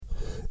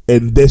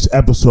In this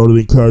episode of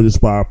the Encourage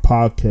Inspire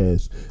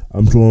podcast,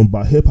 I'm joined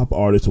by hip-hop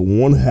artists and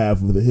one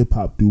half of the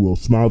hip-hop duo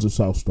Smilez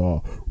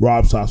Southstar,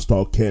 Rob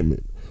Southstar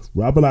Campman.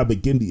 Rob and I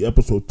begin the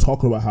episode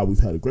talking about how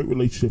we've had a great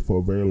relationship for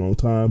a very long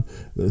time.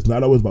 And it's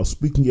not always about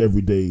speaking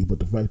every day, but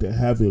the fact that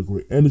having a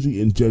great energy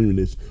and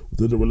genuineness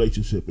within the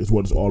relationship is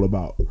what it's all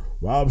about.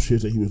 Rob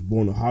shares that he was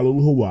born in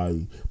Honolulu,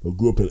 Hawaii, but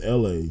grew up in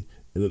L.A.,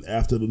 and then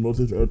after the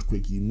Northridge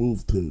Earthquake, he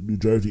moved to New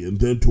Jersey and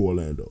then to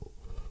Orlando.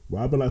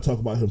 Rob and I talk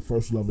about him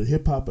first loving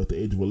hip-hop at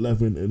the age of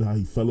 11 and how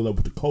he fell in love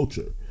with the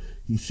culture.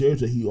 He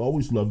shares that he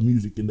always loved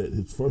music and that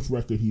his first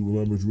record he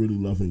remembers really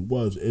loving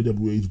was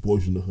N.W A's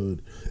Boyz In The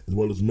Hood, as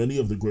well as many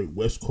of the great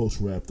West Coast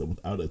rap that was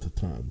out at the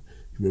time.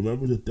 He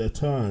remembers at that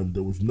time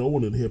there was no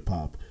one in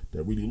hip-hop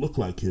that really looked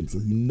like him, so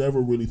he never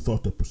really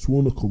thought that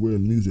pursuing a career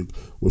in music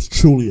was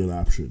truly an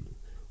option.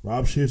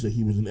 Rob shares that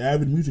he was an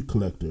avid music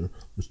collector,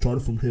 which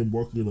started from him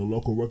working in a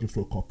local record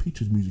store called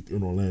Peaches Music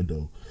in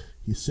Orlando.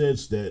 He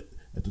says that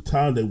at the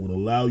time, they would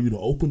allow you to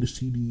open the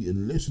CD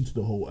and listen to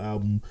the whole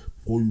album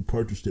before you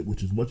purchased it,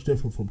 which is much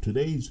different from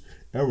today's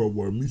era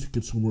where a music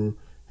consumer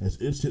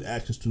has instant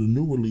access to the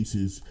new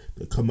releases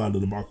that come out in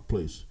the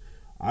marketplace.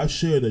 I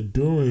share that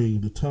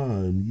during the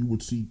time, you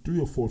would see 3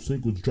 or 4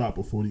 singles drop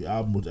before the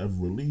album was ever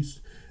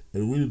released,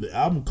 and really the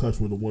album cuts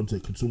were the ones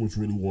that consumers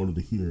really wanted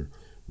to hear.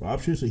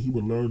 Rob shares that he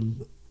would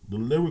learn the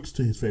lyrics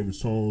to his favorite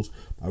songs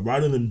by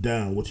writing them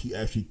down, which he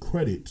actually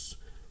credits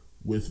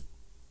with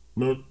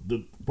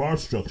the bar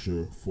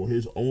structure for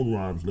his own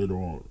rhymes later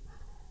on.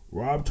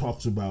 Rob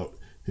talks about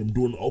him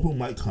doing an open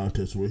mic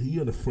contest where he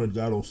and a friend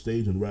got on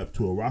stage and rapped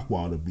to a Roc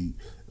Wilder beat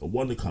and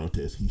won the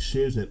contest. He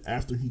shares that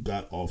after he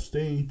got off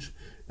stage,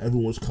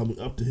 everyone was coming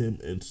up to him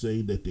and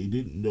saying that they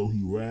didn't know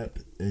he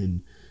rapped,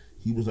 and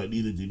he was like,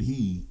 neither did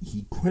he.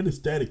 He credits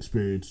that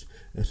experience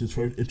as his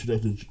first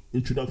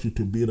introduction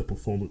to being a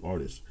performing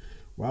artist.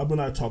 Rob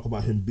and I talk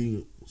about him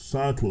being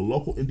signed to a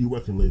local indie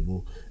record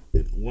label,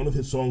 and one of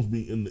his songs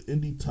being in the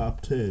indie top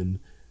 10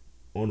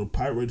 on a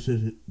pirate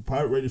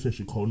radio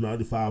station called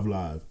 95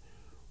 Live.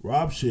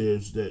 Rob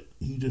shares that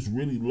he just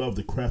really loved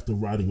the craft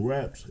of writing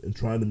raps and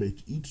trying to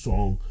make each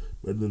song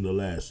better than the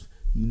last.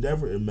 He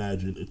never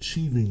imagined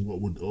achieving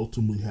what would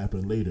ultimately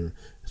happen later,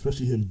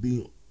 especially him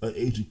being an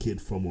Asian kid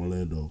from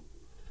Orlando.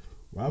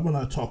 Rob and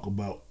I talk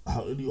about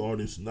how indie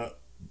artists not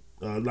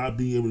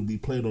being able to be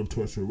played on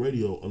terrestrial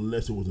radio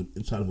unless it was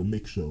inside of a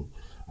mix show.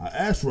 I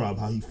asked Rob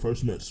how he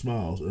first met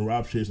Smilez, and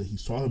Rob shares that he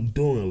saw him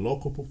during a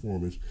local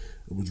performance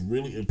and was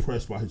really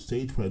impressed by his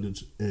stage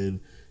presence, and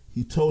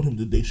he told him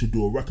that they should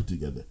do a record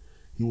together.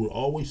 He would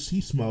always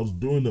see Smilez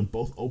during them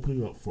both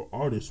opening up for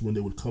artists when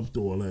they would come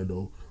through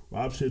Orlando.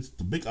 Rob says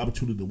the big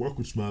opportunity to work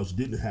with Smilez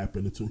didn't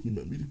happen until he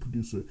met music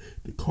producer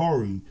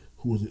Dakari,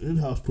 who was an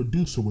in-house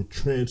producer with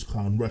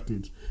TransCon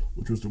Records,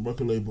 which was the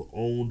record label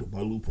owned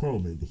by Lou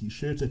Pearlman. He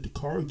shares that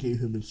Dakari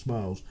gave him and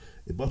Smilez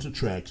a bunch of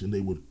tracks, and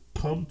they would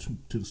come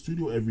to the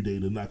studio every day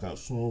to knock out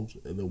songs,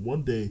 and then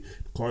one day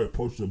Dakari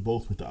approached them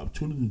both with the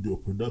opportunity to do a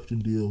production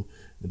deal,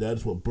 and that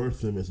is what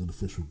birthed them as an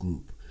official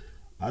group.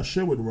 I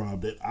share with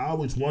Rob that I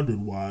always wondered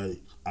why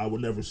I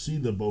would never see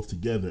them both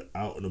together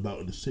out and about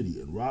in the city,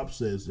 and Rob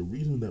says the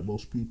reason that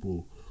most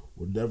people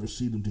would never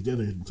see them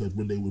together is because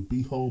when they would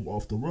be home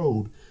off the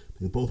road,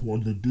 they both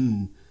wanted to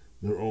do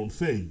their own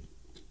thing,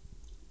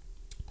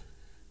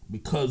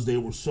 because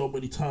there were so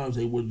many times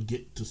they wouldn't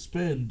get to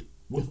spend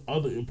with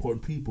other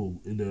important people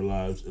in their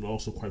lives, and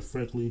also, quite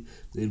frankly,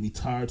 they'd be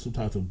tired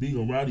sometimes of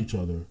being around each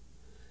other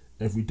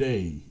every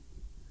day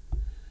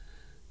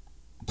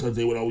because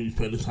they would always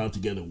spend the time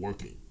together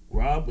working.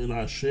 Rob and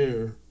I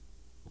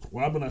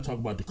talk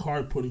about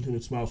Dakari putting him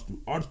and Smilez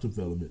through artist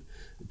development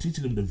and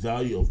teaching him the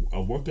value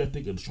of work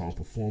ethic and strong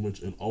performance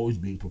and always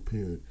being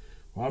prepared.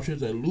 Rob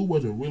shares that Lou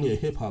wasn't really a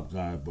hip-hop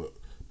guy, but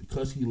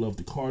because he loved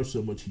Dakari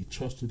so much, he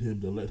trusted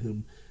him to let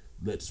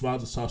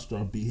Smilez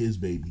Southstar be his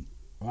baby.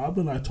 Rob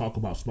and I talk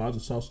about Smilez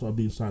Southstar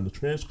being signed to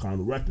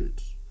TransCon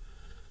Records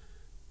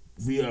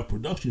via a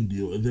production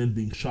deal and then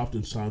being shopped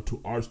and signed to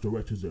Artist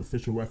Directors, their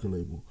official record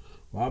label.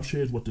 Rob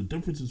shares what the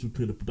difference is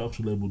between a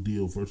production label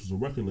deal versus a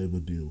record label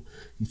deal.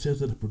 He says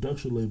that the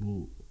production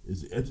label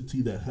is the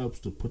entity that helps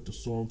to put the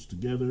songs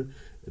together,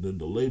 and then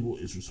the label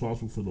is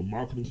responsible for the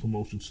marketing,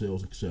 promotion,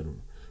 sales, etc.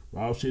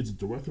 Rob says that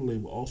the record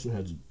label also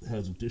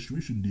has a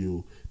distribution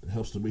deal that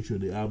helps to make sure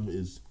the album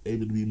is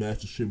able to be mass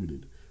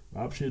distributed.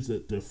 Rob shares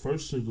that their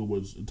first single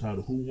was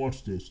entitled Who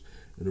Wants This,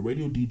 and a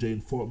radio DJ in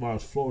Fort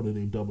Myers, Florida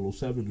named N.W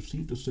A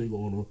received the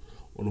single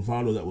on a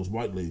vinyl that was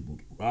white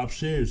labeled. Rob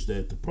shares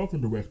that the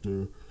program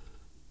director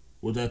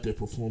was at their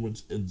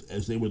performance, and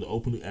as they were the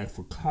opening act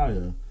for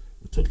Kaya,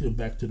 it took them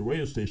back to the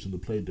radio station to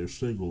play their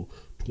single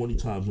 20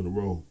 times in a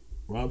row.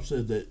 Rob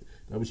said that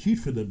was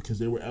huge for them because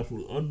they were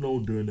absolutely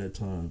unknown during that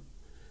time.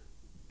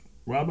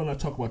 Rob and I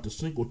talk about the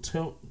single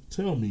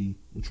Tell Me,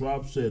 which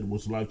Rob said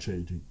was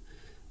life-changing.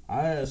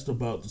 I asked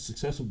about the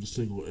success of the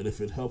single and if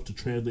it helped to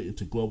translate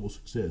into global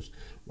success.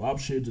 Rob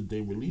shared that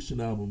they released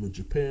an album in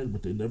Japan,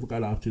 but they never got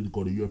an opportunity to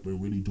go to Europe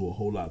and really do a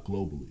whole lot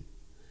globally.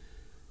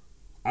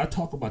 I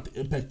talk about the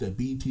impact that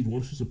BET's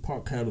 106 &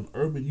 Park had on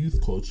urban youth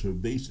culture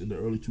based in the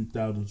early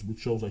 2000s with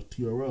shows like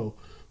TRL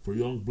for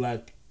young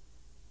black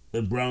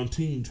and brown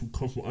teens who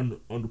come from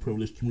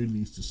underprivileged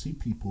communities to see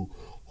people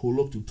who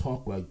looked and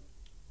talked like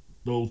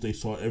those they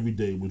saw every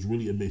day was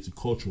really amazing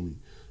culturally.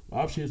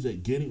 Rob shares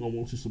that getting on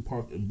 106 &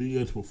 Park and being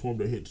able to perform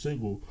their hit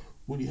single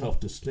really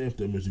helped to stamp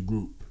them as a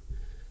group.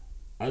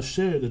 I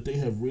share that they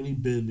have really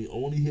been the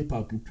only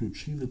hip-hop group to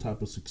achieve the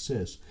type of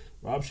success.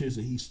 Rob shares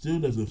that he still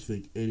doesn't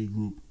think any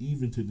group,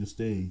 even to this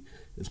day,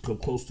 has come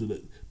close to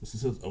the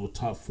success of a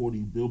top 40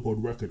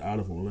 Billboard record out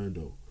of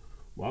Orlando.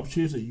 Rob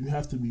shares that you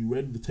have to be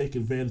ready to take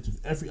advantage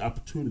of every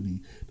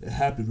opportunity that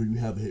happens when you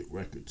have a hit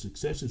record.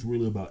 Success is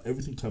really about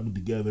everything coming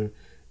together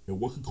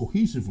and working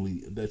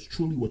cohesively, and that's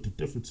truly what the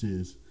difference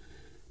is.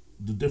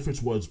 The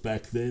difference was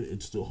back then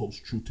and still holds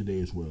true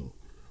today as well.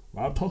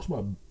 Rob talks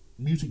about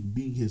music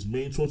being his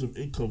main source of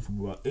income for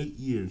about 8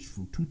 years,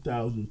 from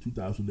 2000 to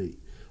 2008.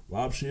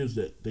 Rob shares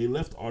that they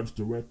left the Artist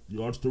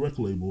Direct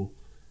label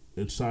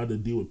and signed a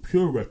deal with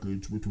Pure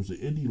Records, which was an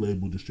indie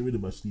label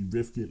distributed by Steve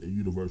Rifkin and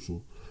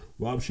Universal.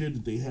 Rob shared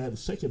that they had a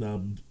second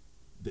album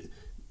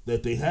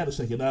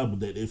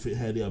that if it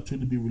had the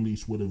opportunity to be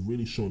released would have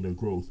really shown their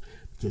growth,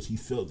 because he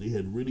felt they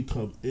had really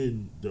come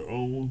into their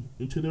own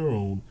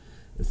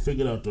and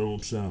figured out their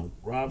own sound.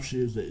 Rob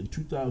shares that in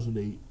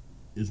 2008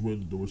 is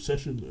when the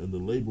recession and the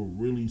label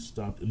really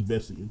stopped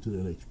investing into the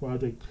next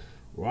project.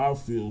 Rob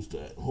feels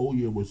that whole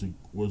year was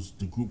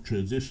the group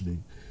transitioning,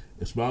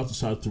 and Smilez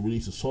decided to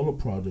release a solo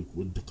project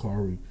with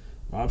Dakari.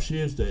 Rob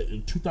shares that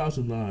in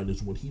 2009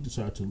 is when he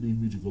decided to leave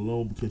music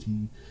alone because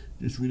he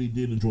just really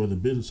didn't enjoy the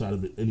business side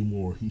of it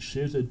anymore. He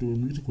shares that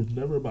doing music was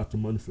never about the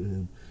money for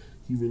him.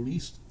 He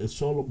released a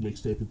solo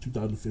mixtape in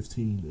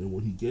 2015, and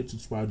when he gets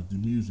inspired to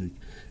do music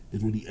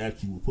is when he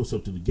actually will put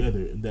something together,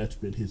 and that's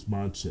been his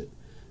mindset.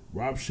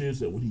 Rob shares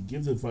that when he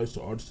gives advice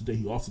to artists today,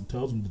 he often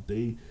tells them that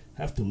they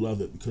have to love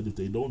it, because if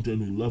they don't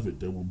genuinely love it,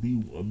 there will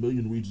be a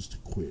million reasons to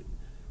quit.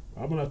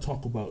 Rob and I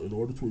talk about, in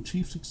order to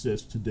achieve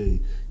success today,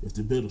 you have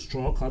to build a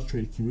strong,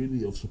 concentrated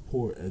community of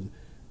support,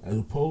 as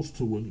opposed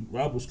to when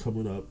Rob was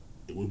coming up,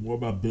 it was more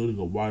about building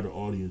a wider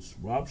audience.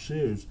 Rob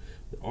shares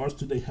that artists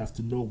today have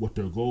to know what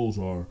their goals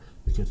are,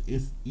 because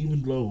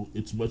even though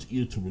it's much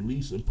easier to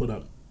release and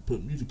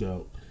put music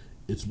out,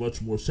 it's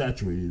much more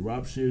saturated.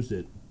 Rob shares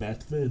that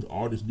back then,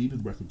 artists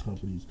needed record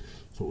companies,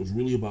 so it was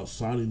really about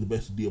signing the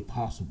best deal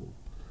possible.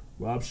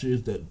 Rob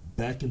shares that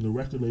back in the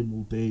record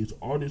label days,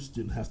 artists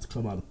didn't have to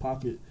come out of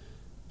pocket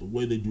the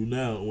way they do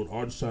now. When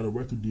artists sign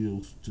record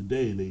deals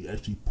today, they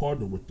actually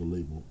partner with the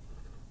label.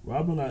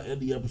 Rob and I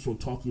end the episode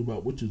talking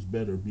about which is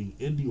better, being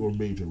indie or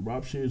major.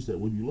 Rob shares that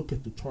when you look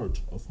at the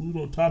charts of who's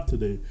on top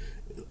today,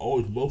 it's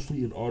always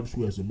mostly an artist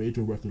who has a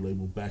major record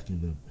label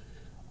backing them.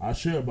 I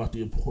share about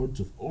the importance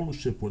of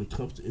ownership when it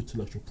comes to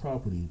intellectual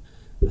property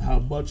and how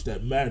much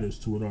that matters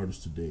to an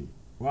artist today.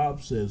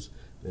 Rob says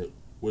that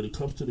when it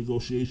comes to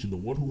negotiation, the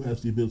one who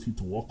has the ability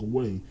to walk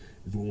away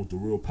is the one with the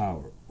real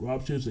power.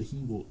 Rob shares that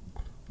he will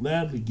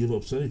gladly give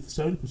up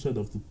 70%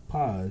 of the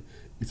pie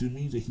if it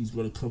means that he's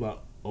going to come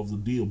out of the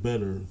deal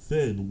better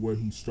than where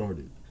he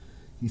started.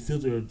 He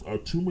feels there are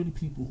too many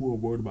people who are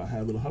worried about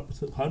having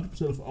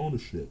 100% of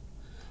ownership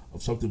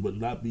of something but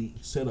not being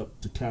set up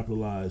to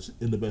capitalize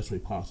in the best way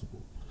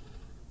possible.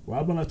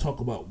 Rob and I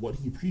talk about what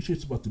he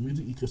appreciates about the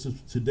music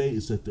ecosystem today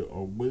is that there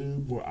are way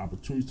more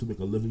opportunities to make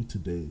a living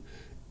today,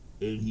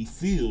 and he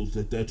feels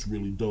that that's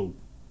really dope.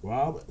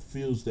 Rob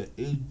feels that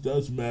age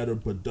does matter,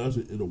 but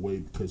doesn't in a way,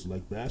 because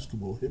like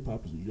basketball,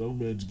 hip-hop is a young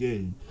man's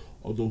game.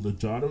 Although the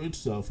genre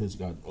itself has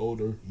gotten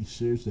older, he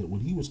shares that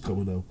when he was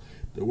coming up,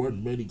 there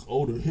weren't many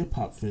older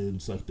hip-hop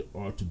fans like there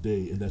are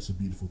today, and that's a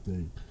beautiful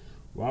thing.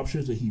 Rob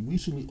shares that he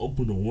recently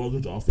opened a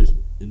mortgage office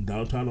in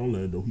downtown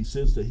Orlando. He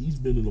says that he's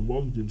been in the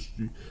mortgage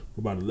industry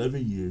for about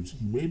 11 years.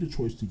 He made the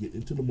choice to get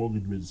into the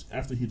mortgage business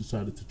after he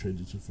decided to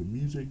transition from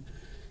music.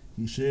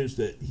 He shares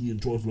that he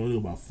enjoys learning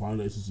about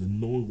finances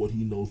and knowing what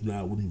he knows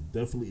now would have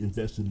definitely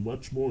invested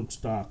much more in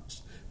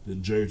stocks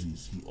than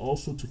jerseys. He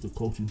also took a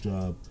coaching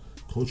job,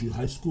 coaching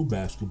high school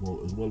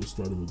basketball as well as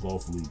starting a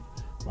golf league.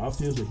 Rob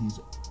feels that he's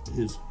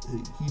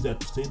at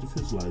the stage of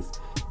his life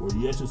where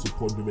yes, it's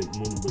important to make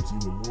money, but it's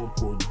even more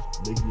important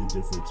making a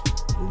difference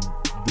and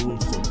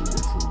doing something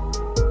that's true.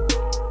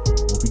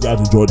 Hope you guys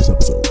enjoyed this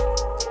episode.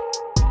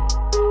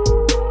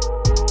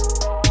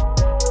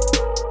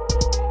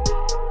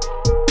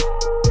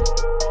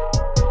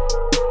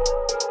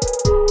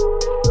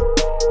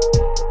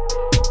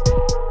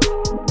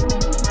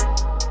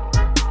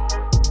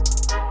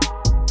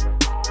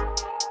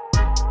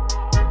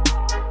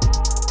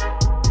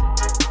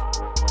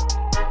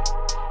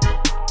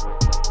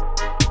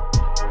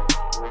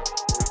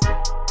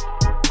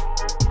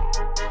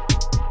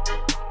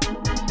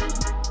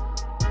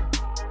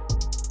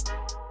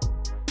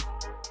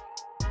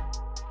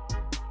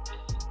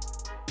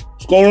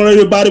 What's going on,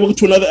 everybody? Welcome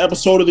to another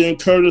episode of the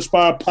Encourage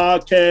Inspire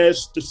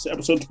podcast. This is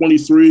episode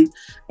 23,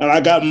 and I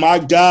got my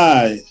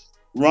guy,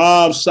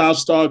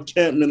 Southstar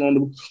Campman,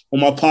 on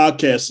my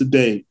podcast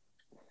today.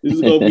 This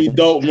is gonna be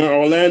dope, man.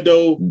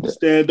 Orlando,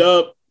 stand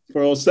up.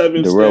 For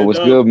 07, Durell, what's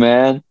good,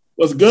 man?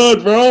 What's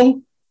good,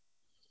 bro?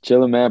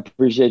 Chilling, man.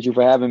 Appreciate you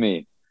for having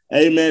me.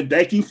 Hey, man,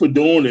 thank you for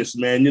doing this,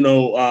 man.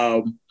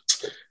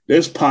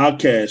 This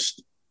podcast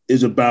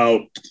is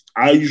about,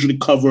 I usually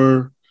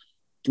cover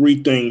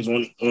three things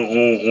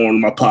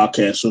on my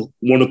podcast. So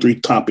one of three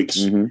topics.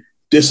 Mm-hmm.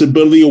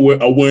 Disability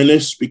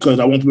awareness, because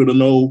I want people to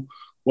know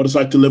what it's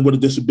like to live with a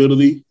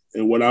disability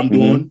and what I'm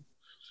doing.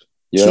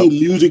 Yep. 2,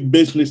 music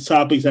business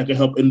topics that can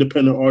help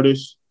independent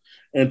artists.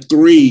 And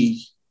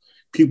 3,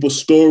 people's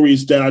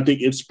stories that I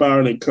think inspire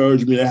and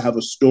encourage me to have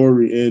a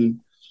story. And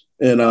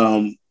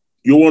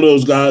you're one of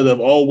those guys I've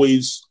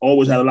always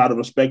had a lot of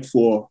respect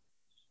for.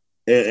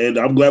 And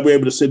I'm glad we're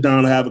able to sit down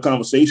and have a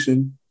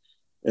conversation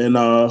and,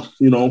 tell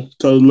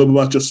a little bit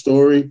about your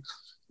story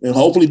and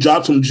hopefully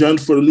drop some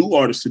gems for the new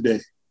artists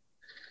today.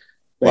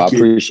 Well, I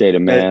appreciate it,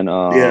 man.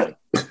 Yeah.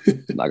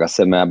 Like I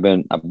said,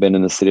 man, I've been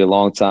in the city a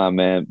long time,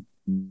 man.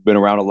 Been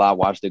around a lot,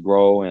 watched it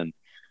grow, and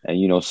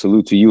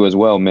salute to you as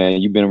well,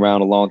 man. You've been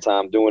around a long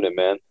time doing it,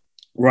 man.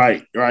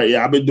 Right.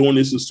 Yeah, I've been doing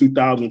this since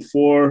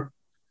 2004.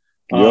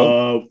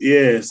 Yep.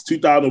 It's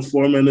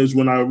 2004, man, is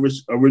when I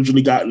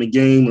originally got in the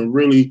game and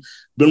really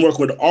been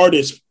working with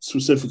artists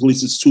specifically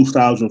since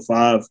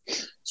 2005.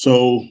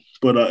 So,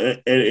 but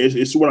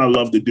it's what I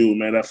love to do,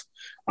 man.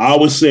 I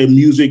always say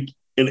music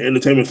and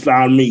entertainment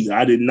found me.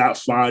 I did not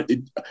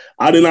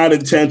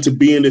intend to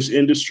be in this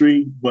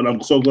industry, but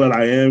I'm so glad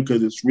I am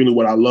because it's really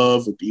what I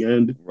love at the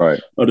end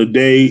of the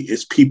day.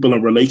 It's people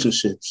and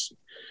relationships,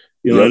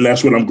 and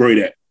that's what I'm great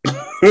at.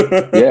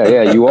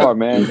 yeah, you are,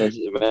 man.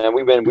 Man,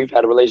 we've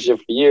had a relationship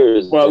for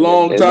years. For a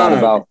long time. Not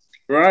about,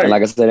 right. And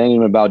like I said, it ain't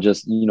even about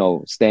just,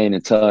 staying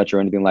in touch or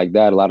anything like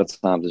that. A lot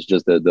of times it's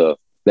just the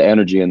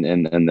energy and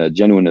the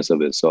genuineness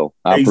of it. So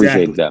I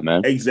appreciate that,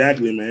 man.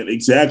 Exactly, man.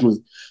 Exactly.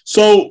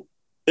 So,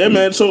 yeah,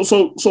 man. So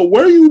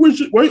where are you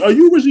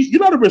originally? You're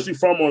not originally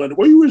from Orlando.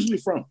 Where are you originally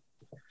from?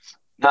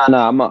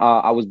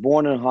 Nah. I was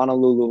born in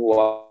Honolulu,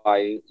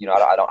 Hawaii.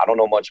 I don't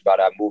know much about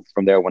it. I moved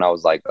from there when I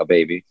was like a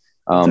baby.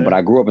 But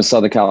I grew up in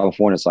Southern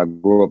California. So I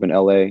grew up in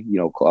LA,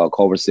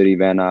 Culver City,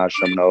 Van Nuys,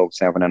 Sherman Oaks,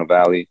 San Fernando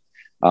Valley.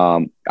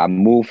 I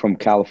moved from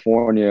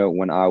California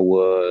when I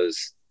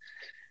was,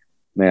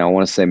 I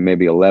want to say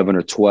maybe 11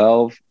 or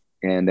 12.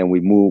 And then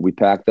we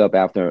packed up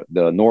after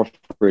the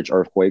Northridge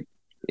Earthquake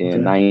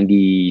in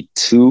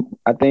 92,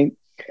 I think.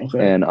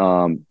 Okay.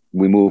 And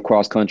we moved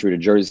cross country to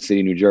Jersey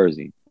City, New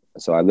Jersey.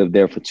 So I lived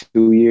there for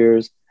 2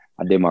 years.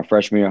 I did my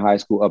freshman year of high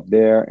school up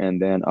there.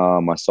 And then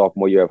my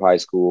sophomore year of high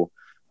school,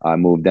 I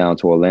moved down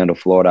to Orlando,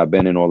 Florida. I've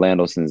been in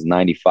Orlando since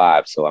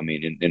 95. So, I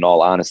mean, in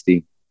all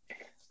honesty,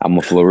 I'm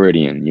a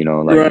Floridian,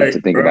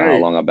 to think about how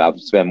long I've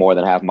spent more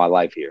than half my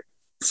life here.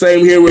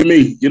 Same here with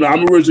me.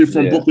 I'm originally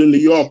from Brooklyn, New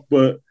York,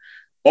 but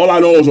all I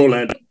know is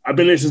Orlando. I've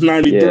been there since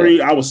 93.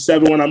 Yeah. I was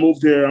 7 when I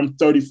moved here. I'm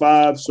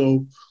 35.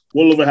 So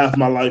well over half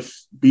my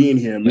life being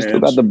here, man.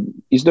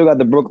 You still got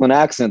the Brooklyn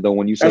accent, though,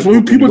 when you say that's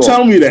when people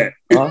tell me that.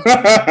 Huh?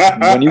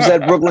 When you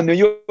said Brooklyn, New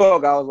York,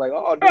 I was like,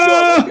 oh, New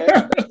York,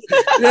 okay.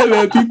 Yeah,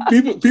 man.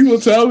 People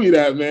tell me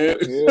that, man.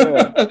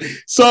 Yeah.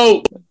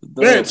 So,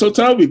 man, so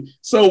tell me.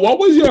 So, what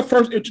was your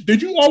first?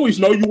 Did you always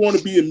know you want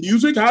to be in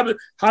music?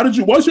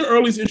 What's your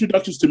earliest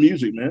introductions to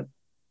music, man?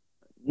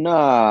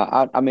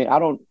 Nah,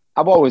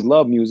 I've always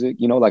loved music.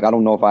 I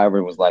don't know if I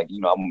ever was like,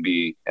 I'm gonna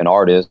be an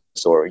artist,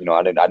 or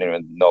I didn't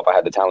even know if I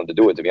had the talent to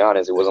do it. To be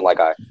honest, it wasn't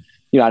like I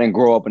didn't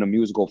grow up in a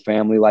musical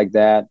family like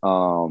that.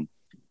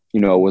 It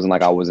wasn't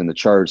like I was in the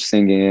church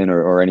singing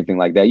or anything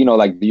like that.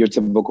 Like your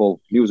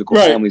typical musical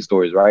family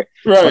stories, right?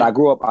 But I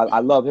grew up. I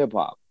love hip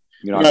hop.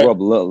 I grew up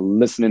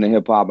listening to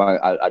hip hop.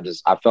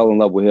 I fell in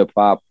love with hip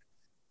hop.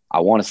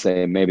 I want to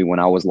say maybe when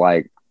I was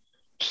like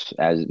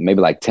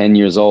 10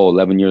 years old,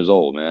 11 years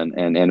old, man.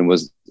 And it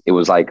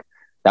was like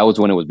that was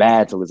when it was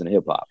bad to listen to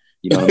hip hop.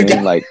 You know what I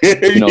mean? Like,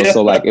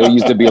 so like it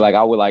used to be like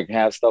I would like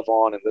have stuff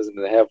on and listen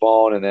to the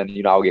headphone, and then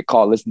I would get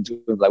caught listening to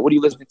it. Like, what are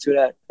you listening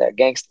to? That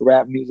gangster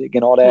rap music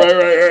and all that.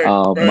 Right.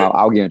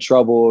 I'll get in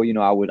trouble.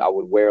 I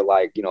would wear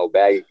like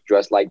baggy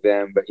dress like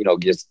them, but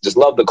just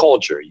love the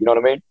culture. You know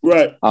what I mean?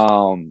 Right.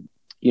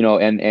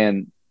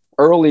 And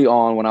early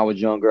on when I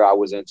was younger, I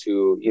was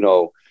into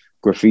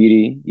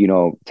graffiti,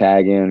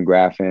 tagging,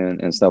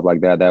 graphing, and stuff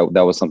like that.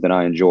 That was something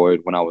I enjoyed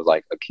when I was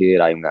like a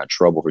kid. I even got in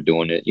trouble for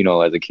doing it,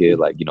 as a kid,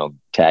 like,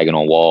 tagging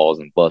on walls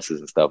and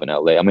buses and stuff in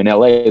LA. I mean,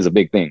 LA is a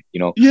big thing,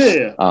 Yeah.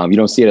 You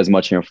don't see it as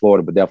much here in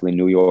Florida, but definitely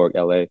New York,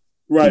 LA,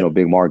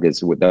 big markets.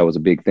 That was a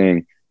big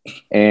thing.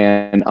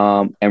 And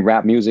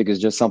rap music is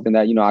just something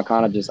that, I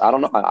kind of just, I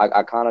don't know.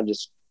 I kind of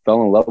just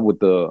fell in love with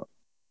the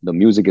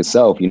music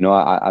itself.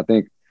 I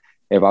think,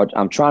 if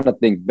I'm trying to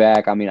think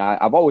back, I mean,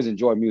 I've always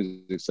enjoyed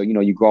music. So,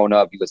 you growing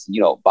up, you listen,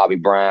 Bobby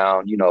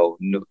Brown,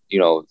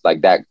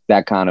 like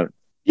that kind of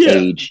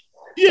age.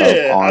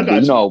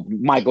 Yeah.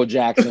 Michael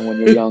Jackson when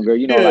you're younger,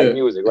 like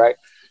music, right?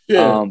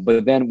 Yeah.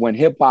 But then when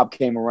hip hop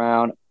came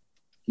around,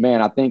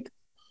 man,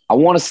 I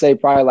want to say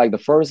probably like the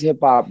first hip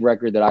hop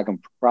record that I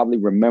can probably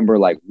remember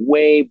like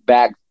way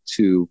back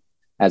to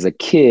as a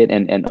kid.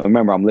 And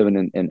remember, I'm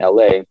living in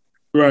LA.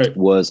 Right.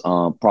 Was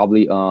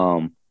probably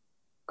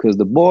because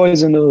the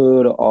boys in the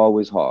hood are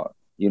always hard.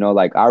 You know,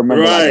 like I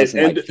remember like, us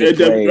in, like, fifth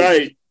grade,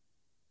 right.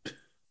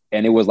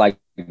 And it was like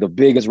the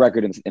biggest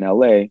record in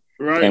LA.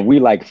 Right. And we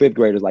like fifth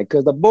graders, like,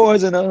 because the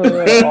boys in the hood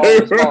are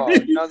always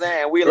hard. You know what I'm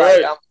saying? And we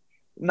like, I'm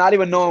not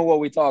even knowing what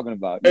we're talking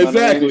about. You know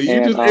exactly. What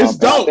I mean? It's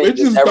dope.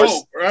 It's just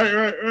dope.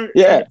 Right.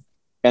 Yeah.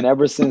 And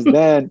ever since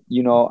then,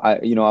 you know,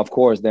 of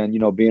course, then, you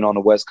know, being on the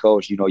West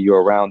Coast, you know,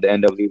 you're around the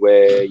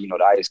N.W.A, you know,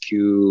 the Ice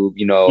Cube,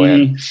 you know,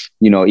 and,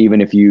 you know,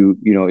 even if you,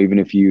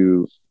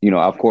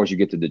 of course, you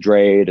get to the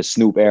Dre, the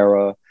Snoop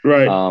era.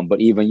 Right. But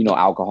even, you know,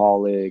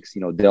 Alcoholics,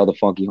 you know, Del the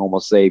Funky Homo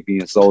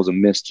Sapien, Souls of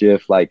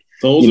Mischief, like,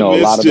 you know,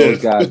 a lot of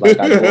those guys, like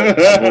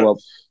I grew up,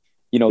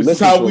 you know, this is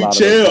how we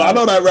chill. I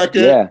know that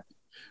record. Yeah.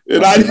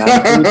 And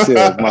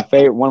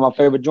one of my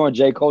favorite joints,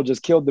 J. Cole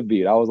just killed the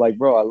beat. I was like,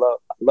 bro, I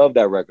love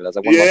that record. That's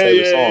like one of my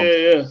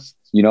favorite songs.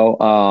 You know,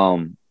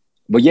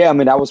 but yeah, I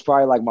mean, that was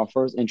probably like my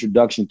first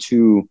introduction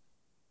to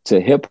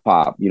hip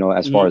hop, you know,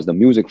 as far as the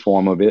music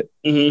form of it.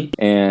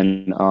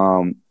 And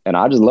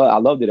I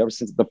loved it ever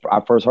since I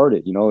first heard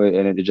it, you know,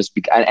 and it just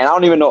and I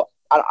don't even know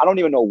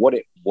what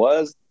it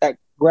was that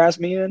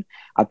grasped me in.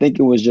 I think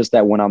it was just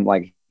that when I'm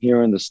like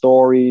hearing the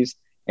stories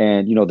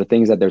and, you know, the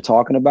things that they're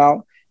talking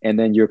about, and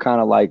then you're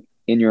kind of like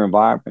in your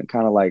environment,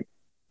 kind of like,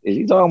 is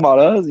he talking about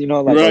us? You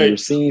know, like you're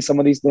seeing some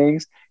of these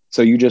things.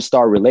 So you just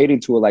start relating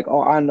to it like,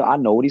 oh, I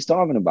know what he's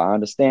talking about. I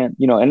understand,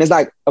 you know, and it's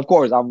like, of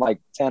course, I'm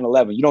like 10,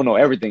 11. You don't know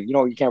everything. You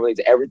know, you can't relate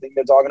to everything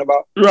they're talking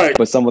about. Right.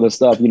 But some of the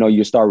stuff, you know,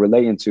 you start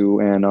relating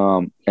to.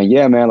 And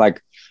yeah, man,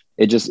 like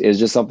it's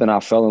just something I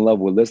fell in love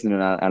with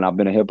listening. And I've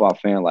been a hip hop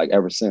fan like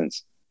ever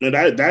since. And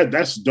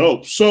that's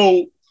dope.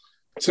 So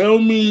tell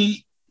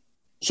me,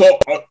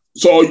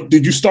 so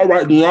did you start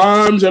writing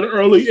rhymes at an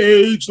early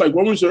age? Like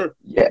when did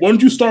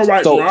you start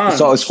writing rhymes?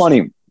 So it's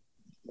funny.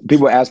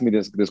 People ask me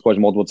this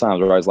question multiple times,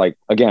 where I was like,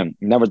 again,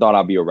 never thought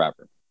I'd be a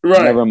rapper.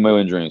 Right. Never a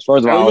million dreams.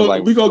 First of all, I was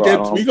like, we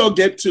gonna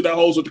get to that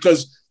whole,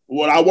 because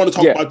what I want to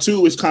talk about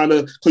too is kind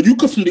of, because you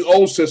come from the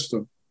old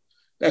system.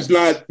 That's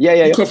not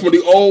you come from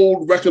the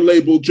old record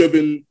label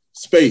driven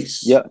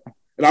space. Yeah.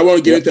 And I want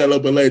to get into that a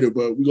little bit later,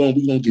 but we're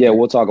gonna get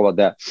we'll talk about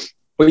that.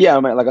 But yeah, I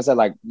mean, like I said,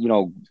 like, you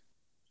know,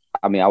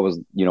 I mean, I was,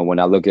 you know, when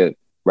I look at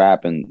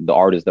rap and the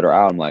artists that are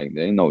out, I'm like,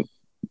 there ain't no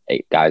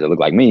 8 guys that look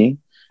like me.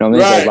 You know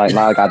what I mean? So it's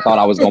like I thought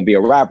I was going to be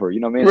a rapper, you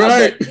know what I mean?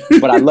 Right.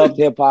 But I loved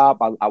hip hop.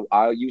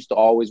 I used to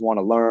always want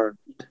to learn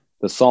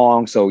the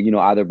song. So, you know,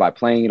 either by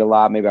playing it a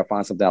lot, maybe I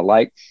find something I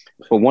like.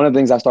 But one of the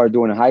things I started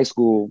doing in high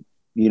school,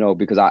 you know,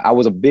 because I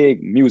was a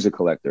big music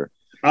collector.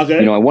 Okay.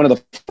 You know, and one of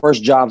the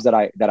first jobs that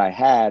I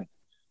had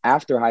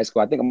after high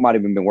school, I think I might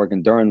have even been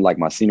working during like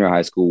my senior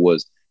high school,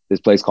 was this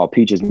place called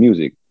Peaches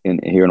Music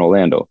here in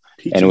Orlando.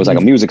 And it was like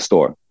a music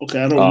store.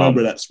 Okay, I don't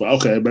remember that spot.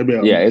 Okay, maybe.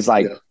 It's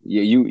like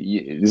you.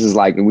 This is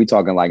like, we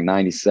talking like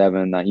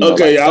 97. You know,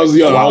 okay, like, I was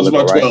young. I was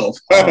about 12.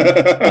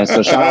 And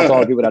so shout out to all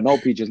the people that know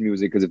Peaches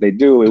Music, because if they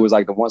do, it was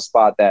like the one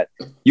spot that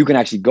you can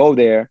actually go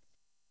there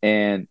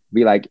and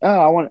be like, oh,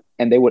 I want,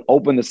 and they would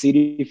open the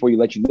CD for you,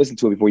 let you listen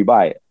to it before you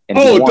buy it. And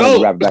if you want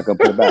to wrap it back up,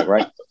 put it back,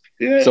 right?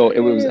 So it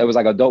was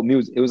like a dope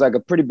music. It was like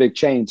a pretty big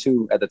chain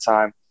too at the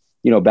time.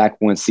 You know, back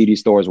when CD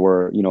stores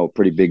were, you know,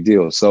 pretty big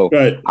deal. So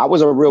I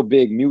was a real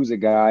big music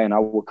guy, and I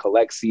would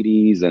collect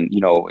CDs and, you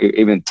know,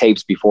 even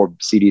tapes before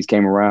CDs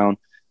came around.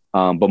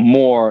 But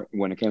more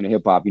when it came to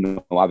hip hop, you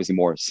know, obviously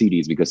more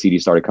CDs, because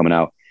CDs started coming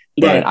out.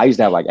 Right. And I used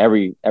to have like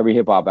every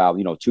hip hop album,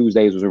 you know,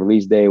 Tuesdays was a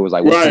release day. It was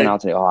like, what's coming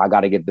out today? Oh, I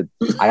gotta get the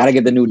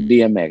new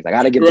DMX. I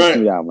gotta get this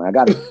new album. I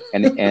gotta,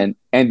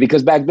 and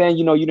because back then,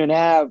 you know, you didn't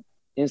have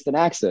instant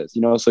access,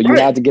 you know, so you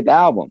had to get the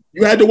album.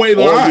 You had to wait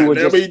in line.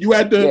 I mean, you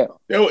had to.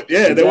 There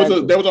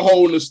was a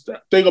whole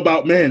thing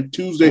about, man,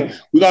 Tuesday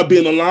we gotta be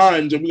in the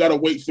lines and we gotta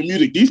wait for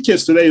music. These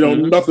kids today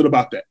don't know nothing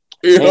about that.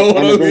 You know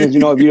what I mean? You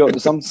know, if you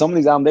some of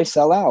these albums, they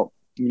sell out.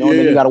 You know, and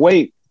then you gotta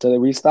wait till they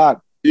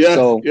restock.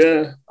 So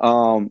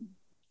I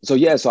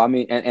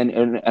mean,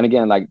 and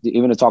again, like,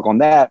 even to talk on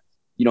that,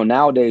 you know,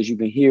 nowadays you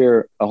can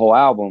hear a whole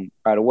album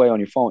right away on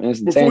your phone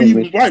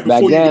instantaneously.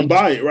 Before you can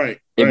buy it, right?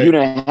 If you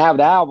didn't have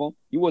the album,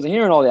 you wasn't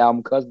hearing all the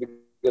album because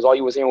all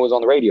you was hearing was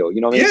on the radio.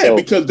 You know what I mean? Yeah,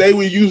 because they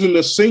were using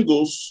the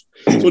singles.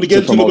 So to get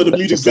into a little bit of the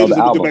music business,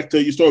 we'll get back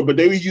to your story. But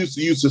they were used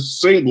to use the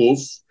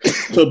singles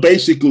to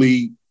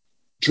basically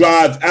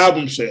drive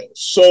album sales.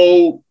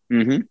 So,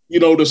 you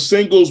know, the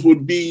singles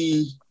would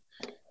be,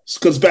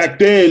 because back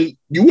then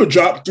you would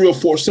drop 3 or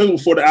 4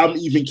 singles before the album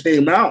even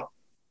came out.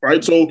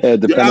 Right. So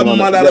your album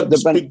might not have,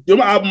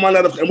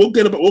 and we'll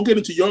get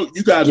into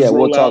you guys'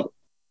 rollout.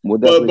 We'll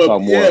definitely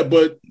talk more.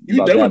 But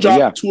they would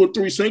drop 2 or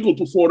 3 singles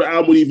before the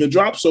album would even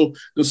drop. So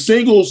the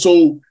singles,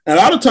 a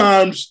lot of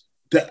times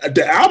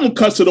the album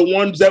cuts are the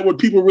ones that what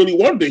people really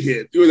wanted to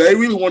hear. They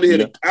really wanted to hear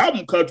the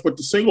album cuts, but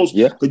the singles,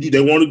 because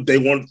they wanted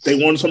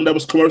something that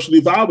was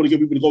commercially viable to get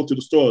people to go to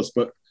the stores.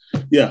 But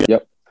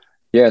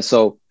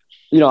so,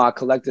 you know, I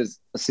collected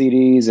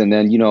CDs, and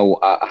then, you know,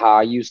 how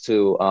I used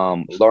to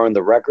learn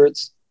the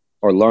records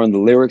or learn the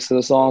lyrics to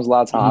the songs. A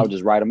lot of times I would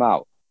just write them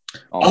out.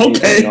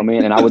 Okay. You know what I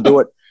mean? And I would do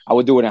it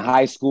in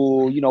high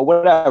school, you know,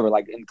 whatever,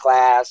 like in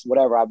class,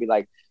 whatever. I'd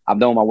I'm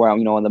done with my work.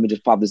 You know, let me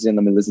just pop this in.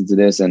 Let me listen to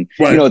this. And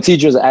you know,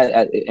 teachers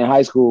in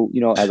high school, you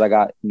know, as I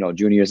got, you know,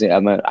 junior year,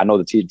 I know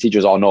the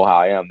teachers all know how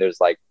I am. There's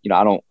like, you know,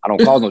 I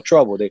don't cause no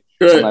trouble.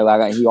 I'm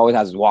like he always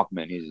has his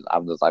Walkman.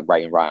 I'm just like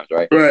writing rhymes,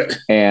 right? Right.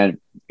 And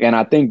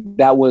I think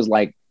that was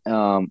like,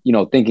 you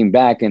know, thinking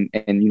back and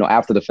you know,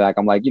 after the fact,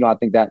 I'm like, you know, I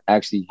think that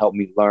actually helped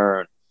me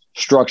learn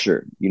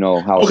structure. You know,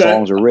 how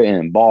songs are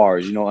written,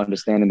 bars. You know,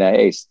 understanding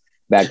that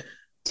back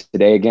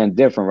today again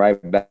different,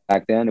 right?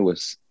 Back then it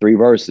was 3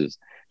 verses.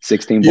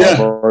 16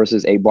 bar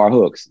verses, 8 bar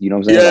hooks. You know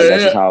what I'm saying?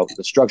 That's just how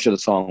the structure of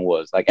the song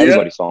was. Like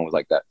everybody's song was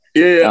like that.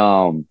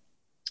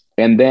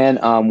 And then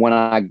when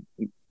I,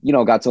 you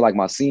know, got to like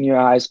my senior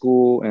high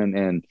school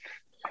and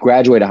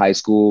graduated high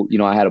school, you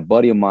know, I had a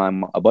buddy of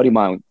mine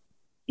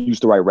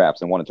used to write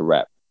raps and wanted to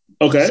rap.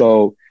 Okay.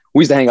 So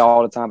we used to hang out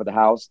all the time at the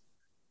house.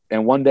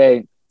 And one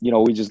day, you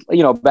know, we just,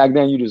 you know, back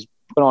then you just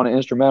put on an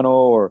instrumental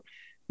or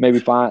maybe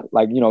find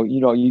like, you know,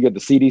 you get the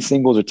CD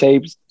singles or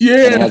tapes.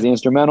 Yeah. And it has the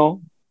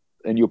instrumental.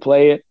 And you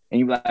play it, and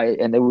you like,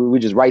 and then we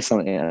would just write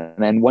something. And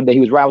then one day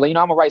he was rapping, like, you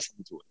know, I'm gonna write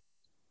something to it.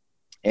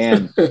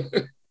 And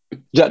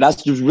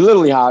that's just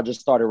literally how I just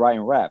started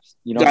writing raps.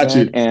 You know,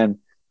 and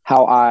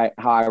how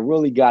I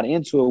really got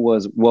into it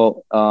was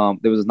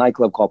there was a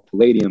nightclub called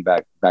Palladium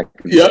back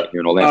here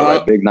in Orlando,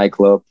 right? Big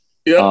nightclub.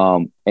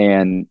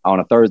 And on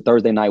a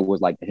Thursday night was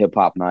like the hip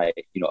hop night.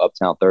 You know,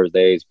 Uptown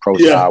Thursdays. Pro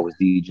Style was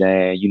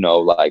DJing. You know,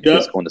 like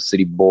Disco and the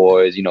City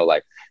Boys. You know,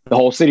 like. The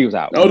whole city was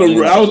out. That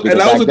was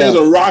the days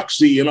of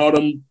Roxy and all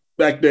them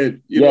back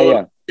then. You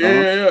know?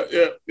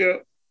 Yeah.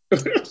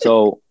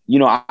 So, you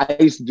know, I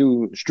used to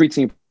do street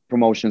scene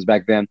promotions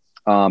back then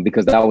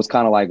because that was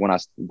kind of like when I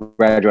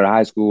graduated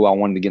high school, I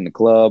wanted to get in the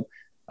club.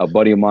 A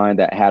buddy of mine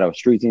that had a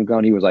street team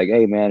company, he was like,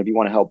 hey, man, if you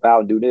want to help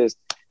out and do this,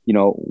 you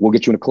know, we'll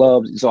get you in the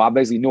clubs. So I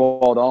basically knew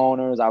all the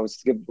owners. I would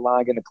skip the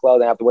line, get in the club,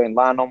 didn't have to wait in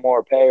line no more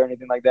or pay or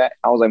anything like that.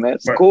 I was like, man,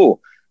 it's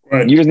cool.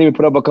 Right. You just need to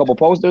put up a couple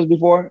posters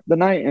before the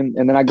night and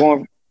then I go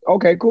in.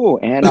 Okay, cool.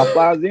 And I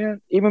flies in,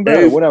 even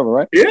better, whatever,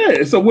 right? Yeah,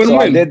 it's a win-win. So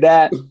I did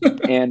that,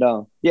 and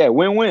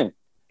win-win.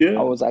 Yeah,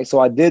 I was like, so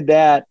I did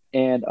that,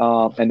 and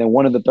then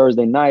one of the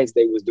Thursday nights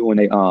they was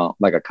doing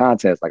like a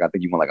contest, like I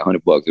think you won like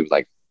 $100. It was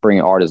like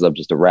bringing artists up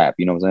just to rap,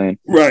 you know what I'm saying?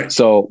 Right.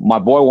 So my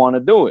boy wanted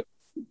to do it,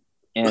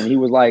 and he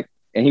was like,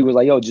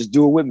 yo, just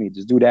do it with me,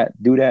 just do that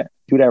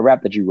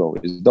rap that you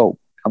wrote. It's dope.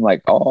 I'm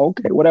like, oh,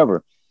 okay,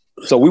 whatever.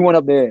 So we went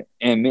up there,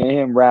 and me and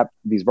him rapped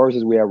these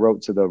verses we had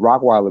wrote to the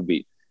Roc Wilder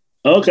beat.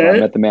 Okay. I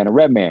met the man, a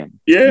Red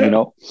Man. Yeah. You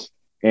know,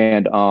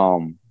 and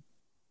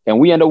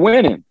we end up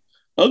winning.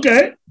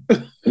 Okay.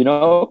 You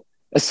know,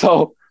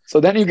 so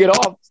then you get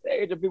off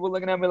stage and people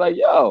looking at me like,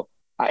 yo,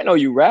 I know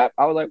you rap.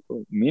 I was like,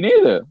 well, me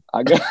neither.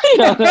 I got, you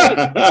know,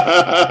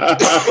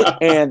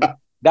 and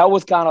that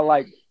was kind of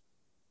like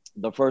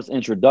the first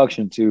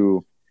introduction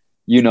to,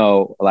 you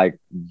know, like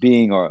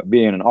being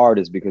an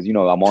artist because, you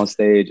know, I'm on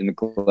stage in the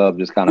club,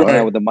 just kind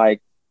of with the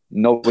mic.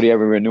 Nobody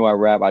ever really knew I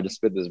rap. I just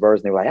spit this verse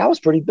and they were like, that was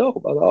pretty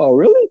dope. I was like, oh,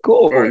 really?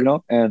 Cool. You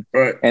know? And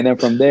then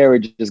from there,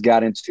 it just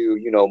got into,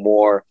 you know,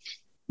 more,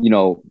 you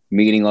know,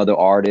 meeting other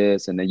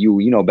artists. And then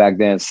you know, back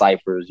then,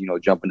 ciphers, you know,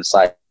 jump into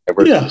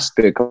ciphers,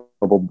 spit a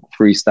couple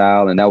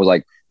freestyle. And that was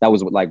like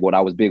what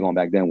I was big on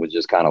back then was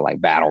just kind of like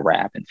battle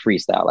rap and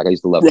freestyle. Like I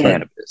used to love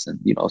Cannabis and,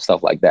 you know,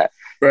 stuff like that.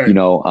 You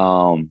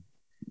know,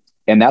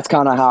 and that's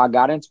kind of how I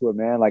got into it,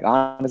 man. Like,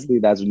 honestly,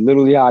 that's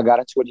literally how I got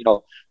into it. You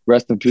know,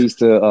 rest in peace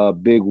to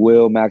Big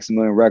Will,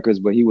 Maximilian Records,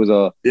 but he was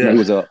a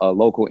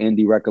local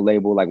indie record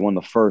label, like one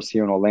of the first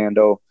here in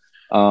Orlando.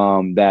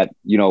 That,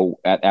 you know,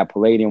 at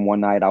Palladium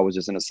one night, I was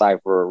just in a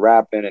cypher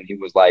rapping, and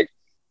he's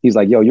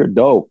like, yo, you're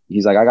dope.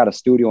 He's like, I got a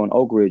studio in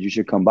Oak Ridge. You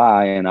should come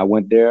by. And I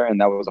went there, and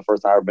that was the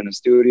first time I ever been in a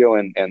studio.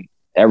 And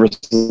ever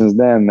since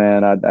then,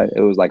 man,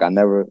 it was like I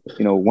never,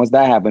 you know, once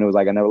that happened, it was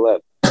like I never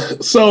left.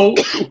 So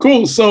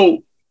cool.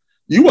 So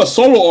you were a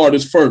solo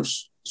artist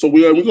first. So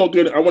we're gonna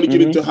get. I want to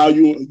get into how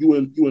you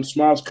and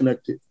Smilez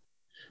connected.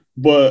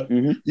 But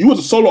you was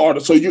a solo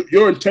artist. So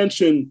your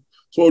intention.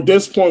 So at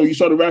this point, when you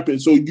started rapping,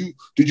 so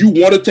did you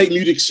want to take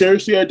music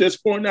seriously at this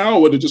point now,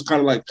 or was it just kind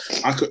of like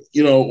I could,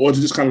 you know, or was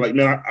it just kind of like,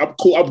 man, I'm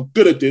cool, I'm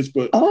good at this,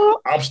 but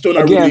I'm still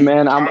not really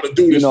man, I'm to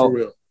do this for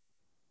real.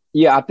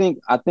 Yeah, I think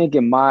at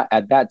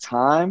that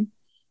time,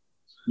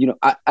 you know,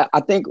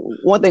 I think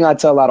one thing I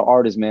tell a lot of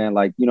artists, man,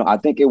 like, you know, I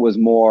think it was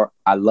more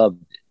I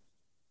loved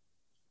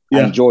it.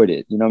 I enjoyed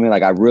it. You know what I mean?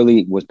 Like I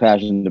really was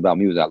passionate about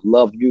music. I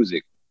loved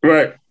music.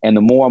 Right. And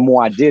the more and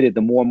more I did it,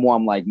 the more and more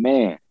I'm like,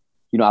 man,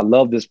 you know, I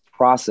love this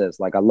process.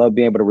 Like I love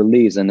being able to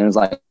release. And then it's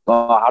like,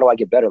 oh, how do I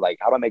get better? Like,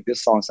 how do I make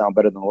this song sound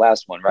better than the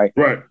last one? Right.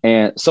 Right.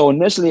 And so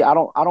initially I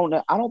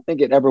don't think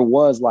it ever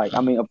was like,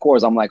 I mean, of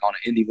course I'm like on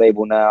an indie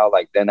label now,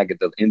 like then I get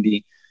the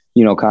indie,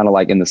 you know, kind of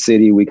like in the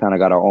city, we kind of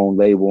got our own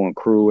label and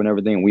crew and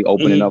everything. And we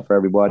open it up for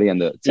everybody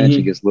and the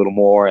attention gets a little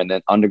more. And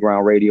then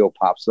underground radio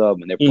pops up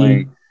and they're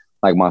playing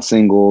like my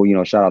single, you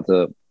know, shout out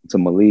to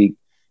Malik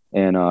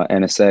and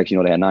NSX, you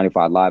know, they had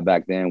 95 Live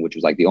back then, which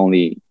was like the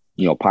only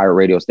pirate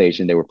radio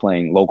station. They were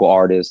playing local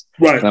artists.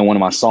 Right. And one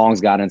of my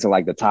songs got into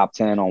like the top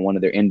 10 on one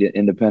of their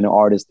independent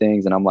artist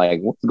things. And I'm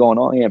like, what's going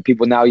on here? And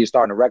people now you're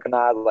starting to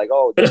recognize like,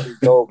 oh, this is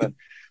dope. And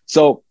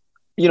so,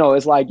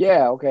 it's like,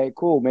 yeah, okay,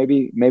 cool.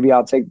 Maybe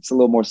I'll take this a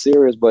little more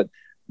serious. But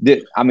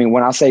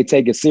when I say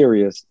take it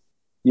serious,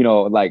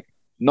 like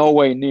no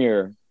way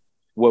near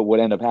what would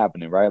end up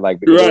happening, right? Like,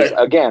 because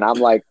again,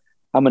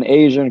 I'm an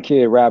Asian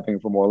kid rapping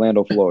from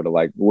Orlando, Florida.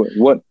 Like,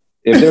 what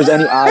if there's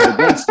any odds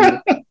against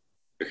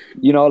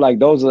you? Like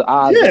those are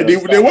odds. Yeah,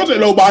 there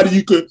wasn't nobody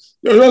you could.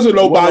 There wasn't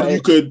nobody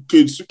you could.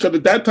 Because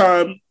at that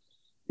time,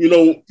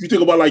 you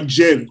think about like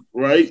Jen,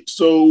 right?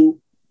 So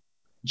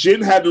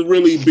Jen hadn't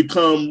really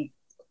become.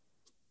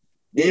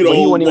 He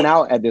wasn't even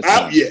out at this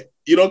time yet.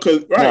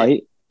 Because No,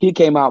 he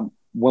came out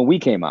when we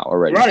came out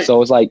already. Right.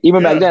 So it's like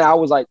even back then I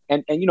was like,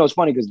 and it's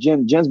funny because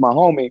Jen's my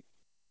homie,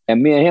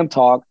 and me and him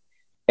talk,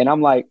 and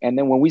I'm like, and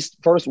then when me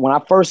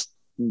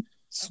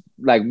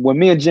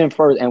and Jen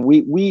first, and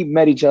we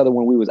met each other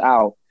when we was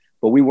out,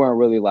 but we weren't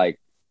really like,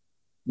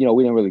 we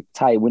didn't really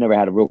tight. We never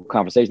had a real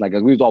conversation like,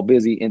 cause we was all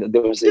busy in the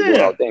different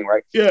thing,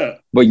 right? Yeah.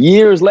 But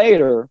years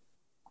later,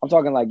 I'm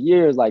talking like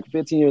years, like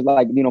 15 years,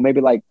 like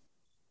maybe like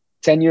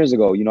 10 years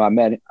ago, I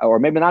met, or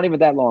maybe not even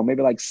that long,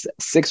 maybe like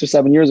 6 or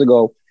 7 years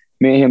ago.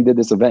 Me and him did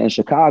this event in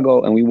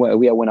Chicago, and we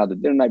went out to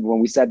dinner night. But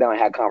when we sat down and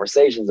had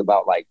conversations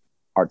about like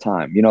our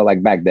time,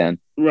 like back then,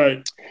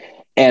 right?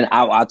 And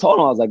I told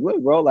him, I was like,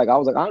 look, bro, like I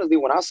was like, honestly,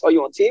 when I saw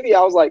you on TV,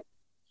 I was like,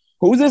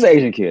 who's this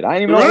Asian kid? I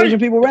didn't even know Asian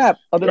people rap.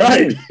 Other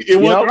than me, it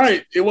was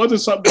right. It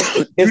wasn't something.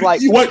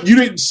 It's you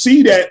didn't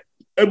see that.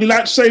 I mean,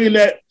 not saying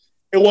that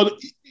it was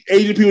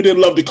Asian people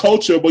didn't love the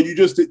culture, but you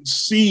just didn't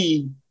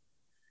see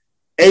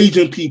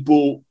Asian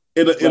people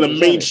in a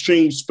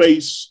mainstream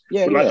space.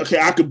 Yeah, okay,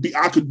 I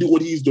could do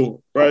what he's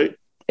doing, right?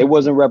 It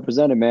wasn't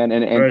represented, man.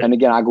 And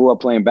again, I grew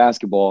up playing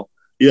basketball.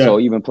 Yeah. So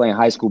even playing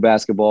high school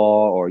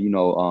basketball or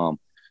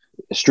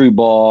street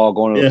ball,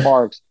 going to the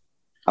parks.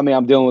 I mean,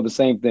 I'm dealing with the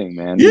same thing,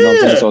 man. You know what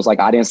I'm saying? So it's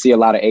like I didn't see a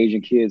lot of Asian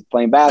kids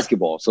playing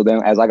basketball. So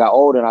then as I got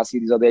older and I see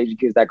these other Asian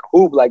kids that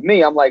hoop like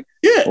me, I'm like,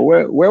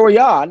 well, where were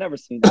y'all? I never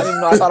seen. I didn't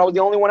know. I thought I was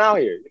the only one out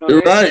here.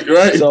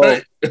 Right.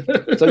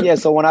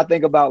 So when I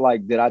think about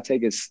like, did I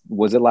take it?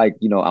 Was it like,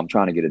 I'm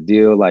trying to get a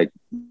deal? Like,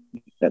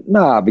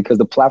 nah, because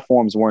the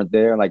platforms weren't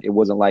there. Like, it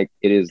wasn't like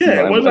it is.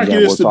 Yeah, it wasn't like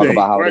it is today. We'll talk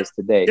about how it is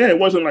today. Yeah, it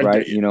wasn't like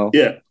that.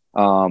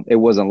 It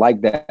wasn't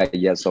like that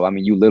yet. So, I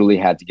mean, you literally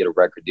had to get a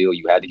record deal.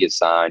 You had to get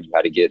signed. You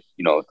had to get,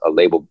 a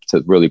label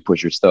to really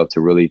push your stuff,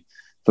 to really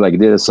feel like it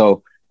did.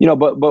 So,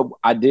 but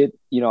I did,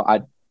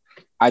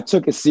 I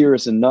took it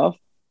serious enough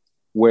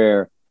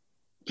where,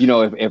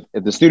 if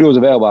the studio was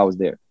available, I was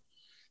there.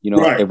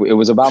 If it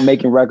was about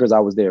making records, I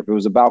was there. If it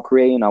was about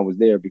creating, I was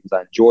there because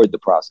I enjoyed the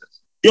process.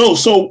 Yo,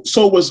 so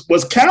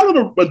was Khaled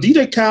or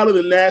DJ Khaled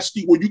and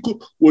Nasty? Were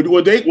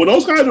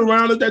those guys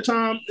around at that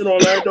time in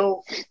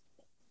Orlando?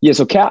 Yeah,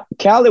 so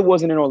Khaled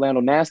wasn't in Orlando.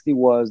 Nasty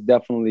was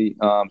definitely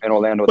in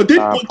Orlando. But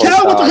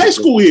Khaled went to high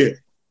school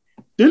here,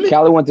 didn't he?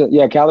 Khaled went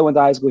to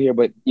high school here,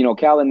 but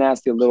Khaled and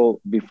Nasty a little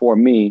before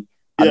me.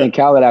 I think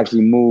Khaled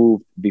actually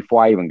moved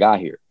before I even got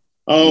here.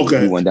 Oh,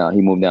 okay.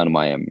 He moved down to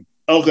Miami.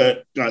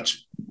 Okay, gotcha.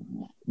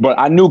 But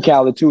I knew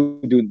Khaled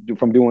too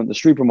from doing the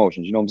street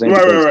promotions. You know what I'm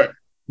saying? Right.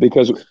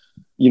 Because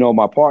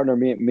my partner,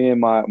 me and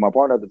my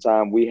partner at the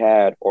time, we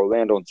had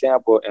Orlando and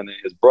Tampa, and then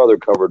his brother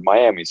covered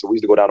Miami. So we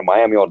used to go down to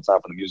Miami all the time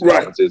for the music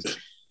conferences.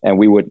 And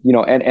we would,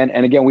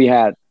 and again, we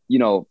had,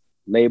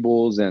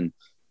 labels and,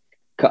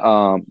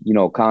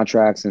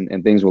 contracts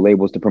and things with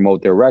labels to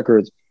promote their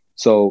records.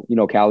 So,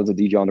 Khaled's a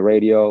DJ on the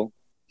radio.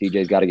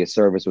 DJ's got to get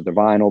service with the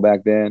vinyl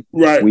back then.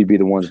 Right. We'd be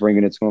the ones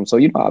bringing it to him. So,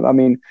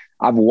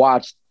 I've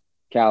watched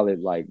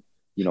Khaled,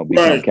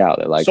 become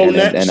Khaled. Like,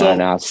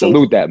 and I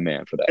salute that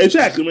man for that.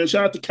 Exactly, man.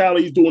 Shout out to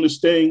Khaled. He's doing his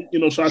thing.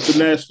 Shout out to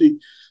Nasty.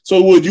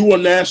 So was you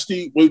and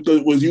Nasty?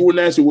 Was you and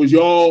Nasty? Was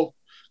y'all?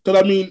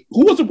 Because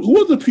who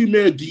was the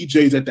premier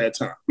DJs at that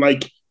time?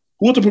 Like,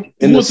 who was the?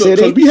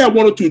 Because we had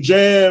 102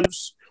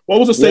 Jams. What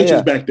was the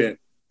stations back then?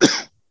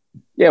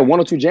 Yeah,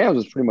 102 Jams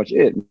was pretty much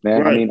it,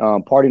 man.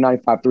 Right. Party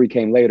 95.3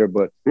 came later,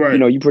 but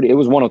it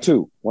was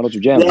 102. 102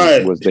 Jams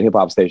was the hip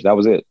hop station. That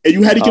was it. And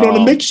you had to get on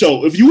the mix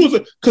show if you was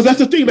because that's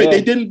the thing. Like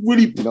they didn't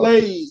really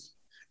play,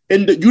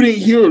 and you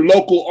didn't hear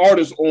local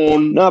artists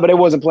on. No, but it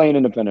wasn't playing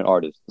independent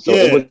artists, so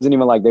it wasn't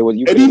even like they was.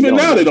 And even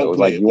now they don't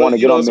play. Like you want to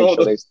get on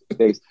the mix show,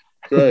 they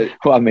right.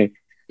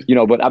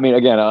 Well, but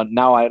again,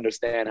 now I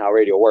understand how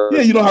radio works.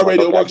 Yeah, you know how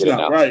radio works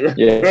now, right?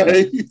 Yeah.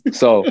 Right.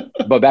 So,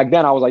 but back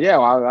then I was like,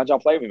 why'd y'all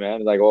play me, man?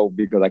 It's like,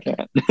 because I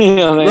can't. You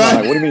know what I mean? Right.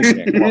 Like, what do you mean you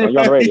can't? Come on,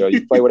 you're on the radio.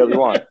 You play whatever you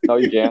want. No,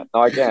 you can't.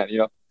 No, I can't.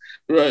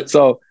 Right.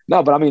 So,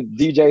 no, but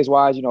DJs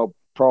wise,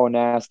 Pro and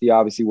Nasty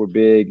obviously were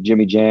big.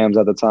 Jimmy Jams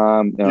at the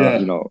time.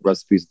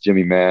 Rest in peace,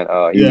 Jimmy, man.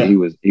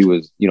 He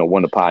was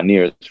one of the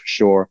pioneers for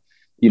sure.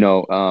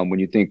 When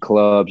you think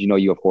clubs,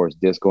 you of course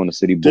Disco and the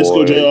City Boys.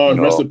 Disco JR,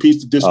 rest in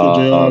peace to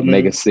Disco JR,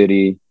 Mega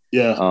City.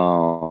 Yeah.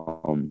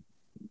 All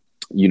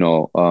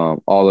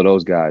of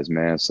those guys,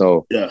 man.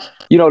 So yeah,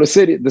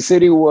 the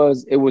city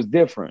was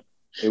different.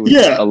 It was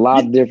a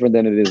lot different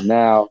than it is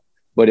now.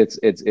 but it's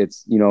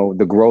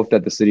the growth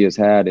that the city has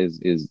had is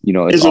it's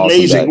It's awesome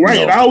amazing, that, right?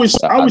 And I always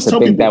tell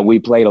people that we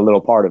played a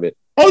little part of it.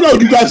 Oh no,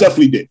 you guys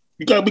definitely did.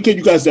 You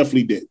guys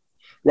definitely did,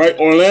 right?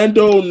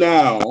 Orlando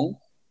now,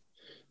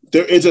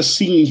 there is a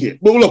scene here,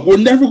 but look, we're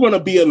never going to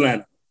be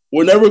Atlanta.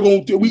 We're never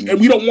going to, and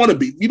we don't want to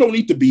be. We don't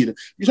need to be there.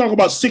 You talk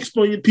about 6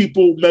 million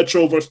people,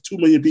 Metro versus 2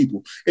 million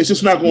people. It's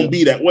just not going to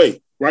be that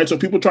way, right? So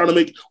people trying to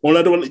make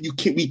Orlando,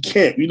 we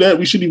can't.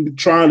 We shouldn't even be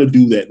trying to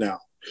do that now,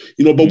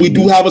 But we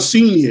do have a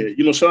scene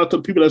here. Shout out to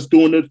the people that's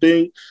doing their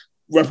thing,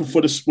 repping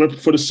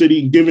for the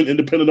city, giving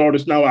independent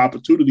artists now an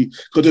opportunity,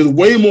 because there's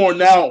way more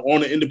now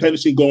on the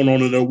independent scene going on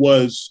than there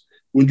was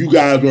when you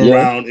guys were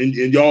around in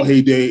y'all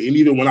heyday, and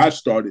even when I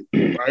started,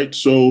 right?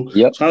 So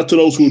shout out to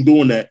those who are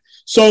doing that.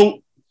 So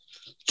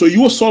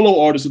you're a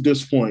solo artist at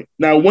this point.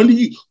 Now, when do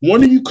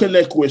you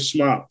connect with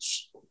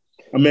Smilez?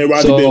 I mean,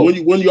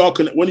 when y'all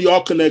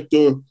connect,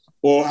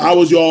 or how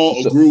was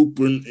y'all a group,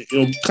 and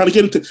kind of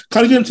get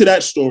into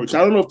that story? I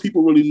don't know if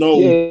people really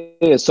know.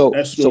 Yeah. So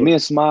me and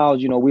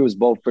Smilez, we was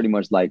both pretty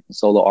much like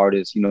solo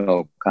artists,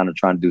 kind of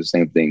trying to do the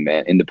same thing,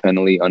 man,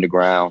 independently,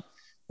 underground.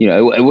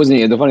 It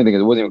wasn't, the funny thing is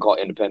it wasn't even called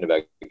independent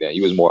back then.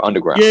 He was more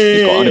underground.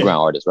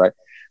 Underground artists, right?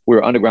 We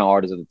were underground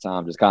artists at the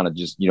time, just kind of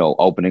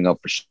opening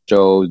up for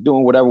shows,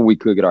 doing whatever we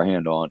could get our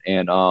hand on.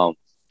 And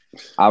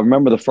I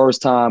remember the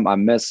first time I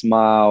met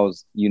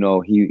Smilez,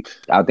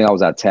 I think I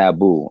was at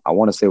Taboo. I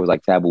want to say it was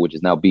like Taboo, which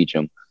is now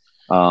Beecham.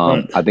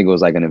 I think it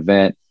was like an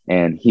event,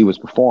 and he was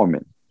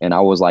performing, and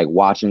I was like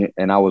watching it,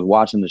 and I was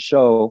watching the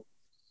show,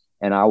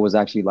 and I was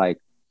actually like,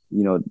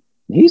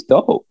 he's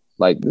dope.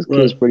 Like, this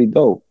kid's pretty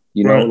dope.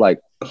 Like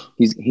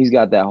he's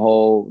got that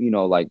whole,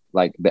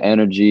 like the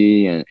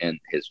energy and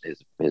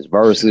his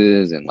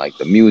verses and like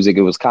the music.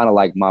 It was kind of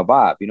like my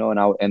vibe,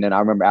 and then I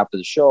remember after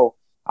the show,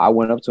 I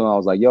went up to him. I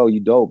was like, "Yo, you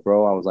dope,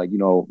 bro." I was like, I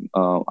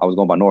was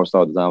going by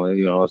Northstar at the time.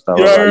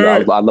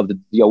 Northstar. I love the.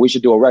 We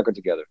should do a record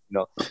together.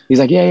 He's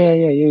like, yeah,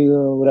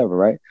 whatever,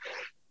 right?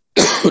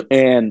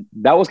 And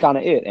that was kind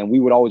of it. And we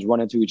would always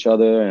run into each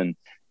other, and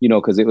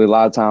because a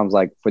lot of times,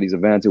 like for these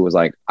events, it was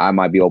like I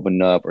might be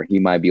opening up or he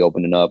might be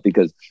opening up,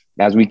 because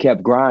as we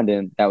kept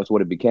grinding, that was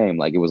what it became.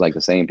 Like, it was like the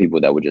same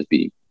people that would just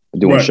be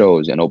doing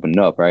shows and opening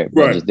up, right?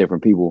 Just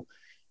different people,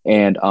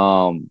 and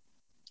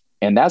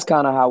that's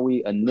kind of how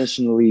we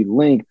initially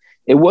linked.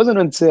 It wasn't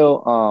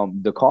until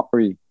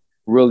Dakari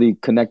really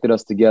connected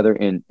us together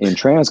in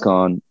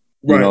TransCon,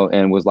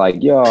 and was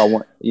like, "Yo, I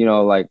want,"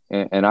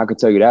 and I could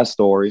tell you that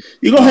story.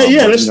 You go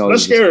ahead,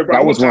 let's hear it, bro.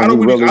 I don't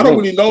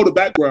really know the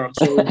background,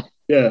 so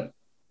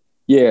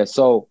yeah.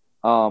 So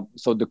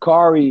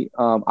Dakari,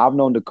 I've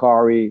known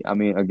Dakari. I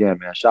mean, again,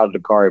 man, shout out to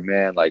Dakari,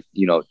 man. Like,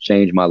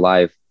 changed my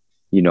life.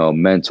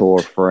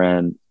 Mentor,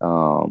 friend,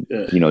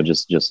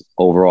 just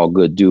overall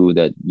good dude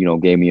that,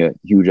 gave me a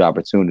huge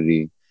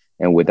opportunity.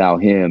 And without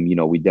him,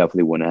 we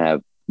definitely wouldn't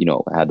have,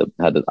 had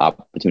the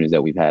opportunities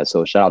that we've had.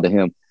 So shout out to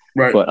him.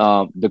 Right. But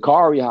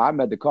Dakari, how I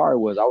met Dakari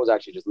was I was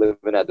actually just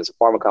living at this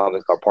apartment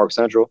complex called Park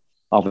Central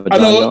off of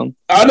John Young.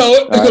 I know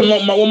it.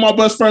 Right. One of my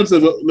best friends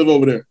live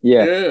over there.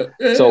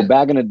 Yeah. So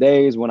back in the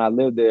days when I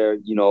lived there,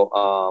 they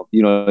got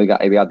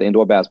the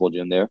N.W A basketball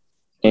gym there.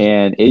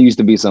 And it used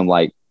to be some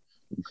like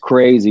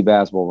crazy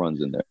basketball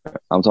runs in there.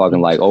 I'm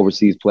talking like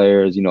overseas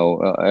players,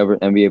 every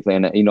NBA player.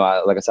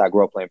 Like I said, I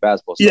grew up playing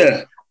basketball.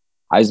 So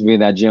I used to be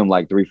in that gym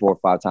like 3, 4,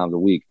 5 times a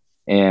week.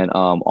 And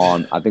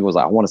on, I think it was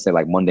like, I want to say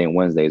like Monday and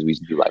Wednesdays, we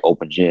used to do like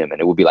open gym,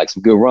 and it would be like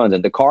some good runs.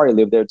 And Dakari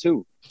lived there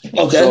too.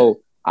 Okay. So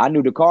I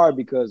knew Dakari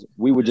because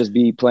we would just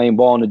be playing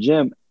ball in the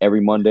gym every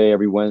Monday,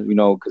 every Wednesday,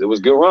 because it was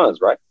good runs,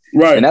 right?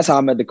 Right. And that's how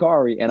I met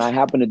Dakari. And I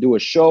happened to do a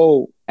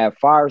show at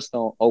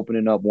Firestone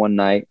opening up one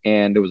night,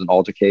 and there was an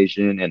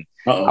altercation, and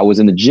I was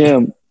in the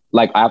gym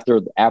like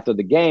after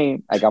the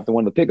game, like after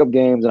one of the pickup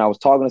games, and I was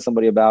talking to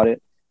somebody about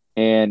it,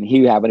 and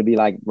he happened to be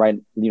like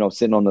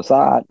sitting on the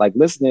side like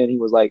listening. He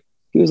was like,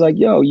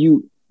 "Yo,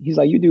 he's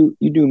like, you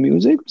do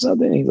music or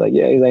something?" He's like,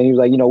 "Yeah." He was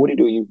like, "What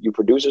do you do? You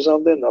produce or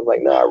something?" And I'm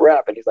like, "No, I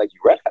rap." And he's like, "You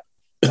rap?"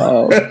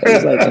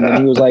 He's like, and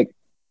then he was like,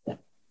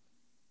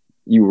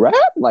 "You rap?"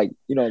 Like,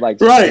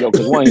 right.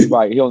 Because one,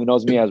 he only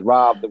knows me as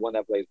Rob, the one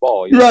that plays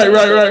ball. Right.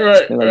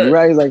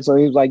 He's like, so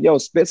he was like, "Yo,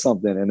 spit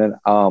something." And then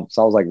so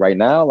I was like, "Right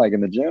now, like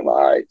in the gym?"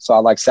 All right. So I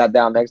like sat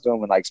down next to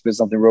him and like spit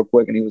something real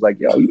quick, and he was like,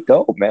 "Yo, you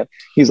dope, man."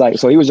 He's like,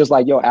 so he was just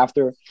like, "Yo,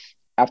 after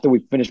we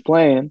finished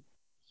playing,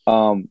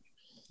 don't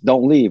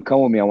leave.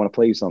 Come with me. I want to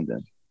play you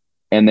something."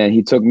 And then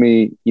he took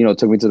me to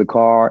the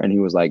car, and he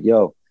was like,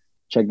 "Yo,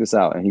 check this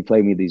out." And he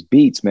played me these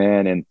beats,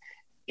 man. And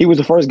he was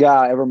the first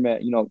guy I ever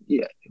met,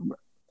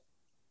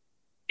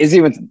 It's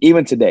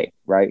even today,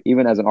 right?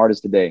 Even as an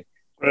artist today,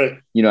 right?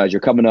 As you're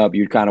coming up,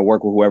 you kind of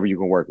work with whoever you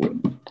can work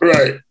with,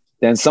 right?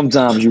 Then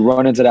sometimes you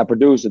run into that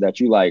producer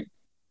that you like,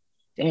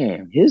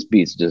 damn, his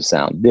beats just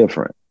sound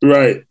different,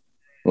 right?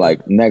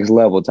 Like next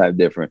level type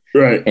different,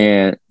 right?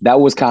 And that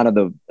was kind of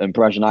the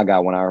impression I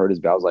got when I heard his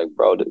beat. I was like,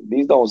 bro,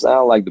 these don't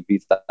sound like the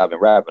beats that I've been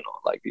rapping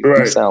on. Like these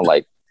beats sound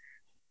like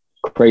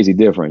crazy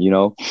different,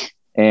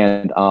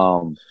 And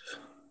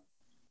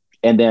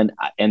then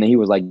he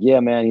was like, "Yeah,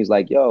 man." He's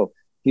like, "Yo."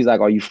 He's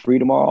like, "Are you free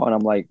tomorrow?" And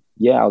I'm like,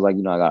 yeah, I was like,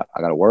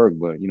 I got to work,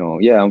 but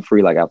yeah, I'm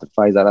free. Like after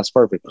fight, he's like, that's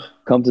perfect.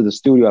 Come to the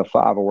studio at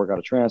 5. I work out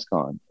at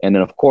TransCon, and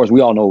then of course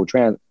we all knew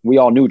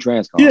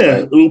TransCon. Yeah,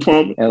 right? Lou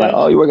Pearlman. And like,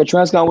 oh, you work at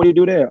TransCon? What do you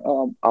do there?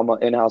 I'm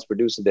an in-house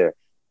producer there.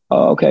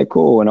 Oh, okay,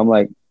 cool. And I'm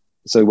like,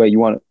 so wait, you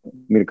want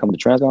me to come to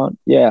TransCon?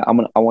 Yeah, I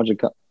want you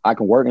to come. I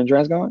can work in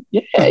TransCon?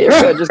 Yeah, you're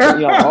good. Just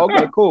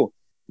okay, cool.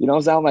 You know what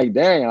I'm saying? I'm like,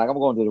 dang, like I'm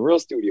going to the real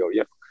studio.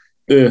 Yeah.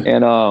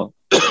 And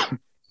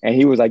and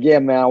he was like, yeah,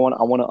 man, I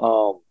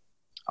want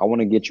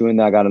to get you in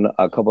there. I got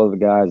a couple of the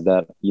guys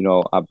that,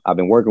 I've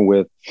been working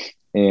with,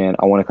 and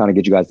I want to kind of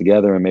get you guys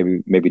together and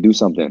maybe do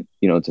something,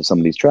 to some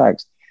of these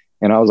tracks.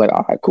 And I was like,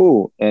 all right,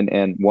 cool.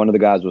 And one of the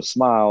guys was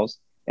Smilez,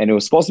 and it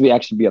was supposed to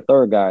be a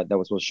third guy that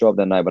was supposed to show up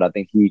that night, but I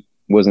think he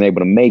wasn't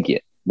able to make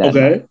it that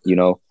night,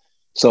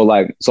 So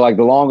like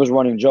the longest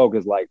running joke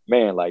is like,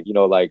 man, like,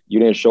 like you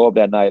didn't show up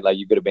that night, like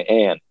you could have been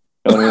Ann.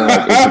 You know what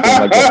I mean? Like, it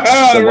became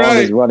like the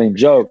longest running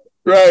joke.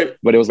 Right.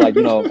 But it was like,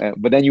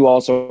 but then you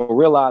also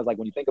realize, like,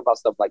 when you think about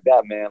stuff like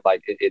that, man,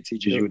 like it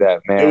teaches you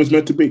that, man, it was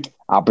meant to be.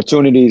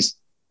 Opportunities.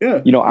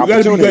 Yeah. You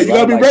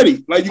gotta be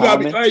ready. Like you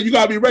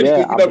gotta be ready. Yeah,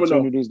 you never know.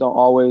 Opportunities don't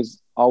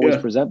always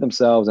present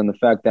themselves. And the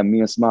fact that me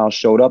and Smilez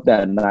showed up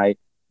that night,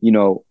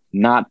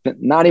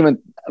 not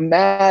even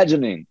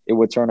imagining it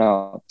would turn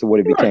out to what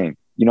it became.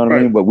 You know what I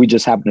mean? But we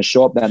just happened to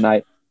show up that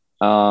night.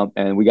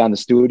 And we got in the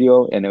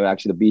studio, and it was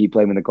actually the beat he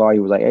played in the car. He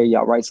was like, hey,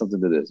 y'all write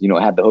something to this.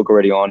 I had the hook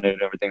already on it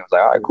and everything. I was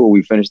like, all right, cool.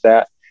 We finished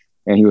that.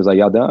 And he was like,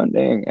 y'all done?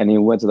 Dang. And he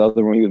went to the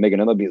other room. He was making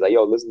another beat. He's like,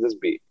 yo, listen to this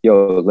beat.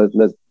 Yo,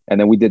 let's. And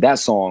then we did that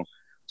song.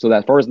 So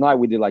that first night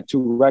we did like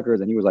 2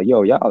 records, and he was like,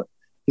 yo, y'all.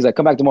 He's like,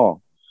 come back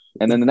tomorrow.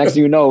 And then the next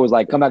thing you know, it was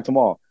like, come back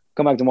tomorrow.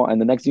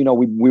 And the next thing you know,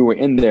 we were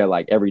in there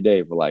like every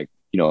day for like,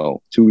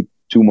 2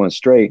 months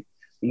straight.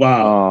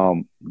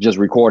 Wow. Just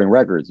recording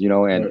records,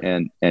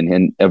 and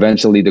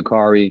eventually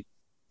Dakari,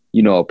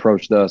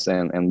 approached us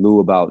and Lou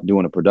about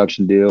doing a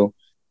production deal,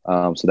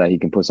 so that he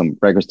can put some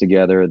records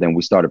together. Then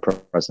we started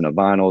pressing a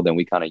vinyl. Then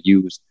we kind of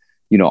used,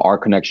 our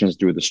connections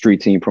through the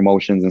street team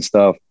promotions and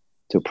stuff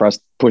to push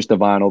the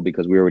vinyl,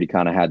 because we already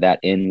kind of had that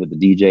in with the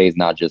DJs,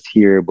 not just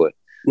here, but,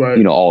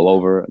 all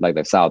over, like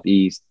the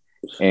Southeast.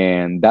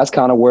 And that's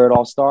kind of where it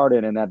all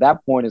started. And at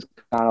that point, it's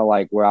kind of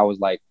like where I was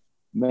like,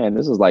 man,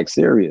 this is like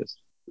serious.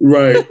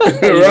 Right.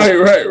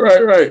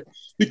 right.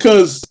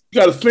 Because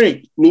you got to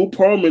think, Lou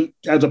Pearlman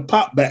has a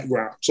pop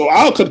background. So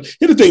here's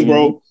the thing,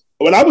 bro.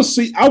 When I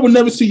would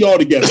never see y'all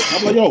together.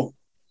 I'm like, yo,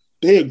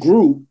 they're a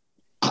group.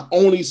 I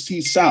only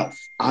see South.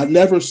 I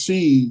never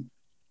see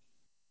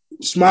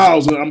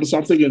Smilez, and I'm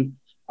thinking,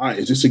 all right,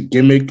 is this a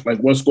gimmick? Like,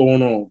 what's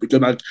going on?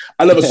 Because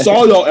I never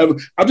saw y'all ever.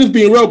 I'm just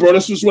being real, bro.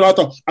 That's just what I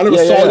thought. I never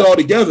saw y'all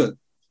together.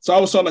 So I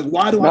was sort of like,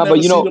 why do I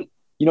never see them?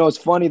 It's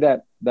funny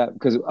that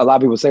because a lot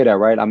of people say that,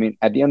 right? I mean,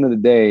 at the end of the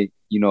day,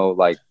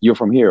 like you're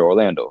from here,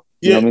 Orlando.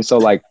 You know what I mean? So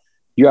like,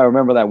 you gotta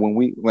remember that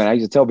when I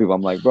used to tell people,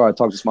 I'm like, bro, I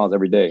talk to Smilez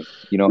every day,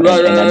 and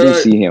I do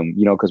see him,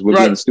 because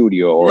we're in the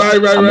studio, or I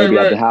may be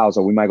at the house,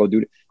 or we might go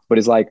do it. But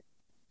it's like,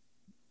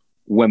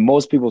 when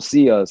most people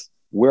see us,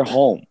 we're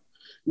home.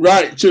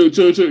 Right, true.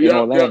 In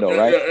Orlando,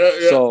 right?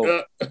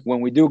 So when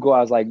we do go,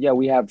 I was like, yeah,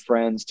 we have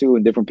friends too,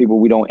 and different people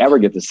we don't ever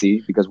get to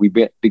see because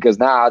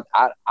now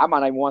I might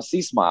not even want to see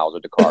Smilez or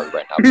Dakari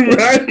right now.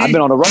 I've been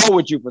on the road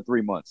with you for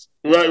 3 months.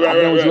 Right. I've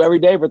been with you every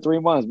day for 3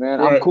 months, man.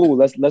 Right. I'm cool.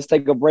 Let's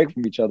take a break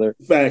from each other.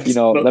 Facts.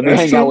 Let me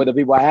hang out with the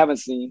people I haven't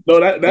seen. No,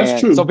 that's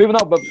true. So people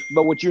know, but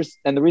what you're,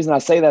 and the reason I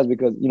say that is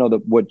because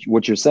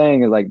what you're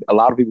saying is like a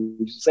lot of people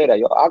used to say that,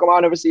 yo, how come I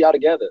never see y'all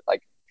together?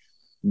 Like,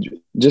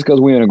 just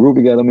because we're in a group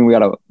together, I mean, we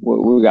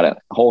gotta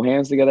hold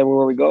hands together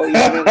everywhere we go. You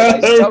know what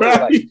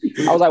I mean?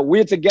 I was like,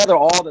 we're together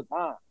all the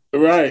time.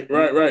 Right.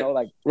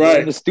 We're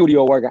in the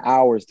studio working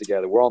hours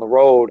together. We're on the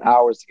road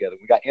hours together.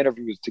 We got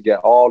interviews together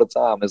all the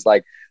time. It's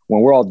like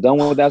when we're all done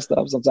with that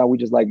stuff, sometimes we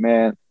just like,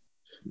 man,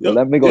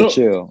 let me go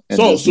chill. And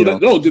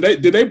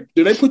did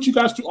they put you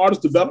guys through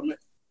artist development?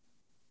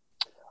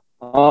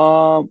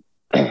 I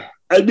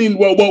mean,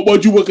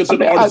 what you would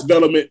consider artist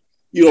development?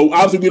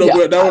 Obviously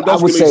we don't. I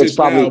would say it's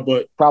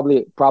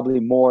probably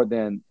more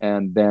than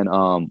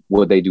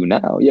what they do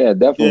now. Yeah,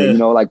 definitely.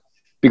 Yeah.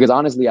 Because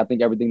honestly, I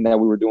think everything that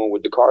we were doing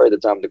with Dakari at the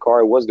time,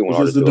 Dakari was doing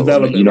artist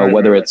development.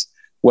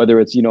 Whether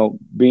it's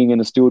being in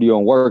the studio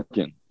and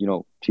working,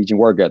 teaching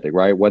work ethic,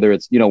 right? Whether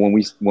it's when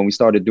we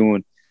started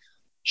doing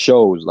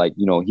shows, like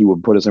he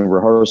would put us in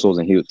rehearsals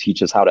and he would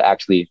teach us how to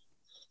actually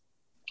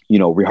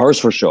rehearse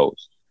for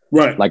shows,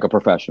 right? Like a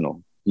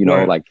professional,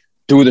 like.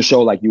 Do the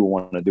show like you would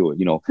want to do it.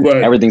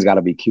 Everything's got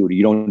to be cute.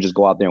 You don't just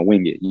go out there and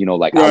wing it.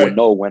 I would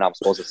know when I'm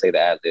supposed to say the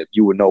ad lib.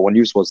 You would know when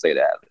you're supposed to say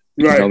the ad lib.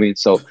 You know what I mean?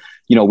 So,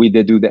 we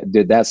did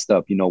that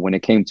stuff, when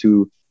it came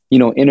to,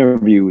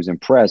 interviews and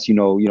press,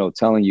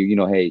 telling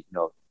you, hey,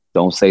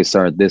 don't say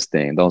this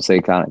thing. Don't say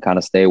kind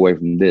of stay away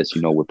from this,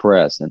 with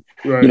press and,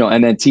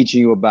 and then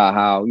teaching you about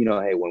how,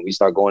 hey, when we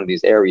start going to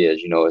these areas,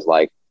 it's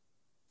like,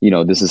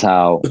 this is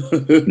how,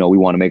 we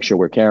want to make sure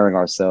we're carrying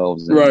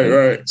ourselves.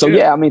 Right. So,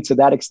 I mean, to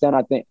that extent,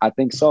 I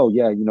think so.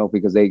 Yeah.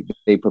 Because they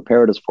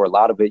prepared us for a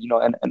lot of it,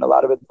 and a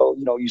lot of it, though,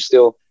 you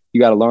still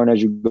got to learn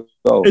as you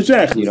go.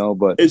 Exactly. You know,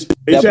 but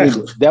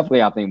exactly.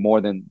 definitely, I think more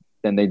than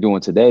they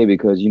doing today,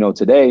 because you know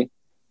today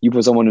you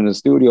put someone in the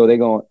studio,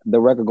 the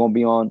record gonna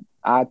be on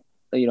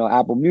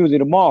Apple Music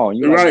tomorrow. And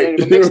you're right.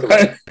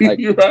 Like,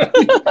 you're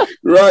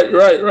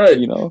right.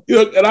 You know,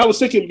 and I was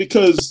thinking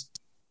because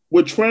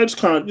with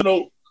TransCon,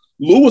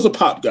 Lou was a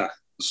pop guy,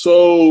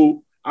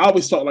 so I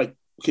always thought like,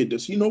 okay,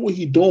 does he know what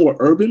he's doing with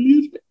urban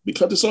music?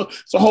 Because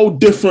it's a whole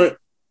different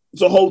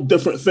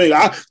thing.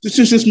 This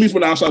is just me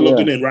from the outside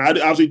looking in, right?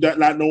 Obviously,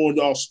 not knowing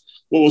else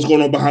what was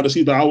going on behind the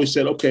scenes. I always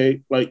said,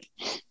 okay, like,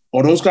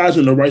 are those guys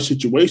in the right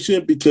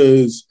situation?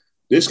 Because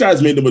this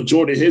guy's made the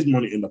majority of his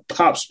money in the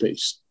pop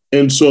space,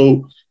 and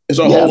so it's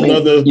a whole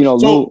other.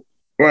 Lou,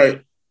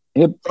 right?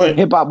 Hip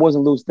hop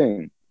wasn't Lou's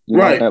thing,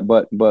 right?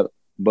 But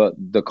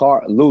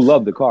Lou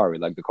loved Dakari.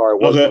 Like Dakari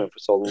was with him for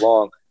so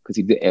long because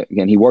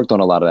he worked on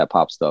a lot of that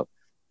pop stuff.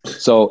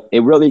 So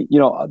it really, the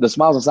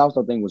Smilez and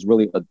Southstar thing was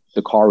really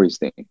Dakari's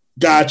thing.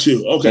 Got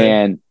you. Okay.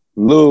 And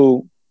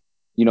Lou,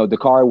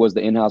 Dakari was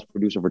the in-house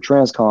producer for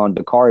TransCon.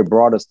 Dakari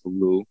brought us to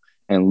Lou,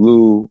 and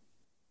Lou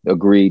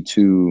agreed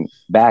to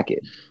back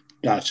it.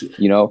 Got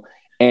you.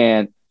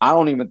 And I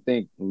don't even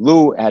think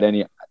Lou had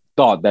any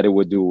thought that it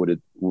would do what it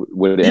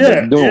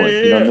ended up doing.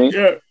 You know what I mean?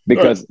 Yeah.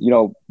 Because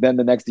then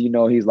the next thing you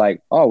know, he's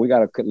like, "Oh, we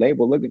got a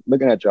label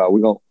looking at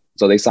y'all.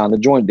 So they signed the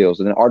joint deal.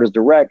 So then Artist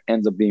Direct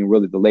ends up being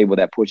really the label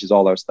that pushes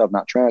all our stuff,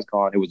 not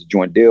TransCon. It was a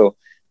joint deal.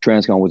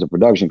 TransCon was a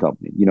production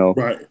company,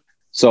 Right.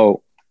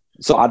 So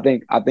I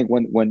think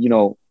when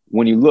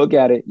you look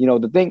at it,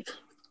 the thing.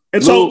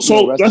 And so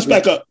let's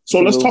back up.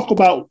 So let's talk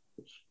about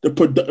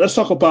let's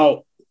talk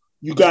about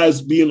you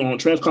guys being on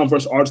TransCon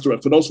versus Artist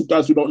Direct. For those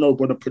guys who don't know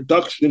what a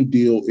production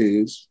deal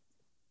is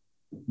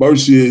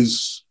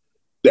versus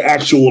the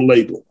actual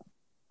label.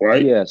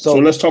 Right. Yeah. So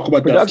let's talk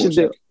about production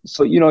that.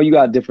 So you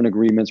got different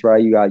agreements,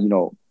 right? You got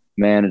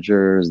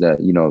managers that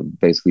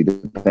basically,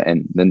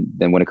 and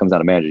then when it comes down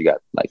to managers, you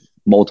got like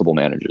multiple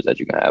managers that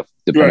you can have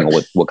depending on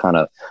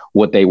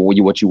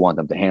what you want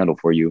them to handle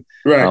for you.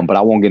 Right. But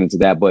I won't get into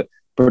that. But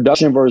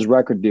production versus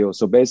record deal.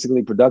 So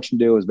basically, production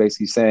deal is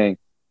basically saying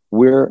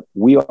we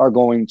are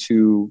going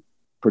to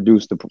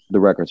produce the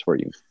records for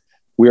you.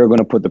 We are going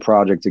to put the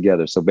project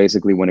together. So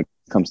basically, when it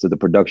comes to the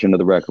production of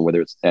the record, whether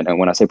it's, and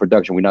when I say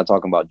production, we're not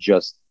talking about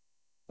just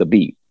the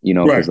beat,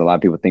 because a lot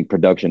of people think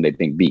production, they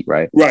think beat,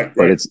 right? Right.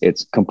 But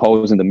it's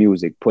composing the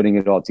music, putting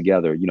it all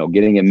together,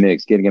 getting it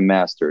mixed, getting it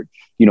mastered,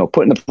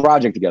 putting the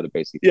project together,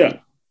 basically. Yeah.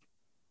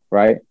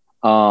 Right.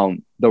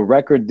 The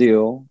record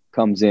deal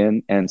comes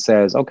in and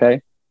says,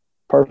 okay,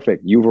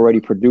 perfect. You've already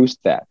produced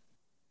that.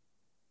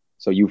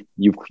 So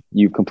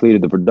you've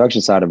completed the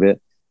production side of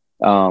it.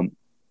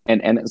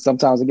 And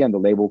sometimes, again,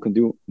 one label can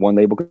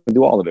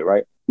do all of it,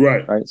 right?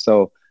 Right.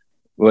 So,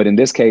 but in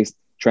this case,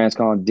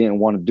 TransCon didn't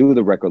want to do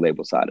the record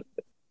label side of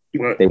it.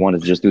 Right. They wanted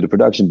to just do the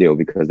production deal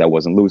because that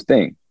wasn't Lou's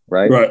thing,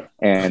 right? Right.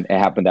 And it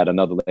happened that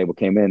another label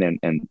came in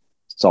and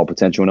saw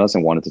potential in us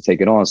and wanted to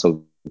take it on.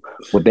 So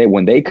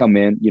when they come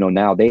in,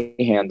 now they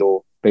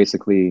handle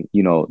basically,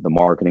 the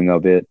marketing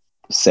of it,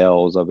 the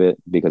sales of it,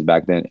 because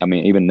back then, I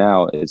mean, even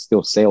now, it's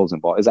still sales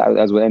involved. It's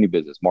as with any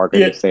business,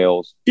 marketing,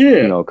 sales,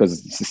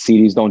 because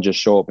CDs don't just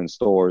show up in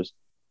stores.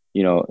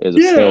 As a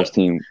sales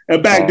team.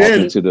 And back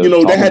then,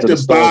 they had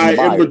to buy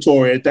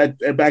inventory.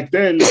 Back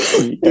then,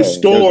 the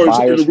stores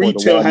and the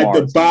retail had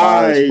to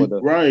buy.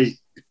 Right.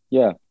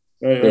 Yeah.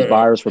 There's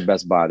buyers for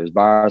Best Buy. There's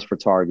buyers for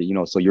Target.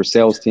 So your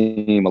sales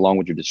team, along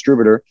with your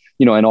distributor,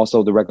 and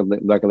also the record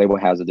label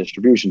has a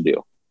distribution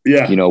deal.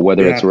 Yeah.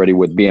 Whether it's already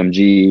with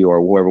BMG or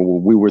whoever,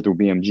 we were through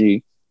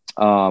BMG.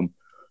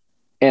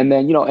 And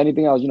then,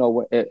 anything else,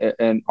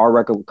 and our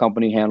record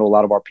company handle a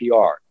lot of our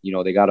PR.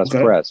 They got us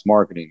press,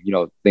 marketing,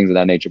 things of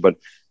that nature. But,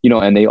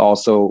 and they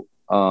also,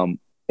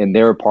 in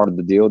their part of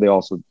the deal, they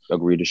also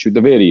agreed to shoot the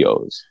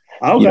videos.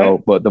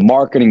 Okay. But the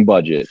marketing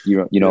budget,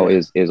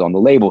 is on the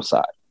label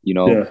side,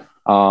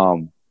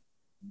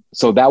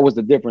 So that was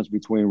the difference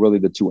between really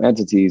the two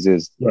entities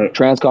is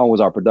TransCon was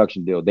our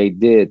production deal. They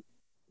did.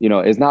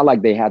 It's not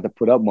like they had to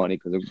put up money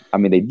because,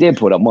 they did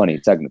put up money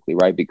technically,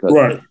 right?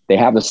 Because they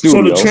have the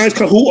studio. So the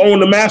TransCon, who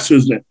owned the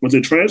masters then? Was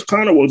it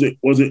TransCon or was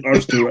it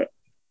Artist Direct?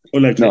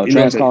 No,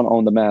 TransCon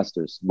owned the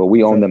masters, but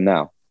we own them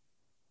now.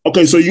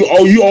 Okay, so you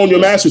own your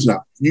masters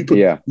now. You and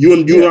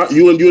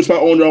Smilez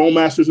own your own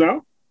masters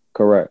now.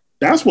 Correct.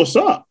 That's what's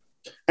up.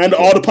 And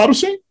all the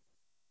publishing.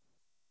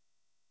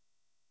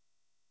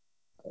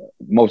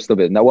 Most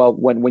of it. Now, well,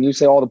 when you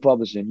say all the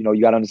publishing,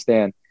 you got to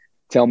understand.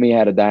 Tell Me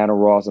had a Diana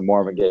Ross and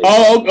Marvin Gaye.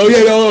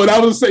 That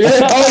was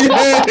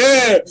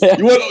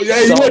You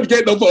wouldn't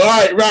get no. All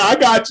right, I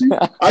got you.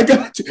 I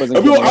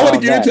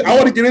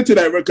want to get into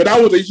that record.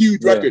 That was a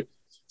huge record.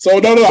 So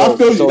I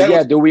feel you.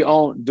 So do we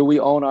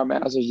own our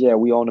masters? Yeah,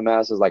 we own the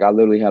masters. Like I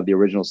literally have the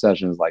original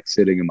sessions like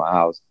sitting in my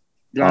house.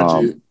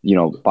 Got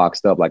you.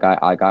 Boxed up. Like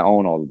I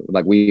own all of them.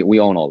 Like we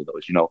own all of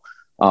those.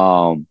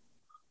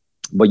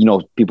 But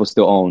people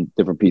still own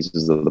different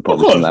pieces of the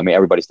publishing. I mean,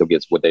 everybody still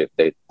gets what they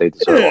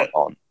deserve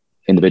on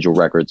individual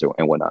records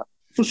and whatnot.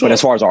 For sure. But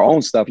as far as our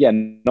own stuff,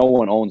 no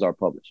one owns our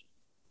publishing.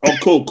 Oh,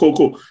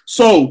 cool.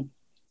 So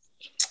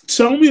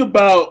tell me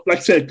about, like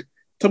I said,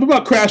 tell me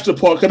about Crash the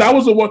Party, because that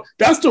was the one.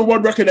 That's the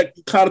one record that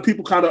kind of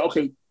people kind of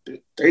okay.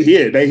 They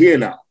here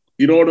now.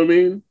 You know what I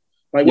mean?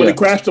 Like when they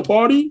crashed the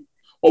party,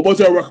 or was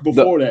there a record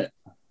before that?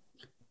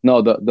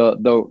 No,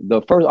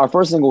 the first our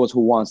first single was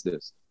 "Who Wants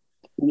This."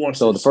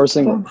 The first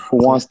single, "Who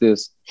Wants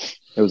This,"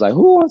 it was like,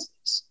 "Who wants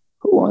this?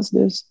 Who wants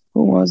this?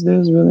 Who wants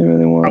this? Really,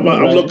 really want."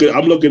 I'm looking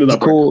it up.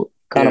 It's cool,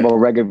 kind of a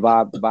reggae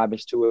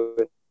vibe to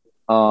it.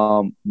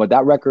 But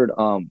that record,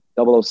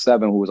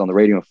 007, who was on the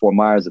radio in Fort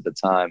Myers at the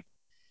time,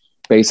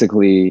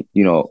 basically,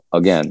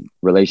 again,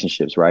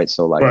 relationships, right?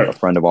 So like a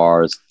friend of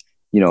ours,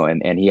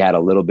 and he had a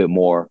little bit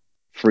more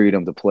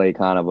freedom to play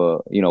kind of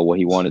what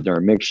he wanted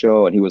during mix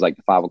show. And he was like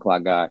the 5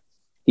 o'clock guy.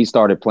 He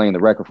started playing the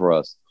record for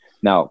us.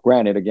 Now,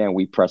 granted, again,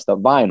 we pressed up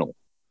vinyl.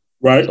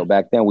 Right. So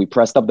back then we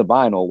pressed up the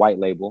vinyl, white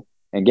label,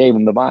 and gave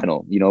him the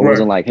vinyl. It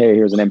wasn't like, hey,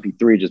 here's an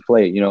MP3, just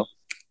play it,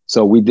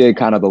 So we did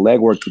kind of the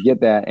legwork to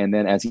get that. And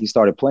then as he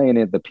started playing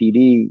it, the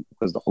PD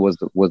was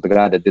the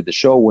guy that did the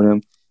show with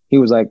him. He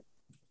was like,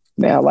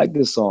 man, I like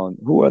this song.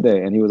 Who are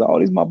they? And he was like, oh,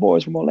 these are my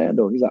boys from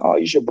Orlando. He's like, oh,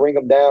 you should bring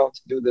them down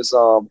to do this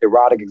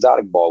erotic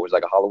exotic ball, which is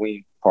like a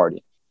Halloween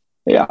party.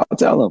 Yeah, I'll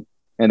tell them.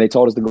 And they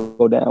told us to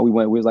go down. We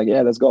was like,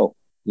 yeah, let's go.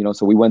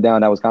 So we went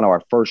down. That was kind of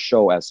our first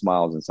show at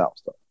Smilez and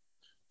Southstar.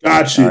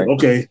 Got you. Right?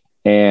 Okay.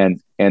 And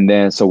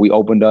then so we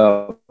opened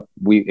up.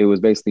 We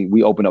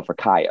opened up for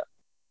Kaya.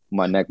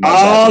 My neck.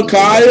 Oh,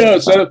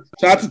 Kaya! Shout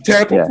out to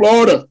Tampa,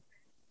 Florida.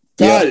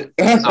 Got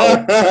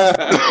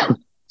it.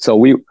 So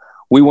we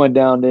went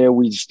down there.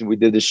 We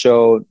did the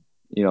show.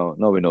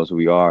 Nobody knows who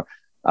we are.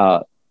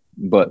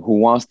 But Who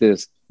Wants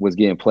This was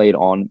getting played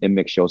on in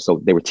mix show,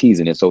 so they were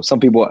teasing it. So some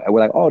people were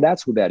like, "Oh,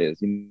 that's who that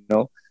is,"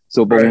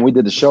 So, but when we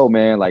did the show,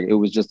 man, like it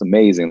was just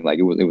amazing. Like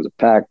it was a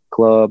packed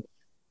club,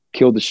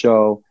 killed the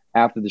show.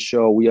 After the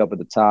show, we up at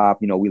the top,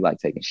 we like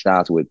taking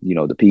shots with,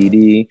 the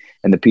PD,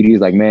 and the PD is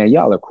like, man,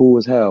 y'all are cool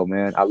as hell,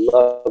 man. I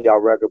love y'all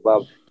record,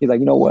 Bob. He's like,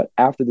 you know what?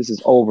 After this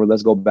is over,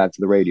 let's go back to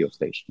the radio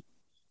station.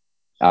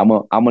 I'm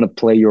gonna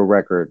play your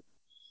record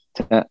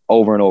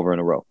over and over in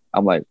a row.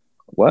 I'm like,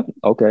 what?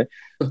 Okay.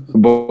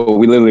 But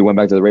we literally went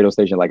back to the radio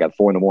station like at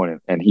 4 a.m,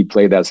 and he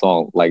played that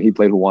song. Like he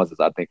played Who Wants This,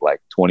 I think like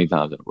 20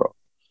 times in a row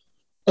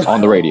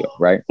on the radio,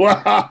 right?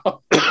 Wow.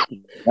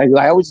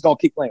 Like, we just gonna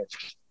keep playing.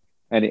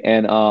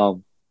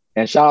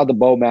 And shout out to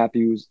Bo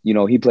Matthews.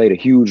 He played a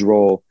huge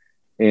role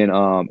in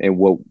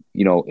what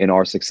in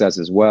our success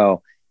as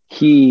well.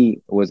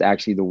 He was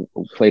actually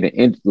played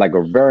a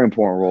very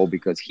important role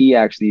because he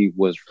actually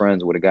was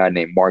friends with a guy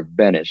named Mark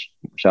Benish.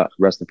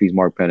 Rest in peace,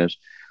 Mark Benish,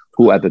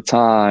 who at the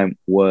time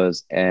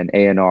was an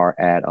A&R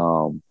at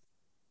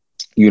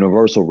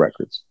Universal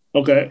Records.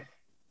 Okay.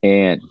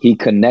 And he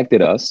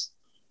connected us.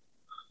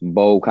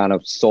 Bo kind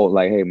of sold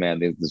like, hey man,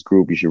 this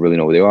group, you should really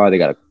know who they are. They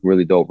got a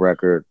really dope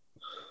record.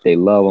 They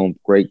love them,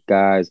 great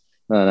guys.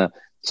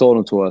 Sold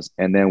them to us.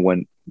 And then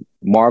when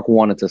Mark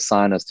wanted to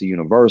sign us to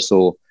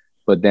Universal,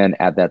 but then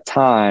at that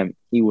time,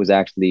 he was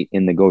actually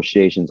in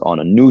negotiations on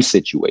a new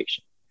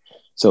situation.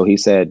 So he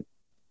said,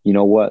 you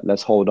know what,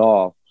 let's hold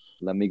off.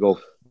 Let me go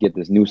get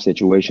this new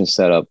situation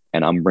set up,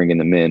 and I'm bringing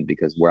them in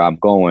because where I'm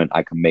going,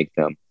 I can make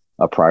them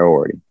a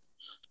priority.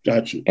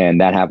 Got you.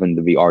 And that happened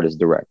to be Artist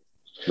Direct,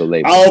 the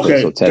label. Oh,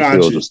 okay. So Ted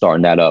Fields was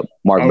starting that up.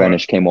 Mark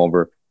Benish came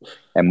over.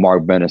 And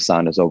Mark Bennett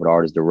signed us over to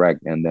Artist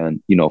Direct. And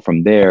then,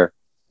 from there,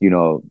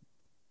 the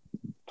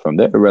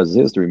rest is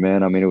history,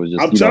 man. I mean, it was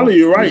just, I'm telling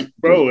you, right,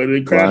 bro. And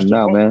it crashed the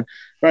party. Man.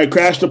 Right,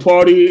 crashed the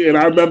party. And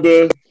I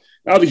remember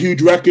that was a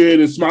huge record.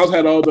 And Smilez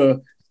had all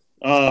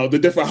the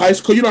different high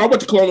school. I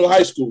went to Colonial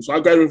High School. So I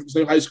graduated from the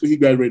same high school he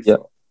graduated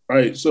from.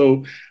 Right.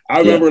 So I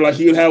remember like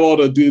he would have all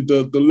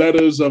the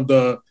letters of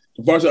the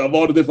varsity of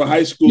all the different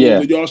high schools. Yeah.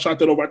 And y'all shot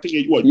that over, I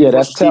think, what? Yeah,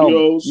 that's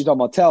Studios. You talking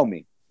about Tell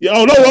Me. Yeah,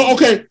 oh no,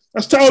 okay.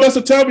 That's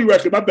a Tell Me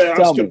record. My bad.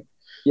 Tell Me.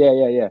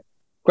 Yeah.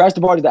 Crash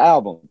the Party, the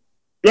album.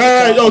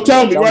 Right. Oh,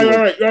 Tell Me.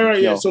 Right.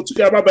 Yeah. So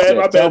my bad.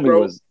 My bad,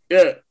 bro.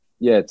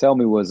 Tell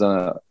Me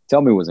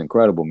was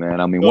incredible,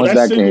 man. I mean, once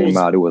that came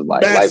out, it was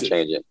like life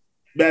changing.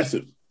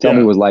 Massive. Tell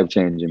Me was life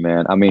changing,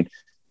 man. I mean,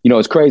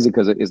 it's crazy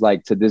because it's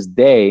like to this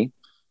day.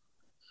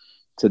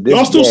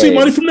 Y'all still see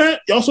money from that?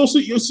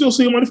 You still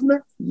see money from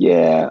that?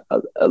 Yeah,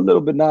 a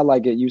little bit, not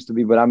like it used to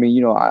be, but I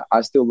mean,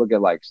 I still look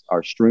at like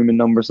our streaming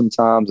numbers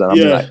sometimes, and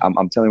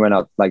I'm telling you right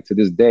now, like to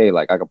this day,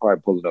 like I could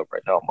probably pull it up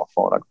right now on my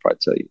phone. I could probably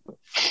tell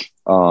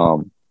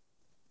you.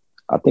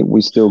 I think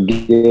we still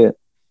get,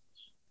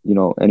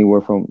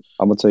 anywhere from,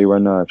 I'm gonna tell you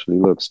right now. Actually,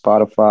 look,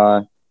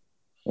 Spotify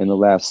in the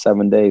last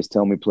 7 days,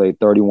 Tell Me played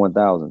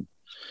 31,000.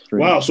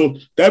 Wow! So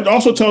that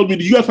also tells me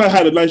that you guys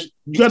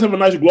have a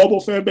nice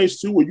global fan base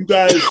too. Were you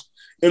guys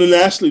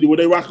internationally, were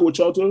they rocking with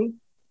y'all too?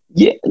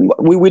 Yeah,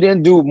 we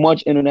didn't do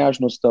much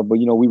international stuff, but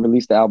we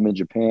released the album in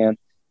Japan.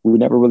 We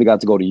never really got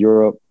to go to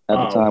Europe at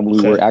the time.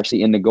 We were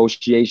actually in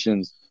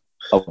negotiations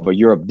of a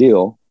Europe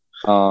deal,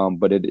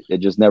 but it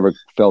just never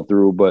fell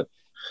through. But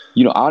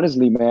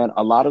honestly, man,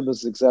 a lot of the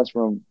success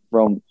from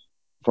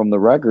the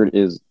record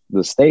is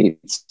the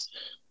States.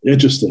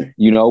 Interesting.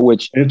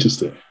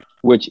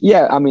 Which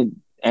yeah, I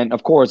mean, and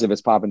of course, if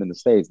it's popping in the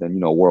States, then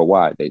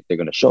worldwide they're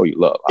gonna show you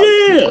love.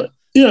 Obviously.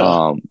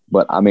 Yeah.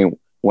 But I mean,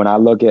 when I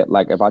look at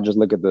if I just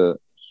look at the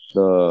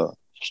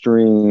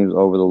streams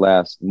over the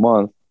last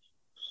month,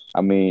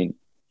 I mean,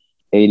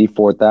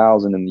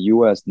 84,000 in the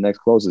U.S. The next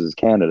closest is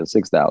Canada,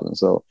 6,000.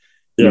 So.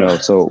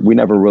 So we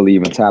never really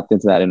even tapped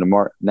into that in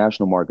the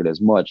national market as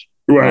much.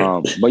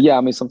 Right. But yeah,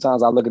 I mean,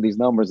 sometimes I look at these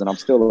numbers and I'm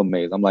still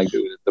amazed. I'm like,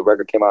 dude, the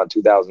record came out in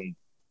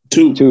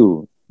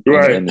 2002.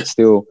 Right. And it's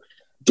still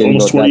getting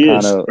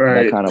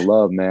that kind of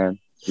love, man.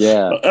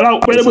 Yeah.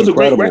 And it was a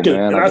great record.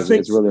 Man. And I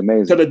think it's really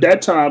amazing. Because at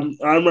that time,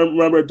 I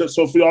remember that,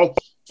 so for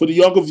the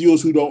younger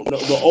viewers who don't know,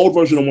 the old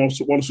version of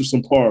 106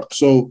 Park.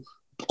 So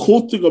the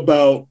cool thing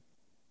about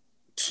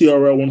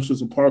TRL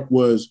 106 Park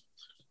was,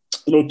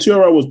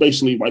 TRL was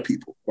basically white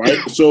people, right?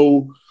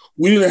 So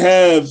we didn't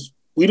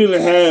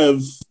have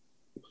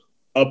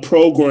a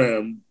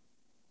program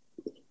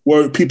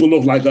where people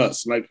look like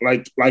us, like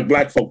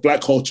black folk,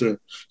 black culture.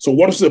 So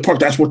 106 Park,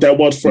 that's what that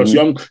was for us.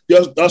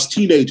 Us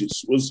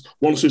teenagers was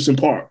 106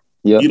 Park.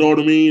 Yep. You know what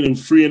I mean? And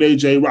Free and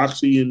AJ,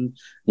 Roxy,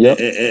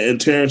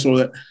 and Terrence, all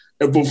that.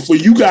 And for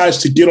you guys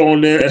to get on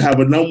there and have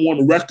a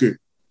 #1 record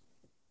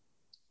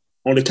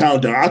on the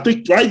countdown, I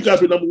think, right? You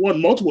guys were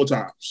 #1 multiple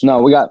times.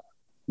 No, we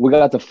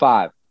got to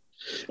 5.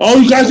 Oh,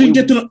 you guys didn't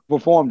get to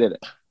performed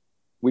it.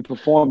 We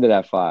performed it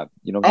at 5.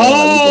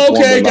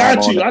 Okay,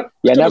 got you.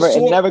 It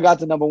never got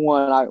to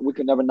 #1. We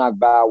could never knock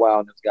Bow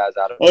Wow and those guys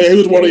out of. Oh yeah, he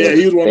was one of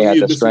They had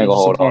the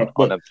stranglehold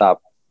on them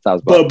top.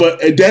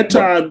 But at that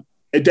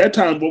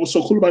time, what was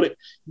so cool about it?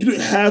 You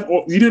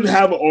didn't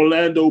have an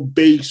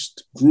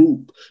Orlando-based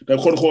group that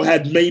quote unquote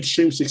had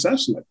mainstream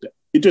success like that.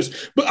 It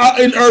just, but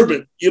in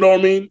urban, you know what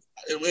I mean?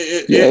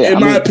 In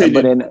my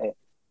opinion. But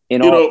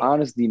in all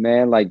honesty,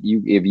 man, like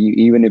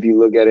even if you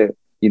look at it,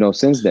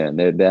 since then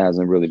there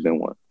hasn't really been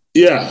one.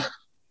 Yeah.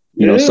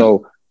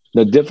 So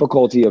the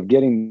difficulty of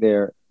getting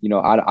there,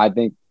 I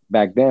think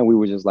back then we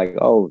were just like,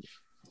 oh,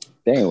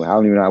 dang, I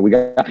don't even know how we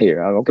got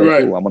here. Okay,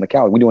 right. Cool. I'm on the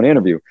couch. We're doing an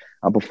interview.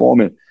 I'm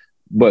performing.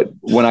 But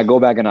when I go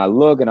back and I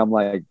look and I'm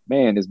like,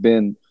 man, it's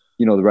been,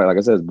 like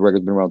I said, the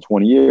record's been around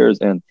 20 years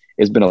and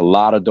it's been a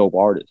lot of dope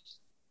artists.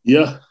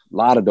 Yeah. A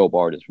lot of dope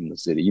artists from the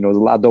city. There's a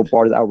lot of dope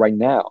artists out right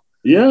now.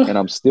 Yeah. And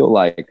I'm still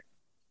like,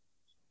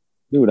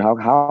 dude,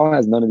 how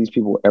has none of these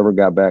people ever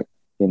got back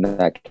in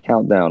that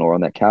countdown or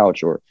on that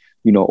couch or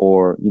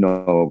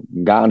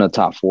gotten a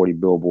top 40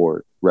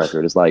 Billboard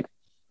record? It's like,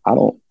 I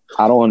don't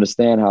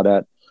understand how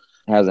that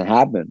hasn't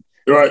happened.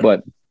 Right.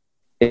 But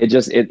it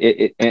just,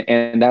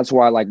 and that's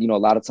why, like, a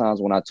lot of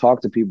times when I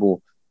talk to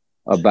people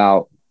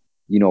about,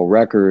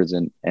 records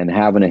and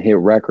having a hit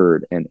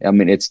record, and I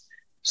mean, it's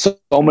so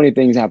many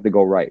things have to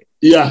go right.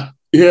 Yeah.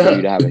 For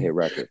you to have a hit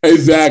record.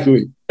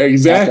 Exactly. At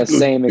the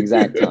same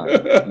exact time,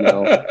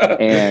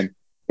 and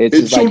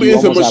it truly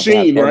is a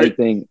machine, right?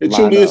 It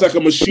truly is like a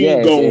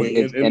machine going,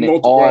 and it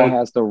all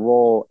has to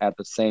roll at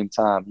the same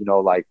time.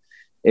 Like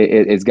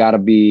it's got to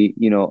be,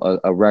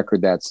 a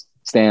record that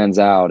stands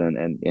out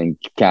and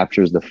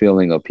captures the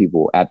feeling of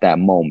people at that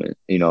moment.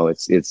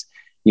 It's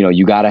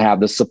you got to have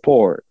the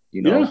support.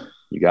 You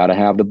got to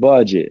have the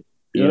budget.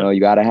 You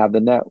got to have the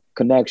net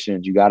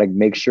connections. You got to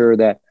make sure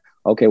that,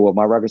 okay, well,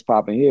 my record's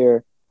popping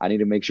here. I need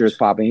to make sure it's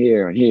popping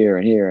here and here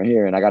and here and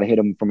here. And I got to hit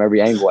them from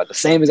every angle at the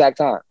same exact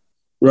time.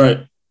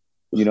 Right.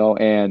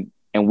 And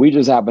we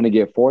just happen to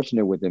get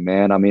fortunate with it,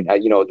 man. I mean,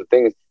 the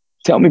thing is,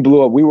 Tell Me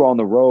blew up. We were on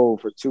the road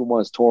for 2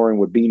 months touring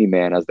with Beanie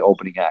Man as the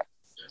opening act.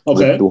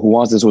 Okay. Who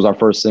Wants This was our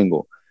first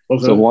single.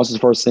 Okay. So Who Wants This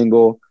first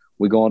single,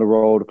 we go on the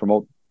road to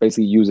promote,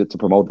 basically use it to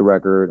promote the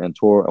record and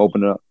tour,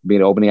 be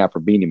the opening act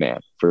for Beanie Man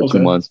for 2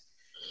 months.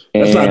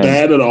 That's not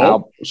bad at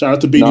all. Shout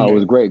out to Beanie Man. No, it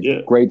was great.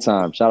 Yeah. Great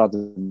time. Shout out to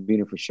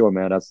Beanie for sure,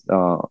 man. That's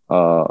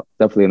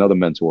definitely another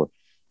mentor.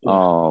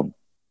 Yeah.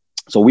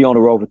 So we on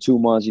the road for 2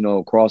 months,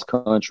 cross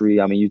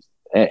country. I mean,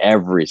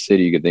 every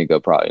city you could think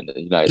of probably in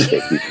the United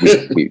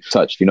States we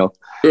touched,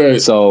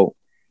 Right. So,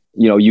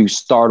 you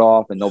start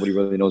off and nobody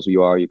really knows who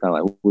you are. You're kind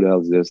of like, who the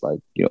hell is this? Like,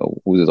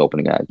 who's this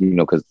opening act?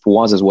 Because For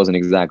Once this wasn't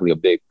exactly a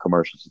big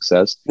commercial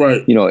success.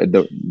 Right.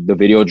 The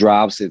video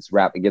drops, it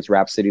gets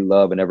Rap City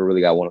love and never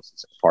really got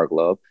 106 Park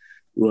love.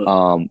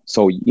 Right.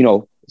 So,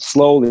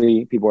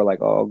 slowly people are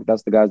like, oh,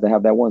 that's the guys that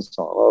have that one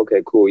song. Oh,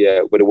 okay, cool.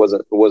 Yeah. But it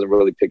wasn't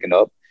really picking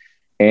up.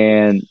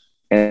 And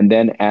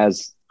then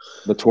as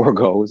the tour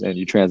goes and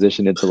you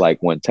transition into like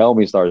when Tell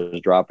Me starts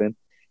dropping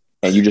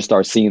and you just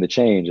start seeing the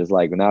change. It's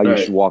like now you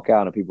just walk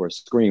out and people are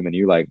screaming.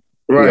 You're like,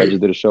 I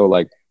just did a show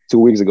like 2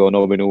 weeks ago.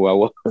 Nobody knew who I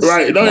was.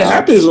 Right. No, it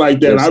happens like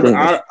that. It happens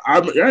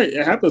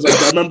like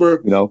that. I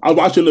remember I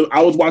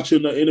was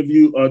watching the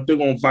interview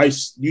thing on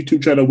Vice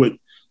YouTube channel with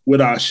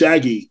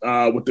Shaggy,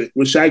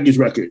 with Shaggy's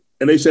record.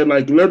 And they said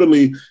like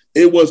literally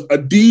it was a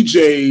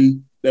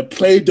DJ that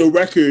played the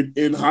record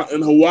in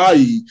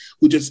Hawaii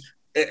who just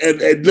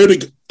and literally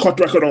caught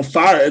the record on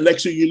fire. And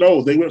next thing you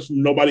know, they went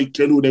from nobody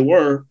cared who they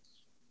were.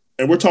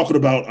 And we're talking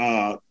about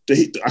I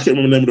can't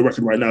remember the name of the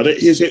record right now.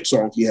 His hit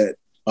song he had.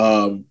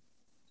 And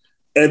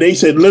they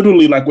said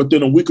literally like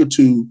within a week or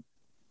two,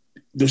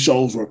 the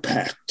shows were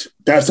packed.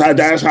 That's how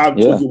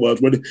quick it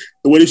was. When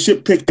the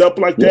shit picked up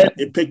like that,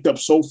 it picked up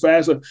so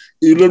fast.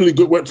 You literally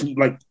went from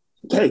like,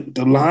 hey,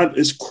 the line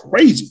is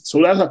crazy.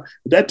 So that's how, at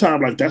that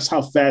time, like that's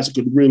how fast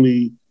it could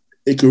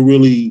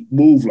really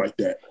move like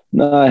that.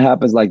 No, it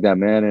happens like that,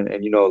 man.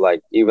 And you know,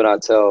 like even I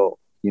tell,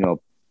 you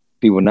know,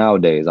 people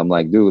nowadays, I'm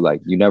like, dude,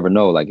 like you never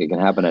know, like it can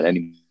happen at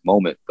any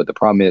moment. But the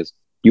problem is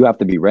you have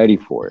to be ready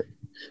for it.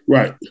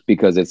 Right.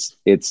 Because it's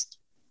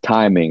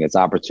timing, it's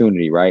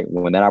opportunity, right?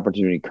 When that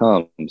opportunity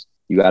comes,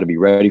 you got to be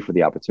ready for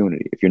the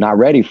opportunity. If you're not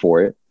ready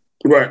for it,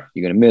 right,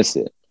 you're gonna miss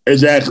it.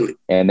 Exactly.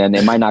 And then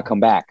it might not come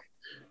back.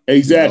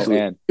 Exactly.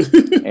 You know?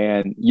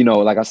 and you know,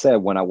 like I said,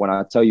 when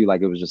I tell you,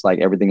 like it was just like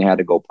everything had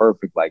to go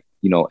perfect. Like,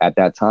 you know, at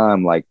that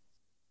time, like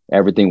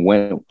everything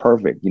went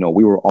perfect. You know,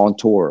 we were on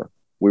tour,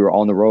 we were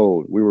on the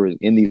road, we were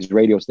in these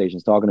radio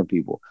stations talking to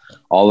people.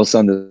 All of a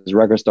sudden, this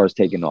record starts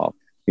taking off.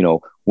 You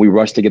know, we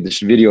rush to get this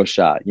video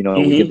shot. You know,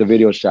 we get the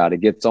video shot,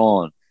 it gets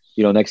on.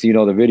 You know, next thing you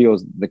know, the video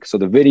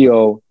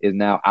is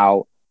now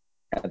out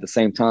at the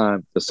same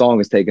time the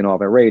song is taking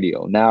off at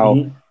radio.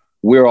 Now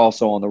we're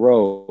also on the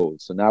road.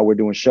 So now we're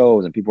doing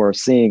shows and people are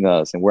seeing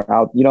us and we're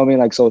out, you know what I mean?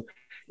 Like, so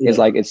it's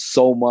like, it's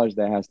so much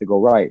that has to go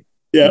right,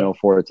 you know,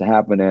 for it to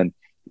happen.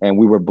 And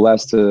we were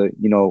blessed to,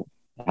 you know,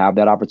 have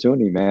that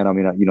opportunity, man. I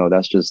mean, you know,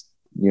 that's just,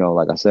 you know,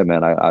 like I said,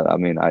 man,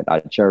 I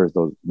cherish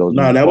those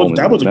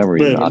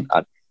memories.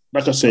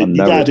 Like I said,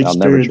 I'll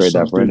never trade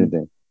that for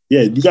anything.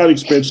 Yeah, you got to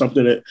experience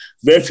something that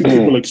very few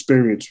people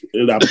experience,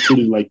 an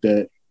opportunity like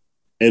that.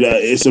 And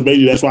it's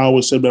amazing. That's why I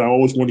always said, man, I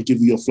always want to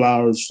give you your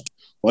flowers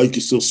while you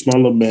can still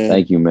smell them, man.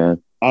 Thank you,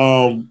 man.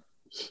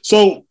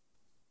 So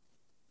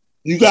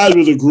you guys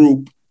was a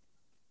group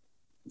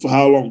for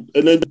how long?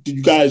 And then did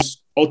you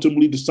guys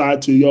ultimately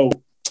decide to, we're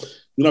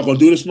not going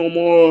to do this no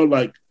more?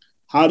 Like,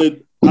 how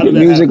did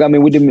music happen? I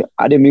mean,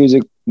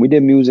 we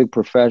did music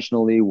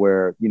professionally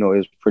where, you know, it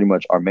was pretty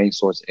much our main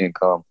source of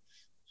income.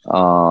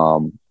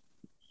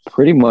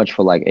 Pretty much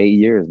for like 8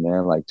 years,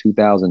 man, like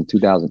 2000,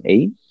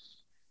 2008.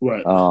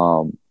 Right.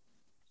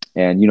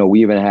 And, you know,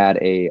 we even had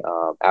a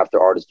after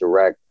artist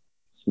direct,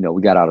 you know,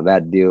 we got out of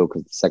that deal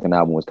because the second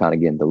album was kind of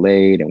getting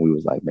delayed. And we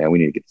was like, man, we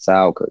need to get this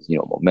out because, you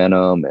know,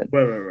 momentum. And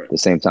right. At the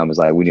same time, it's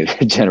like we need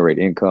to generate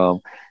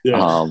income.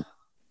 Yeah.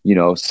 You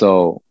know,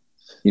 so,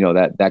 you know,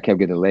 that kept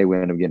getting delayed. We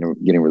ended up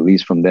getting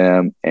released from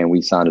them. And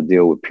we signed a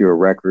deal with Pure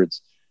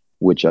Records,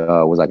 which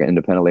was like an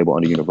independent label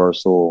under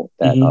Universal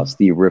that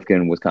Steve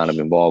Rifkin was kind of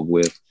involved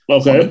with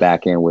on the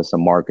back end with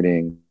some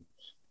marketing.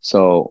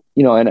 So,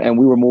 you know, and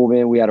we were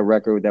moving. We had a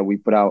record that we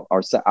put out.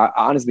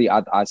 Honestly,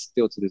 I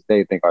still to this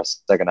day think our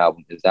second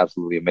album is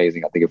absolutely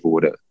amazing. I think if we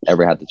would have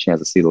ever had the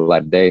chance to see the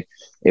light of day,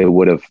 it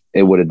would have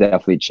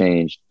definitely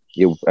changed.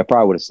 It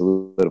probably would have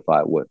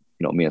solidified what,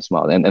 you know, me and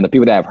Smilez and the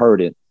people that have heard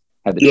it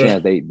had the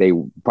chance. They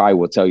probably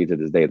will tell you to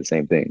this day the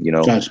same thing. You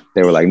know,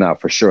 They were like, nah,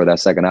 for sure,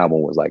 that second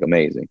album was like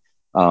amazing.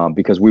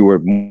 Because we were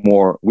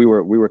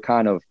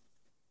kind of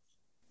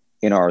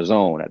in our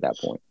zone at that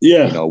point.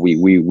 Yeah. You know,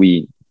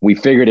 we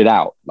figured it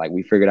out. Like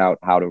we figured out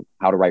how to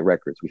write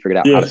records. We figured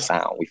out how to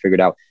sound. We figured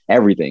out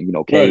everything, you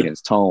know,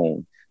 cadence,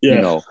 tone, you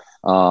know,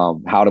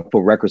 how to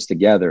put records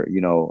together,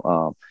 you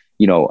know,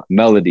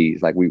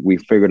 melodies. Like we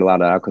figured a lot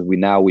of that out because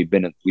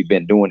we've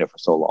been doing it for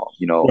so long,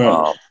 you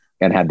know,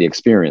 and had the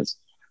experience.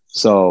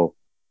 So,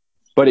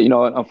 but, you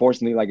know,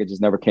 unfortunately, like it just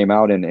never came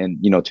out.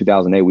 And you know,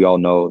 2008, we all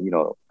know, you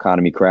know,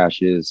 economy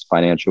crashes,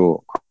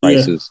 financial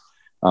crisis.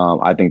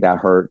 I think that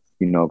hurt,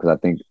 you know, because I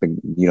think,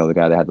 the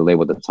guy that had the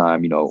label at the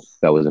time, you know,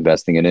 that was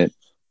investing in it,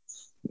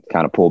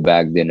 kind of pulled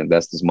back, didn't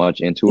invest as much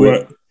into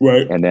it.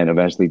 Right. And then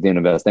eventually didn't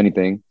invest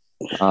anything.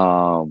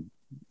 And,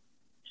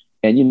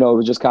 you know, it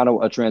was just kind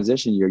of a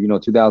transition year. You know,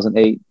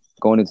 2008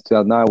 going into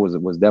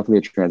 2009 was definitely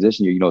a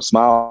transition year. You know,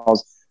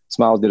 Smilez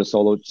did a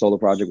solo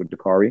project with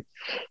Dakari.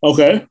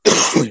 Okay.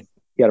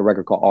 He had a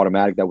record called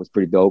Automatic that was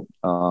pretty dope.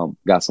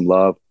 Got some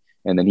love.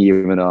 And then he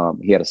even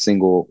he had a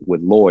single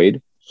with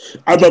Lloyd.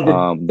 I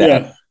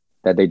remember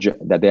that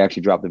they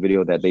actually dropped the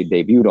video that they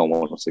debuted on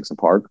 106 in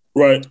Park.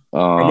 Right.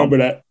 I remember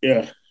that.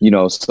 Yeah. You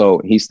know,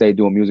 so he stayed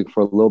doing music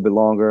for a little bit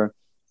longer.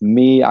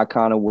 Me, I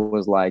kind of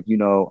was like, you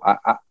know,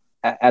 I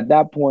at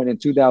that point in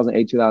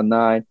 2008,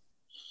 2009,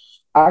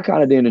 I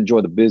kind of didn't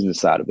enjoy the business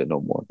side of it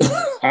no more.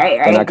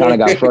 I kind of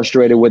got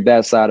frustrated with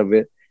that side of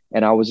it.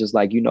 And I was just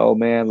like, you know,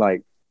 man,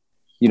 like,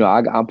 you know,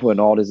 I'm putting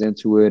all this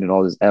into it and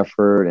all this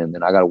effort, and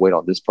then I got to wait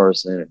on this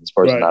person, and this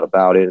person's not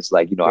about it. It's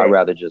like, you know, I'd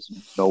rather just,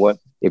 you know what,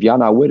 if y'all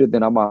not with it,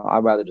 then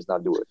I'd rather just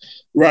not do it.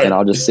 Right. And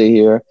I'll just sit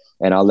here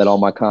and I'll let all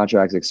my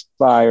contracts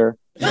expire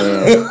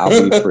and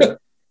I'll be free.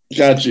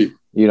 Got you.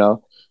 You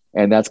know,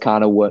 and that's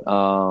kind of what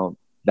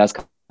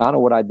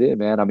I did,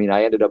 man. I mean,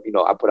 I ended up, you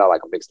know, I put out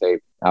like a mixtape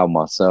album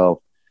myself,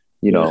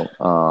 you know,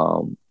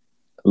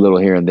 a little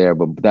here and there,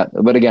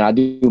 but again, I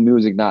do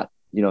music not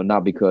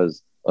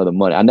because of the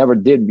money. I never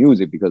did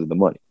music because of the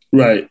money.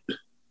 Right.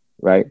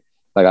 Like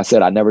I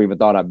said, I never even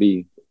thought I'd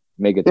make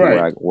it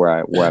to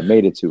where I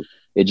made it to.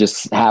 It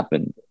just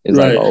happened. It's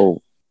like,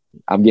 oh,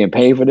 I'm getting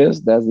paid for this.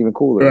 That's even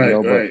cooler. Right,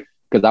 you know?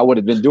 because I would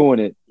have been doing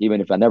it even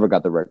if I never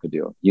got the record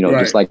deal. You know, Right.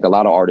 just like a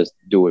lot of artists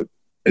do it,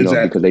 you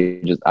know,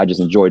 because I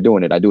just enjoy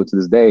doing it. I do it to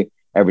this day.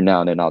 Every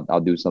now and then I'll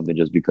do something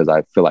just because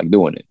I feel like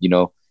doing it. You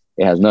know,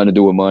 it has nothing to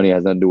do with money, it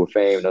has nothing to do with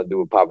fame, nothing to do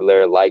with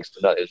popularity, likes.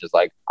 Nothing. It's just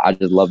like I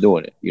just love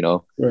doing it. You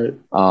know, right.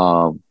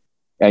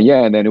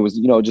 And then it was,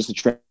 you know, just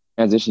a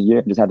transition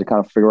year. Just had to kind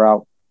of figure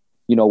out,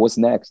 you know, what's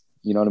next.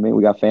 You know what I mean?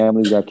 We got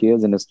families, we got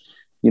kids, and it's,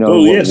 you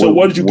know. So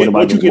what did you get?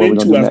 What you get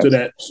into after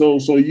that? So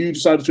you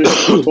decided to.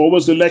 So what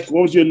was the next?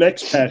 What was your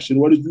next passion?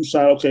 What did you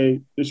decide?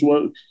 Okay, this is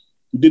what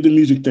you did, the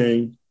music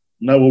thing.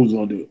 Now what was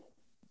gonna do?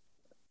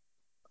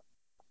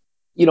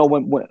 You know,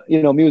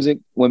 when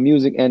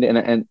music and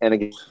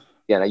again,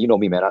 you know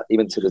me, man.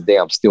 Even to this day,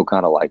 I'm still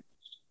kind of like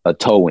a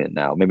toe in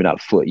now. Maybe not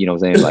a foot. You know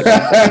what I'm saying? Like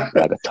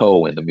like a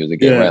toe in the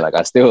music game, right? Like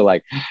I still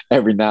like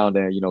every now and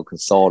then, you know,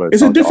 consult or.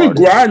 It's a different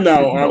grind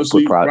now,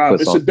 honestly, Rob.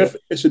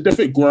 It's a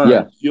different grind.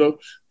 Yeah. You know,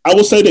 I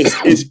will say this: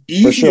 it's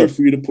easier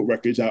for you to put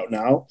records out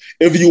now.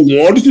 If you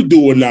wanted to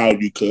do it now,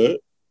 you could,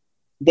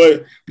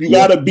 but you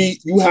gotta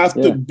be. You have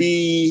to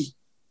be.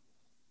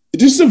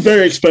 This is a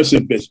very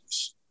expensive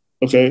business.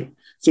 Okay.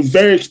 It's a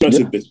very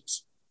expensive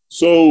business.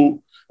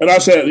 So, and I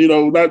said, you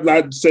know,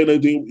 not saying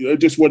anything,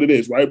 just what it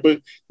is, right? But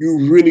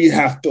you really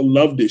have to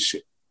love this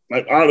shit.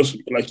 Like,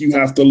 honestly, like you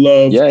have to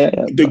love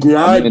the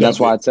grind. That's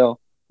why I tell.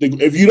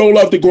 If you don't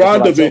love the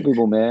grind of it,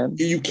 people, man,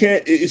 you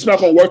can't. It's not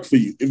going to work for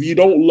you. If you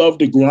don't love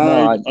the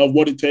grind of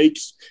what it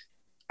takes,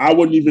 I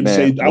wouldn't even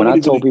say. I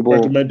wouldn't even people,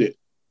 recommend it.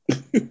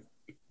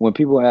 When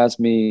people ask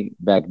me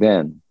back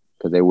then,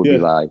 because they would be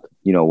like,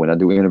 you know, when I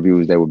do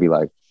interviews, they would be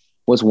like,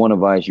 what's one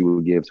advice you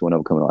would give to an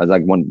up-and-coming artist? It's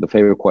like the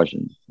favorite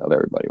question of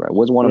everybody, right?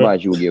 What's one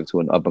advice you would give to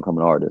an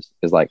up-and-coming artist?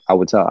 It's like,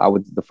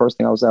 the first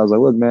thing I would say, I was like,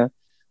 look, man,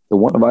 the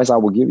one advice I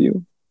would give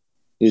you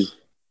is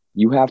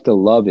you have to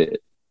love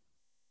it.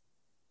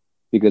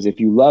 Because if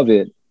you love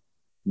it,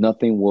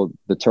 nothing will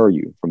deter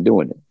you from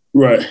doing it.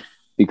 Right.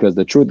 Because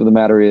the truth of the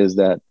matter is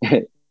that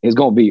it's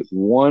going to be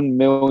 1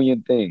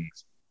 million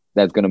things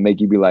that's going to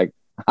make you be like,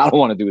 I don't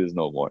want to do this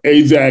no more.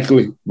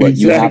 Exactly. But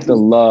you have to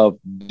love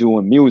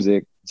doing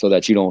music so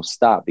that you don't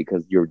stop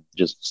because you're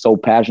just so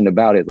passionate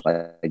about it.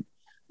 Like,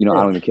 you know,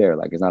 I don't even care.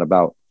 Like, it's not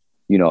about,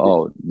 you know,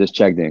 oh, this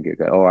check didn't get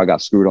cut. Oh, I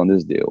got screwed on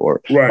this deal.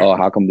 Or, oh,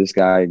 how come this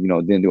guy, you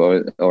know, didn't do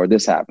it? Or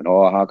this happened.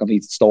 Oh, how come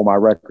he stole my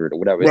record or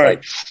whatever. It's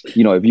like,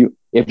 you know,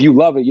 if you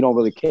love it, you don't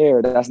really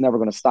care. That's never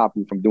going to stop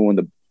you from doing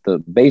the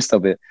base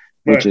of it,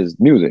 which is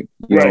music,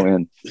 you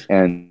know,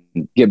 and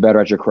get better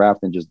at your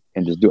craft and just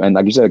do. And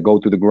like you said, go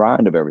through the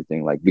grind of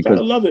everything. Like, because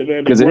I love it,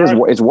 man. Because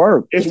it's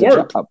work. It's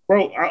work,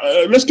 bro.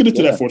 Let's get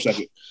into that for a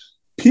second.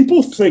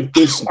 People think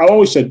this, I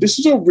always said, this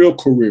is a real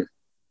career.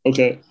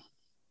 Okay.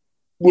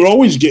 What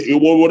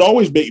would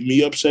always make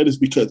me upset is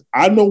because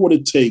I know what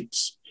it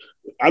takes.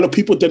 I know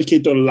people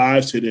dedicate their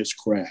lives to this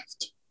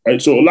craft.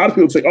 Right. So a lot of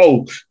people think,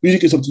 oh,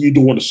 music is something you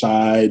do on the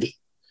side.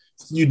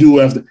 You do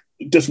after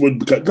this one,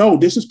 because no,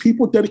 this is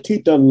people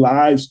dedicate their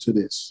lives to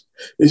this.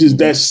 This is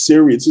that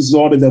serious. This is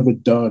all they've ever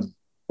done.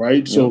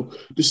 Right. Yeah. So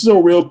this is a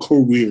real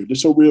career. This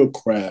is a real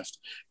craft.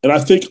 And I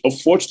think,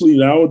 unfortunately,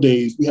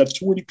 nowadays, we have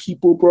too many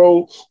people,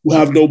 bro, who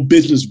have no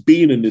business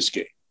being in this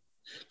game.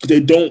 They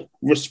don't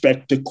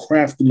respect the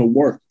craft and the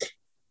work.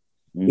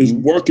 There's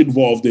work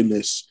involved in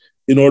this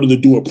in order to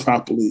do it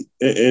properly.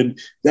 And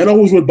that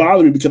always would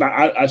bother me because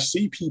I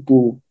see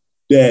people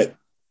that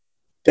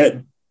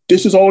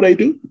this is all they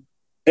do.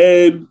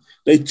 And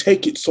they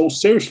take it so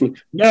seriously.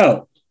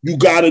 Now, you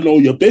got to know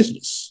your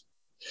business.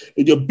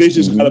 And your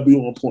business got to be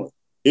on point.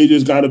 It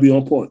just got to be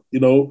on point, you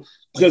know?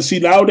 Because, see,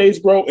 nowadays,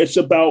 bro, it's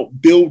about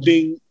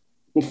building.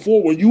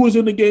 Before, when you was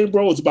in the game,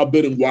 bro, it's about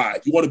building wide.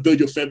 You want to build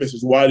your fan base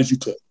as wide as you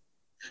could.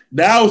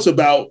 Now it's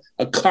about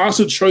a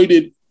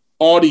concentrated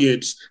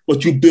audience,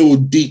 but you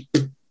build deep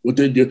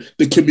within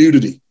the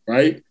community,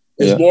 right?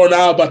 It's more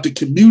now about the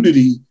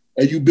community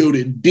and you build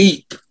it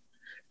deep.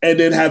 And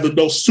then having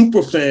those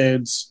super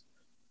fans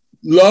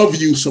love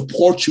you,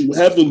 support you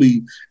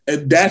heavily.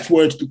 And that's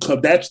where it's become,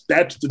 that's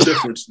the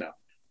difference now.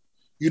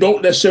 You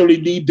don't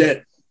necessarily need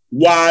that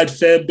wide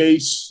fan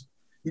base.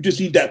 You just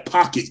need that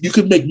pocket. You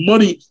can make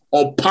money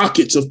on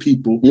pockets of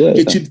people.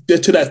 Get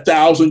to that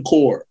 1,000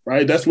 core,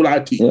 right? That's what I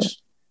teach.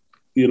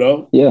 You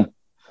know? Yeah.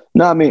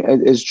 No, I mean,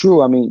 it's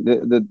true. I mean,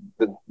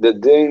 the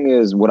thing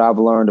is what I've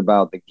learned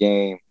about the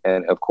game,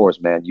 and of course,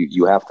 man,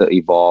 you have to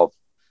evolve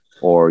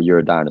or you're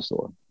a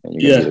dinosaur and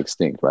you're gonna get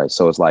extinct, right?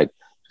 So it's like,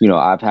 you know,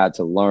 I've had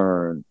to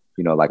learn,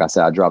 you know, like I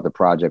said, I dropped a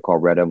project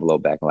called Red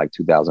Envelope back in like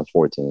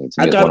 2014.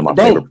 To me, it's one of my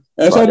favorite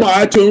That's on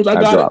my iTunes.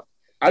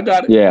 I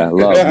got it. Yeah,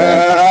 love,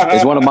 man.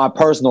 It's one of my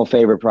personal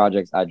favorite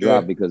projects I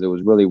dropped because it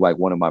was really like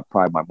one of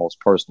probably my most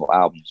personal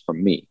albums for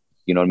me.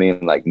 You know what I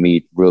mean? Like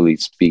me really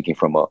speaking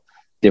from a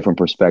different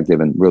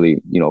perspective and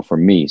really, you know, for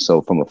me.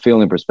 So from a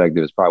feeling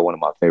perspective, it's probably one of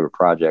my favorite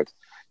projects.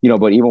 You know,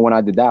 but even when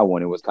I did that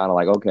one, it was kind of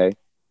like, okay,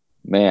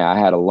 man, I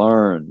had to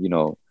learn, you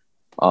know,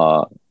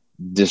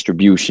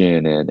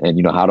 distribution and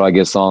you know, how do I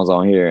get songs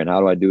on here and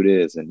how do I do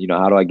this and you know,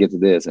 how do I get to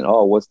this and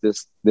what's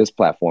this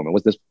platform and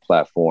what's this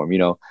platform, you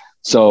know?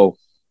 So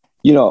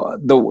You know,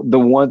 the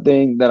one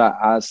thing that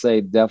I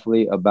say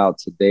definitely about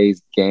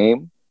today's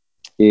game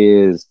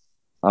is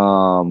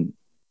one,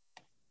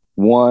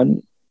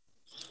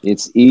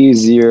 it's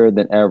easier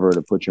than ever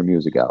to put your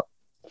music out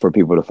for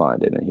people to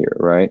find it and hear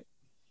it, right?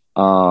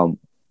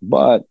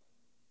 But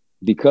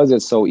because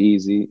it's so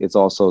easy, it's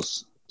also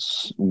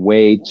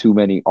way too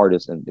many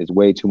artists and it's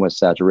way too much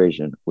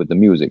saturation with the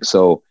music.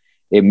 So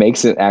it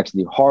makes it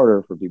actually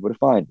harder for people to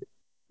find it.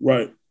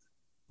 Right.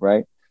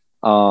 Right.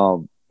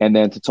 And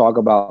then to talk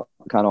about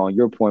kind of on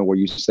your point where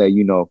you say,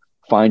 you know,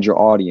 find your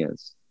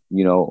audience,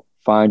 you know,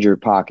 find your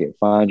pocket,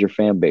 find your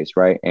fan base,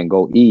 right? And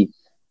go eat.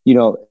 You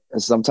know,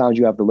 sometimes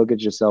you have to look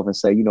at yourself and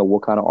say, you know,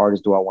 what kind of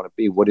artist do I want to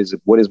be? What is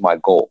it? What is my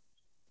goal?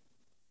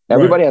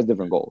 Everybody has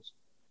different goals.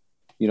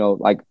 You know,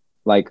 like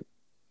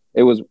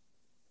it was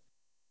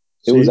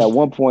at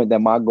one point that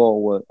my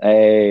goal was,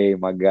 hey,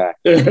 my guy.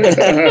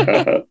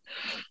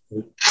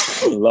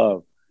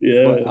 Love.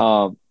 Yeah. But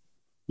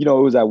you know,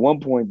 it was at one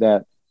point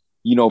that,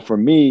 you know, for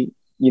me,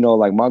 you know,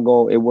 like my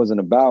goal, it wasn't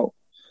about,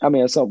 I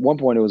mean, at one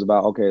point it was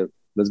about, okay,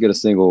 let's get a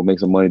single, make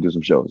some money, do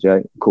some shows.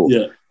 Right? Cool.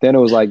 Yeah. Then it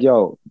was like,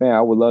 yo, man,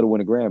 I would love to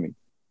win a Grammy.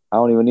 I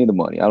don't even need the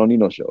money. I don't need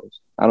no shows.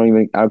 I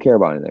don't care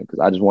about anything because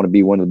I just want to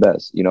be one of the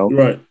best, you know?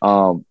 Right.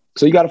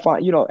 So you got to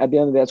find, you know, at the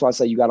end of the day, that's why I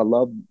say you got to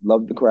love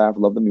the craft,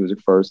 love the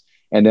music first,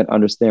 and then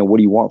understand what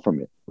do you want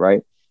from it,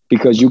 right?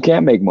 Because you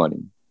can make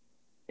money.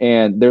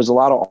 And there's a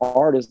lot of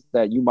artists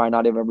that you might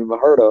not have ever even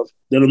heard of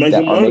that are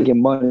making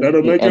money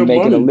and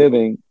making a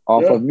living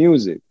off of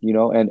music, you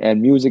know,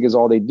 and music is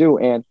all they do.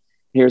 And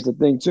here's the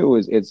thing too,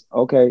 is it's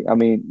okay. I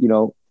mean, you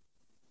know,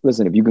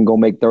 listen, if you can go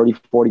make 30,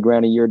 40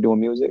 grand a year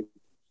doing music,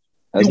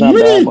 that's not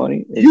bad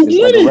money.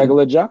 It's like a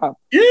regular job.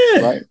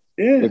 Yeah. Right.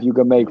 Yeah. If you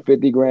can make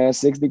 50 grand,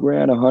 60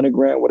 grand, 100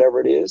 grand, whatever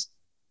it is,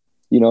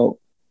 you know,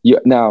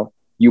 now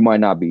you might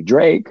not be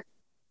Drake.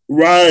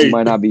 Right. You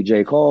might not be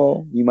J.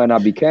 Cole. You might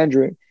not be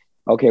Kendrick.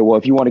 Okay, well,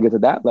 if you want to get to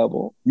that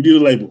level, you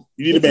need a label.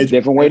 You need a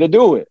different way to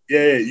do it.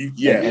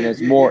 Yeah. And it's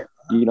more,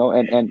 you know,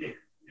 and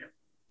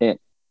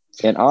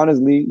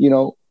honestly, you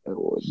know,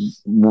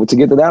 to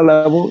get to that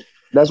level,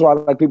 that's why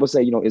like people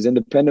say, you know, is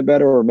independent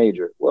better or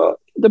major? Well,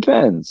 it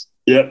depends.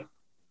 Yeah.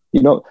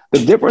 You know,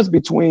 the difference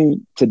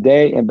between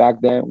today and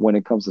back then when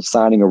it comes to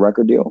signing a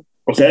record deal.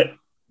 Okay.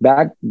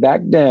 Back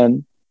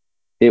then,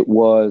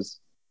 that's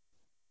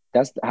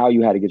how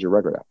you had to get your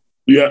record out.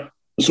 Yeah.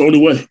 It's the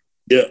only way.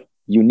 Yeah.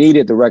 You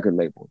needed the record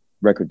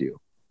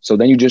deal. So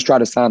then you just try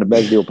to sign the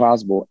best deal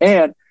possible.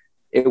 And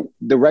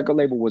the record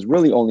label was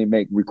really only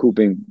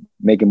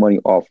making money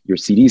off your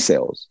CD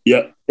sales.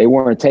 Yeah. They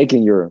weren't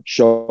taking your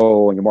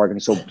show and your marketing.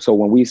 So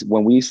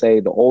when we say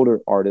the older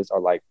artists are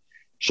like,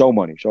 show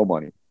money,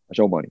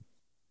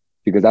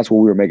 because that's what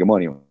we were making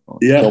money on.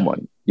 Yeah. Show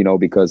money, you know,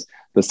 because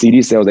the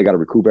CD sales, they got to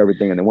recoup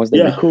everything. And then once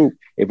they recoup,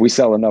 if we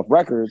sell enough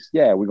records,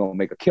 we're going to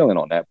make a killing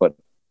on that. But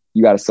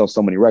you got to sell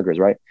so many records,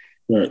 right?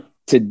 Right.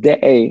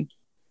 Today,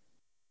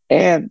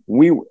 and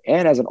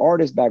as an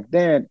artist back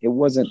then, it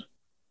wasn't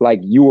like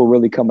you were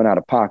really coming out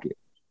of pocket.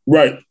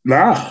 Right.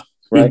 Nah.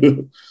 Right.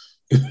 You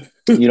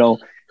know,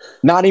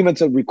 not even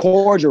to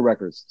record your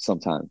records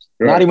sometimes.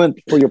 Right. Not even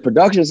for your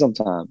production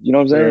sometimes. You know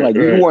what I'm saying? Like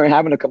you weren't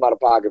having to come out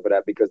of pocket for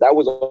that because that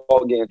was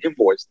all getting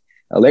invoiced.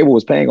 A label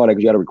was paying all that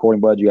because you had a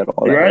recording budget, you had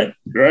all that.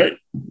 Right.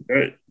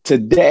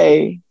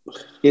 Today,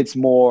 it's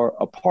more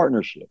a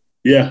partnership.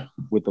 Yeah.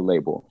 With the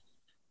label.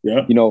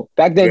 Yeah. You know,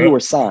 back then you were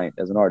signed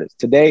as an artist.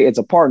 Today it's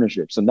a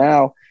partnership. So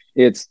now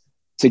it's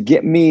to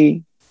get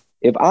me,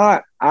 if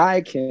I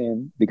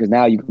can, because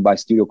now you can buy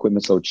studio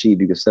equipment so cheap,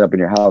 you can set up in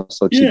your house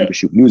so cheap, you can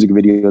shoot music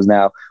videos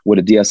now with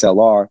a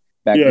DSLR.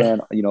 Back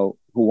then, you know,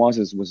 Who Wants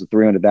This was a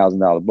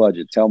 $300,000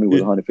 budget. Tell me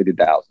with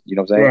 $150,000. You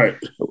know what I'm saying? Right.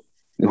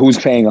 Who's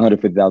paying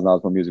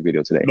 $150,000 for a music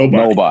video today?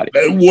 Nobody.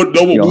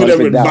 No one would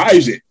ever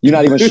advise it. You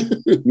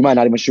might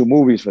not even shoot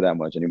movies for that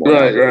much anymore.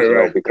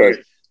 Right.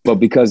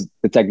 Because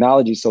the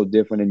technology is so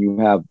different and you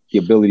have the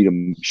ability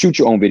to shoot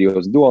your own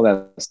videos and do all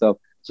that stuff.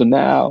 So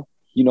now,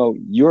 you know,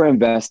 you're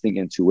investing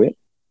into it,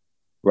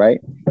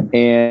 right?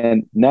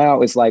 And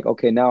now it's like,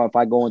 okay, now if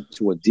I go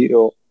into a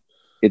deal,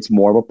 it's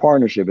more of a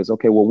partnership. It's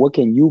okay, well, what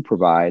can you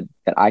provide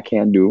that I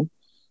can't do?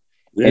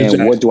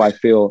 Exactly. And what do I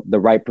feel the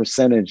right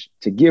percentage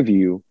to give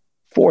you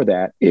for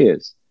that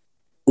is?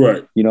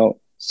 Right. You know,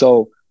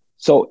 so,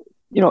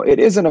 you know, it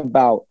isn't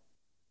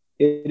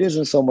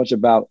so much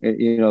about,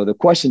 you know, the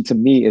question to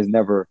me is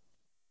never,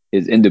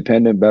 is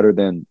independent better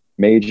than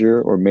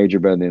major or major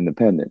better than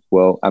independent?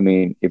 Well, I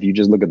mean, if you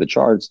just look at the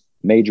charts,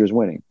 major's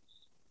winning.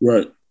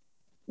 Right.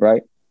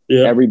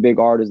 Yeah. Every big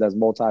artist that's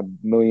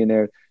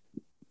multi-millionaire,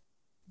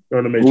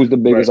 who's the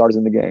biggest artist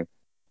in the game?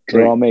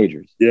 They're all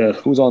majors. Yeah.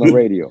 Who's on the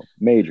radio?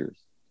 Majors.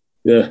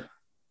 Yeah.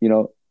 You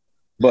know,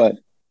 but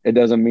it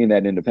doesn't mean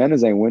that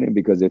independence ain't winning,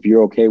 because if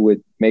you're okay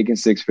with making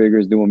six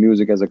figures doing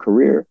music as a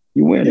career,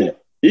 you win it.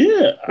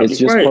 Yeah, it's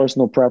just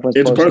personal preference.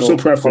 It's personal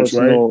preference,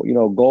 personal, right? You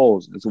know,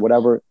 goals. It's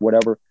whatever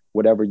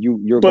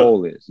your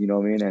goal is. You know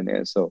what I mean?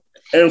 And so,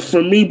 and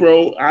for me,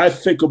 bro, I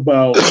think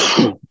about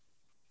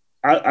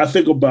I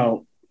think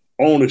about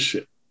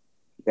ownership,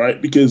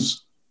 right?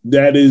 Because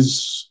that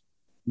is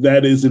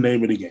that is the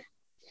name of the game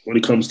when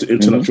it comes to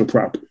intellectual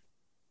property.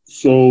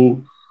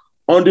 So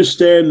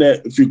understand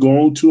that if you're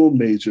going to a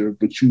major,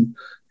 but you're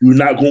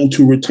not going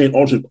to retain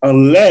ownership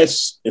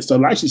unless it's a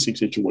licensing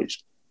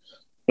situation.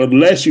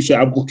 Unless you say,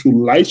 I'm going to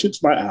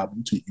license my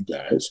album to you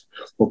guys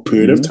for a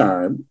period of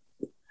time,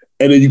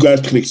 and then you guys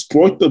can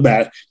exploit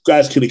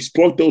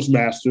those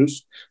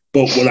masters.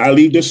 But when I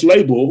leave this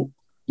label,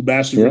 the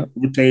masters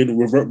retain and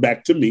revert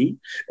back to me,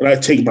 and I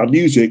take my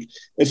music.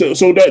 And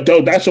so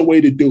that's a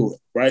way to do it,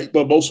 right?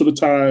 But most of the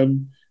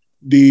time,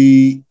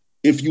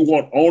 if you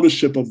want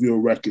ownership of your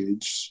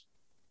records,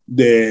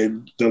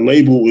 then the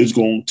label is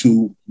going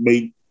to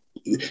make.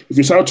 If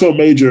you sign to a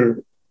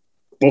major,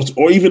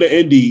 or even an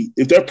indie,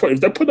 if they're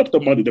putting up the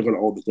money, they're going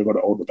to own it. They're going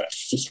to own the best.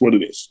 It's just what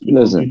it is.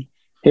 Listen,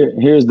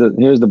 here's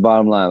the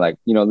bottom line. Like,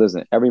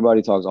 listen,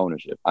 everybody talks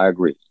ownership. I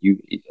agree.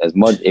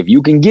 If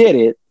you can get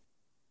it.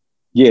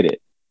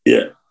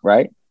 Yeah.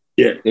 Right.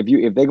 Yeah.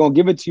 If they're gonna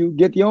give it to you,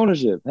 get the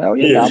ownership. Hell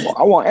yeah.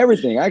 I want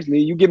everything. Actually,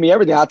 you give me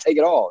everything, I'll take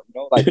it all.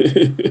 Like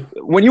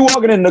when you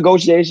walk in a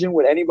negotiation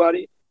with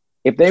anybody,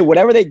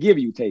 whatever they give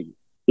you, take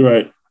it.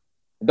 Right.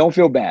 Don't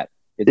feel bad.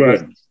 It's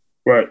business.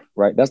 Right.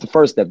 That's the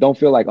first step. Don't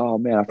feel like, oh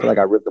man, I feel like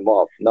I ripped them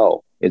off.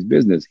 No, it's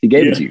business. He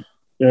gave it to you.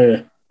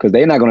 Yeah. Because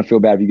they're not gonna feel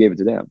bad if you gave it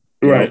to them.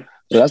 Right.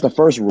 So that's the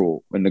first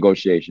rule in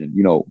negotiation.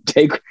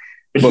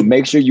 But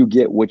make sure you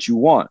get what you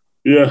want.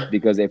 Yeah.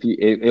 Because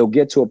it'll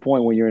get to a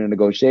point when you're in a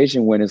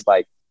negotiation when it's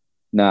like,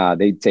 nah,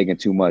 they taking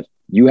too much.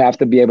 You have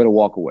to be able to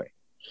walk away.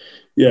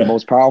 Yeah. The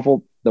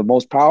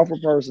most powerful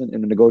person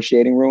in the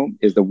negotiating room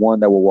is the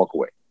one that will walk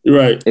away.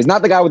 Right. It's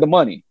not the guy with the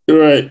money.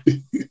 Right.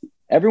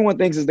 Everyone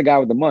thinks it's the guy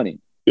with the money.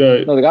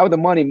 Right. No, the guy with the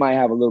money might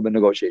have a little bit of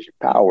negotiation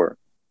power,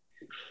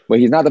 but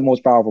he's not the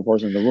most powerful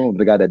person in the room.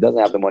 The guy that doesn't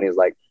have the money is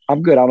like,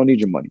 I'm good. I don't need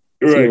your money.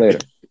 See you later.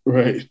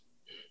 Right.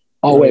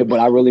 Oh, wait, but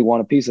I really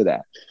want a piece of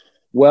that.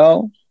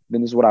 Well,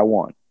 then this is what I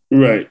want.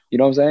 Right. You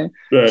know what I'm saying?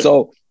 Right.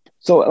 So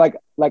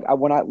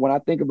when I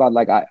think about,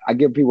 like, I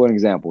give people an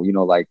example,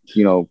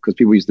 because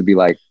people used to be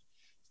like,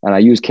 and I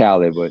use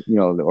Khaled, but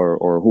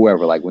or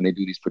whoever, like when they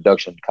do these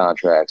production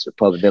contracts or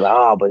public, they're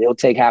like, but they'll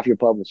take half your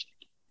publishing.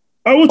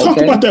 I will talk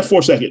about that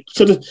for a second.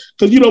 Because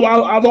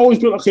I've always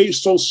been, okay,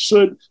 so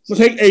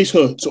take Ace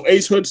Hood. So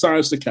Ace Hood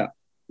signs the Khaled.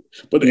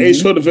 But the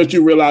Ace Hood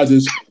eventually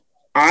realizes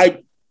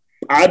I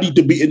need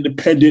to be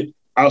independent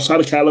outside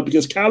of Khaled,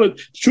 because the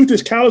truth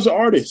is, Khaled's an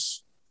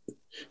artist.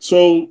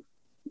 So,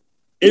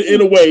 in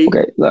a way,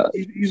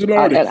 he's an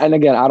artist. And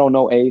again, I don't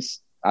know Ace.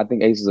 I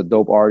think Ace is a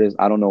dope artist.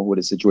 I don't know what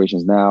his situation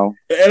is now.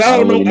 And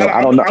I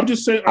don't know. I'm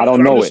just saying. I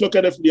don't know. I just look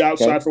at it from the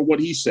outside for what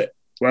he said,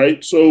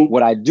 right? So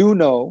what I do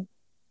know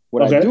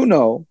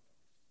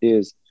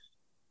is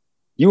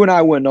you and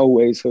I wouldn't know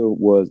who Ace Hood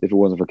was if it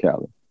wasn't for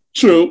Khaled.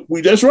 True.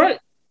 That's right.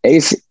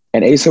 Ace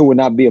Hood would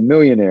not be a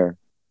millionaire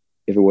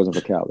if it wasn't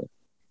for Khaled.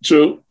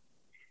 True.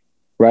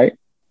 Right?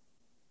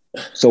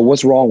 So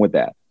what's wrong with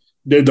that?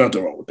 There's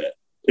nothing wrong with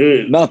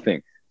that.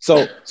 Nothing.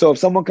 So if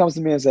someone comes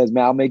to me and says,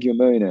 man, I'll make you a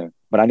millionaire,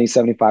 but I need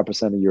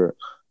 75% of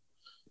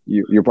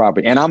your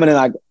property. And I'm in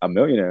like, a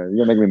millionaire.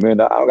 You're gonna make me $1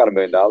 million? I don't got $1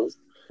 million.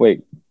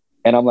 Wait.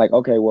 And I'm like,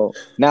 okay, well,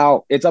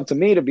 now it's up to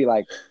me to be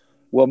like,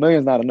 well, $1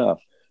 million's not enough.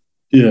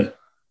 Yeah.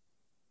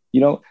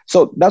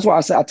 So that's why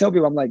I tell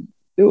people, I'm like,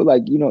 dude,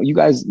 like, you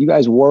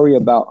guys worry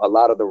about a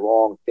lot of the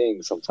wrong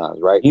things sometimes,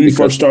 right? When you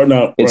first starting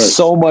out, it's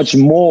so much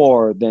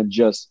more than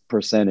just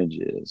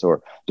percentages,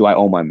 or do I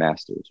own my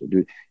masters, or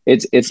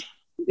it's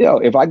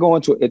if I go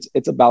into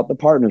it's about the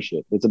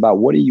partnership. It's about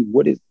what is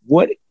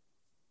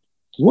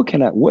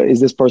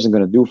this person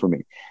going to do for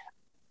me?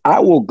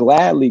 I will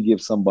gladly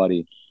give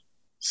somebody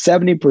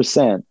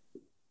 70%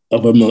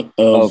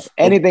 of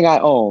anything I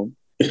own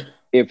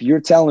if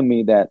you're telling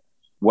me that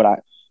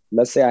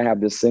let's say I have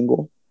this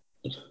single.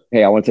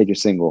 Hey, I want to take your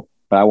single,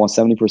 but I want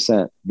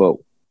 70%, but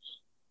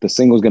the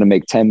single is going to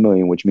make 10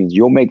 million, which means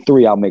you'll make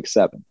 3, I'll make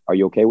 7. Are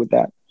you okay with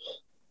that?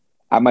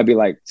 I might be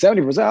like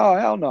 70%. Oh,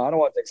 hell no. I don't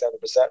want to take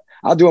 70%.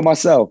 I'll do it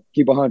myself.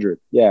 Keep 100.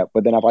 Yeah.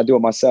 But then if I do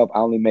it myself, I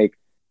only make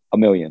 $1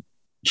 million.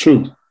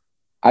 True.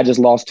 I just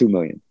lost 2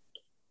 million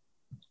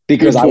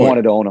because I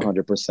wanted to own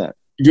 100%.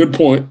 Good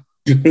point.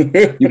 You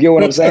get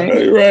what I'm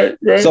saying? Right.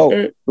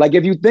 So, like,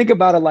 if you think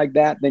about it like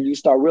that, then you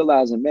start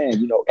realizing,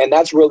 man, and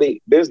that's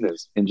really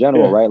business in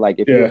general, right? Like,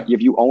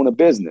 if you own a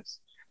business,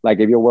 like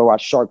if you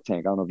watch Shark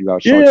Tank, I don't know if you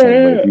watch Shark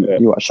Tank, but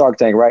if you watch Shark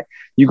Tank, right?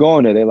 You go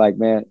in there, they're like,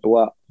 man,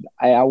 well,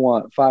 I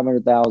want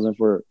 500,000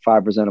 for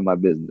 5% of my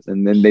business,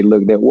 and then they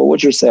look there, well,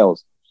 what's your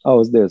sales? Oh,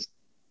 it's this.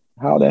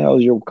 How the hell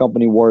is your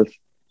company worth,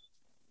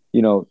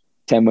 $10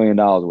 million,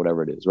 or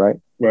whatever it is, right?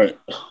 Right.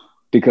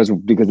 Because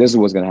this is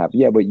what's going to happen.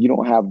 Yeah, but you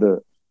don't have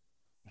the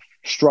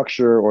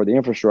structure or the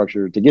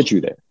infrastructure to get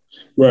you there.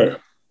 Right.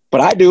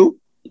 But I do.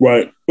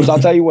 Right. So I'll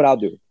tell you what I'll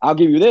do. I'll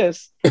give you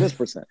this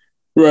percent.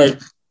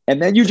 Right.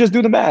 And then you just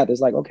do the math.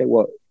 It's like, okay,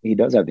 well, he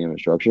does have the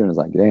infrastructure. And it's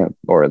like, damn.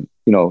 Or,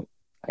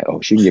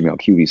 she can get me on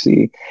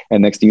QVC.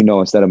 And next thing you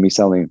know, instead of me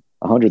selling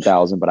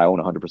 100,000, but I own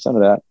 100%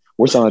 of that,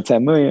 we're selling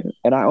 10 million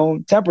and I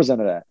own 10%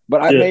 of that.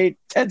 But I made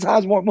 10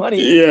 times more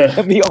money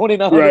than me owning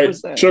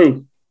 100%. Right.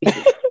 True.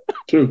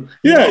 True.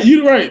 Yeah,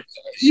 you're right.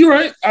 You're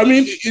right. I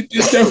mean, it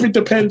definitely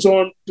depends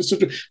on the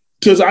situation.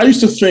 Because I used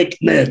to think,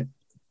 man,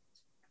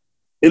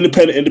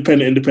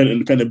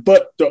 independent.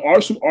 But there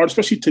are some artists,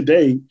 especially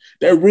today,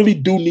 that really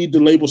do need the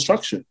label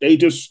structure. They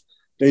do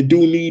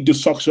need the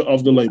structure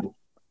of the label.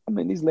 I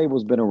mean, these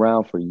labels been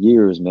around for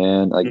years,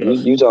 man. Like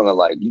you talking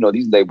like,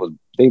 these labels,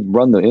 they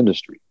run the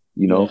industry,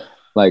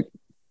 like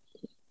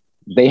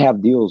they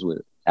have deals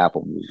with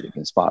Apple Music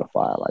and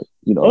Spotify, like,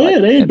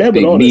 they ain't bad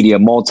big media,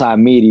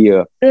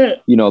 multimedia,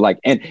 like,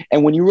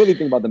 and when you really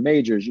think about the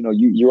majors,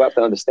 you have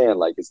to understand,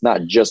 like, it's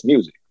not just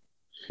music.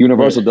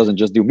 Universal doesn't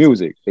just do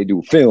music; they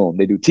do film,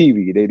 they do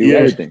TV, they do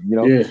everything.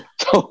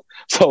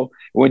 So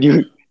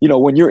when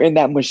when you're in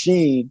that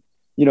machine,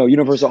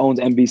 Universal owns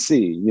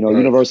NBC.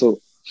 Universal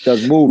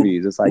does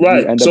movies. It's like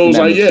right. So it's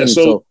like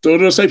So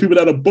they'll say people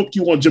that have booked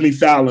you on Jimmy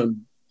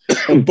Fallon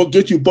and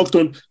get you booked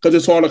on because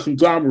it's all a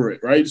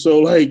conglomerate, right? So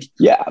like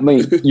I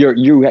mean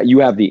you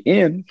have the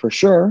in for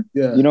sure.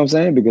 Yeah. You know what I'm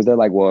saying? Because they're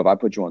like, well, if I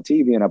put you on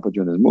TV and I put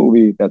you in this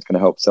movie, that's going to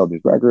help sell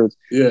these records.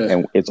 Yeah.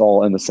 And it's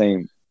all in the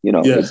same.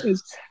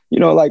 It's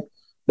like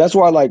that's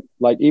why like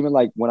even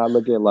like when I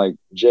look at like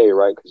Jay,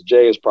 right? Because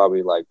Jay is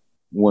probably like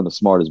one of the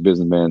smartest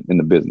businessmen in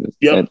the business.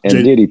 Yep. And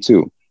Diddy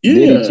too. Yeah.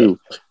 Diddy too.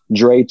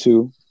 Dre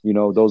too.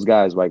 Those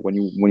guys, like when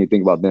you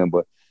think about them,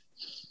 but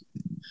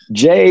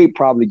Jay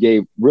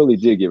probably really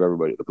did give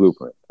everybody the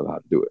blueprint of how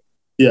to do it.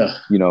 Yeah.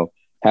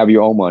 Have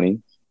your own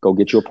money, go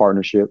get you a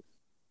partnership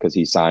because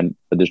he signed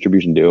a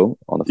distribution deal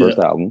on the first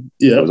album.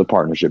 Yeah. It was a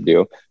partnership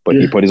deal, but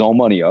he put his own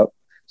money up.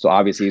 So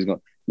obviously he's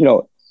going,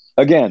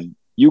 again,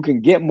 you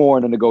can get more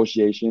in a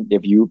negotiation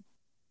if you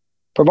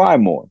provide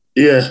more.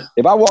 Yeah.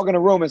 If I walk in a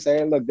room and say,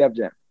 hey, look, Def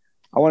Jam,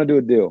 I want to do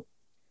a deal.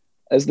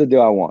 That's the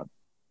deal I want.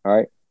 All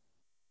right.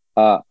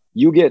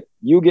 You get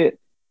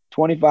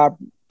 25,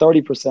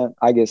 30%,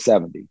 I get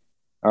 70.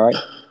 All right.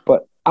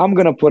 But I'm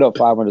going to put up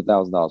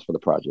 $500,000 for the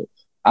project.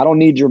 I don't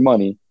need your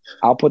money.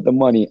 I'll put the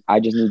money. I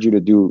just need you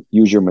to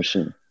use your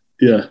machine.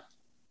 Yeah.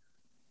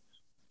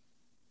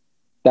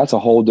 That's a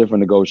whole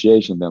different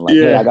negotiation than like,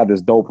 hey, I got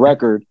this dope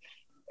record.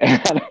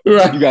 And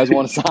you guys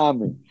want to sign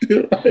me?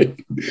 Right.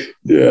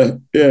 Yeah.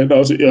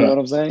 No. So, you know what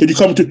I'm saying?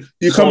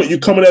 You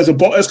coming as a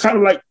boss. It's kind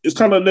of like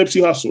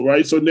Nipsey Hussle,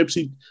 right? So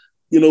Nipsey,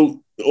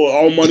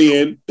 all money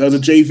in does a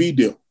JV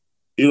deal.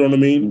 You know what I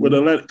mean?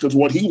 Mm-hmm. Because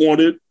what he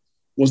wanted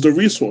was the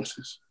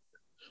resources.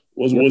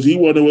 He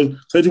wanted was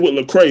especially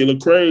with Lecrae.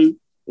 Lecrae,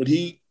 when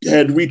he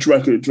had Reach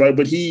Records, right?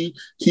 But he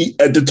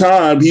at the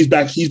time he's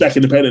back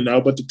independent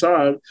now. But at the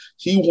time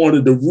he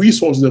wanted the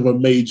resources of a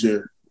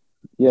major.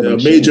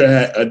 Major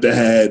had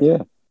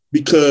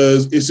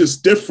because it's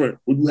just different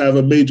when you have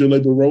a major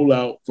label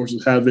rollout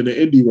versus having an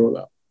indie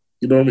rollout.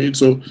 You know what I mean?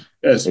 So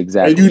yes,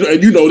 exactly.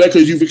 And you know that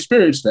because you've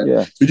experienced that.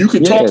 Yeah. So you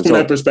can talk from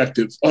that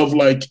perspective of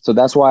like. So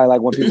that's why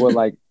like when people are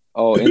like,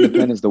 "Oh,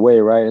 independence the way,"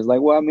 right? It's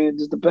like, well, I mean, it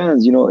just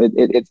depends.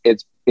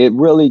 It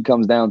really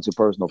comes down to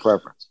personal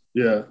preference.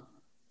 Yeah.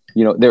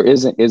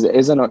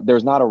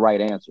 There's not a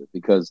right answer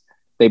because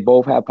they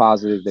both have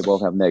positives, they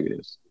both have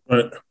negatives.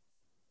 Right.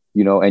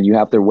 And you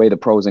have to weigh the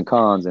pros and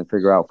cons and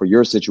figure out for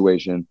your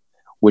situation,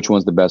 which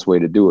one's the best way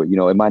to do it.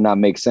 It might not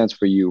make sense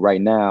for you right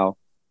now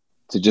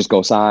to just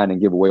go sign and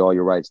give away all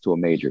your rights to a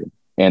major.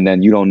 And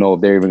then you don't know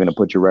if they're even going to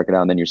put your record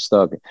out and then you're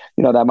stuck.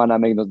 That might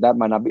not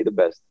be the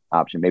best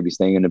option. Maybe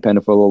staying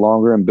independent for a little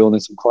longer and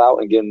building some clout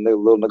and getting a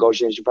little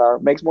negotiation power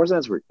makes more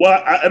sense for you.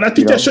 Well, I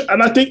think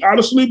I think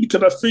honestly,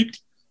 because I think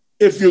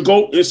if you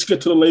is to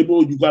get to the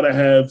label, you got to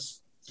have,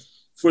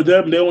 for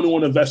them, they only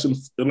want to invest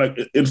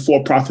in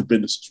for-profit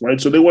businesses, right?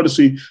 So they want to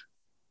see,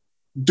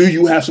 do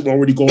you have something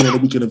already going on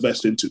that we can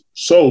invest into?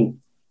 So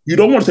you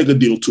don't want to take a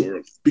deal too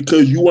early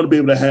because you want to be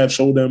able to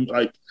show them,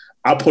 like,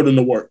 I put in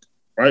the work,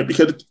 right?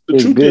 Because the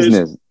truth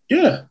is,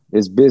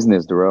 it's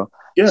business, Durell.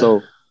 Yeah.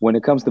 So when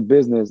it comes to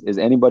business, is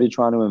anybody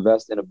trying to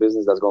invest in a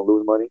business that's going to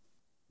lose money?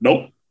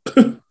 Nope.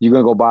 You're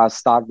going to go buy a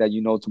stock that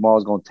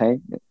tomorrow's going to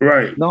tank?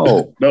 Right.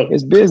 No,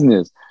 It's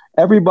business.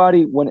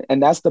 Everybody,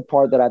 and that's the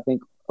part that I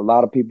think a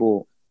lot of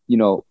people,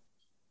 and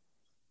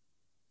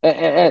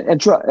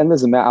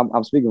listen, man,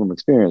 I'm speaking from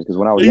experience because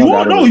when I was younger,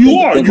 I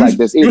didn't think like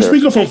this either. You're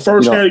speaking from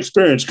firsthand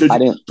experience because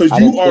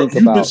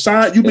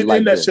you've been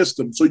in that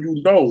system, so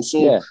you know.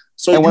 So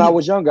when I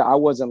was younger, I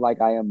wasn't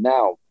like I am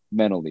now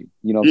mentally.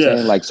 You know what I'm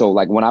saying?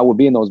 Like when I would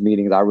be in those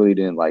meetings, I really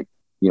didn't I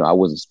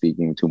wasn't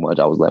speaking too much.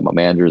 I was letting my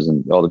managers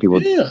and all the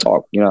people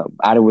talk.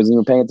 I wasn't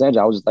even paying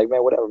attention. I was just like,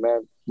 man, whatever,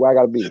 man. Where I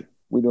gotta be?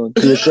 We do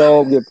a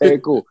show, get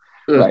paid, cool,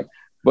 right?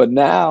 But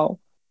now,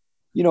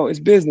 it's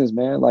business,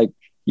 man. Like,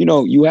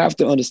 you have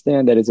to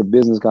understand that it's a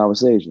business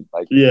conversation.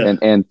 Like,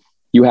 and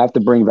you have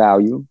to bring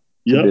value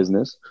to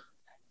business.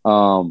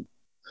 And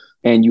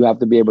you have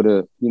to be able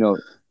to,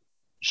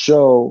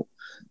 show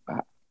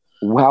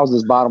how's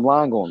this bottom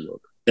line going to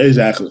look.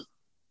 Exactly.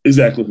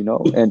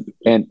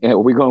 And are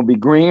we going to be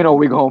green or are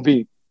we going to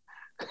be,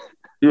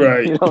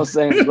 right? You know what I'm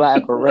saying?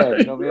 Black or red.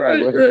 You know what I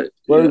mean? Right.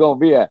 Where are we going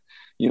to be at?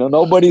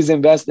 Nobody's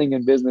investing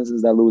in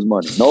businesses that lose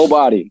money.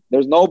 Nobody.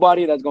 There's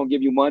nobody that's going to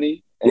give you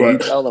money and you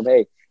tell them,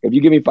 hey, if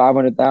you give me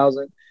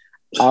 $500,000,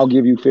 I'll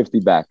give you 50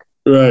 back.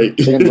 Right.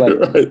 They're gonna be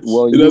like, right.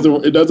 well, It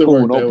doesn't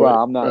cool, work no that problem. way.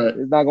 I'm not. Right.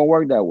 It's not gonna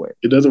work that way.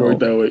 It doesn't work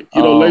that way.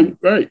 You know,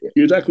 right.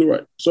 You're exactly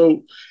right.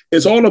 So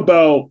it's all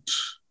about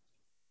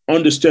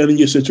understanding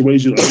your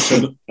situation,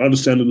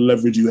 understanding the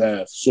leverage you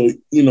have. So,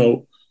 you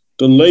know,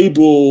 the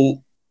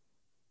label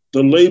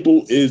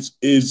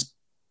is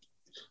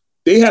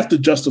they have to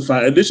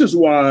justify, and this is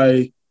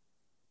why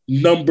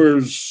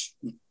numbers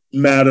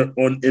matter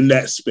in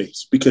that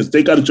space, because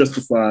they got to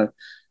justify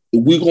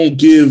if we're gonna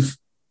give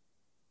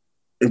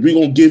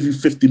you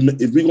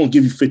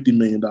 $50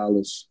 million,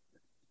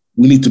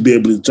 we need to be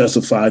able to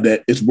justify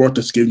that it's worth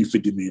us giving you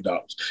 $50 million.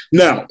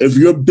 Now, if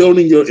you're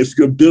building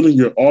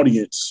your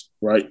audience,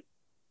 right,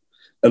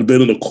 and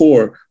building a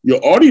core, your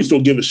audience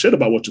don't give a shit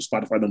about what your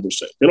Spotify numbers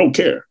say. They don't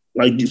care.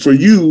 Like, for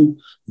you,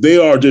 they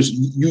are just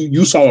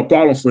you solve a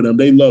problem for them.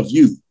 They love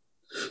you.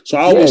 So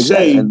I always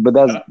say,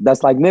 but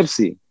that's like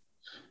Nipsey,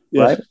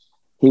 right?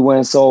 He went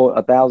and sold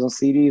 1,000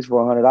 CDs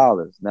for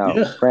 $100. Now,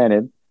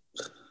 granted,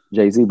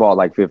 Jay-Z bought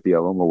like 50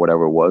 of them or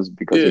whatever it was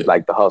because he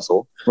liked the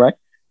hustle, right?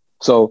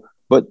 So,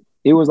 but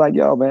it was like,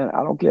 yo, man,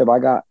 I don't care if I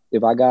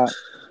got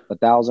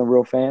 1,000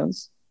 real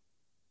fans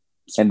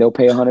and they'll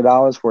pay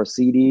 $100 for a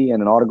CD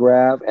and an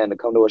autograph and to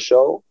come to a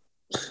show,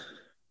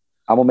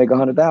 I'm gonna make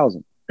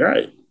 100,000.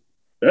 Right.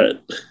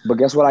 But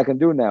guess what I can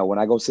do now? When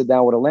I go sit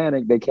down with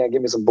Atlantic, they can't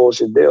give me some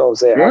bullshit deal and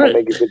say, I'm gonna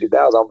make it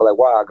 50,000. I'm like,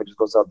 wow, I could just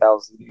go sell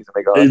 1,000 CDs and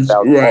make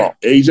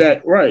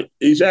 100,000. Right.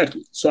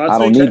 Exactly. So I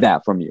don't need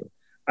that from you.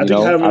 I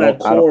think having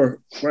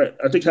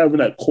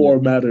that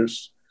core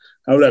matters.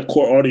 Having that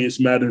core audience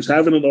matters.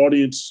 Having an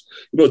audience,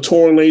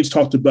 Tory Lanez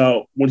talked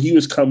about when he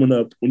was coming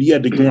up, when he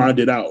had to grind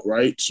it out,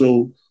 right?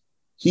 So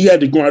he had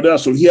to grind it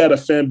out. So he had a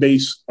fan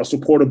base, a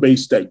supporter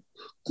base that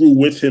grew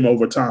with him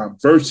over time,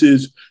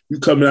 versus you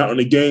coming out in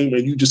the game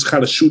and you just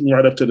kind of shooting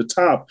right up to the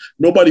top.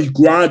 Nobody's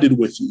grinded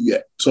with you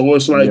yet. So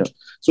it's like,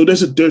 so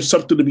there's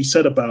something to be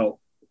said about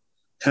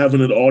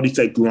having an audience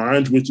that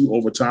grinds with you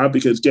over time,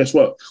 because guess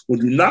what? When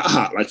you're not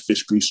hot like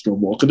fish grease no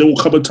more, because there will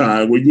come a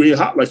time where you ain't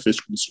hot like fish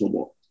grease no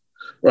more,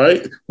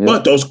 right? Yeah.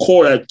 But those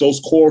core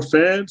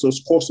fans,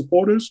 those core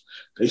supporters,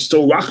 they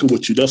still rocking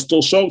with you. They'll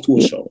still show up to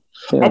a show.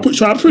 Yeah. I'm pretty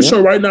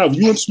sure right now, if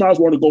you and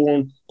Smilez want to go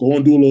on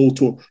do a little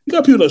tour, you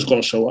got people that's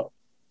going to show up.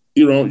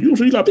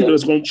 Usually you got people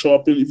that's going to show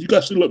up. And if you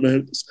guys say, look,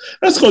 man,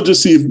 let's go let's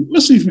see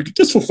if we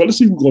just for fun, let's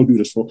see if we're going to do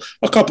this for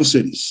a couple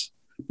cities.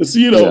 Let's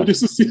see, just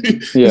to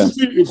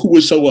see who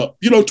would show up.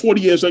 20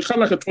 years, like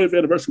kind of like a 20th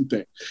anniversary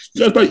thing.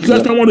 You guys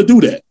might want to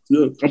do that.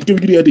 I'm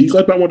giving you the idea. You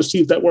guys might want to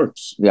see if that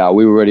works. Yeah,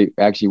 we've already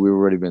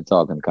been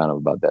talking kind of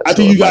about that. I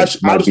think you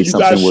guys might be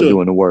something we're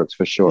doing the works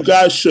for sure. You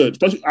guys should.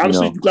 Especially,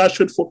 honestly, you guys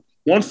should for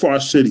our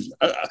city.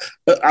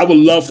 I would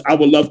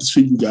love to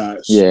see you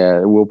guys.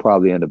 Yeah, we'll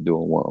probably end up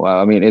doing one. Well,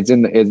 I mean, it's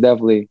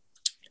definitely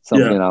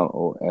something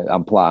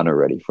I'm plotting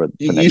already for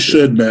you next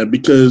should, year. Man,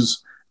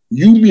 because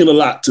you mean a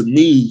lot to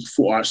me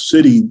for our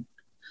city.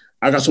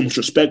 I got so much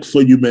respect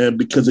for you, man,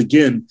 because,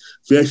 again,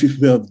 very few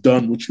people have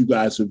done what you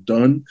guys have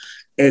done.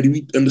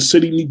 And the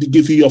city need to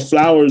give you your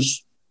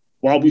flowers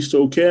while we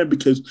still can,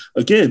 because,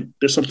 again,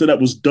 there's something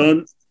that was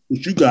done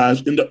with you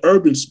guys in the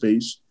urban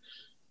space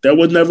that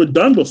was never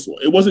done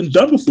before. It wasn't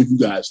done before you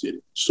guys did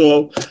it.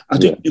 So I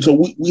think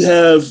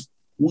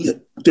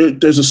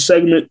there's a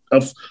segment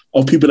of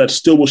people that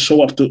still will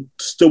show up to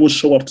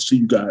see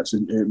you guys,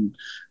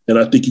 and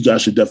I think you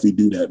guys should definitely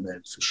do that,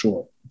 man, for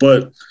sure.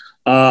 But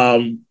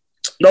the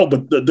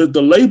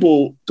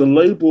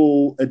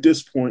label at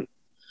this point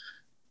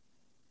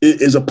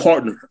is a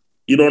partner.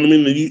 You know what I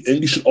mean?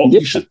 And you should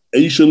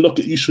look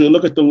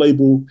at the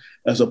label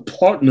as a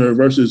partner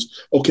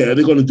versus, okay, are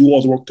they going to do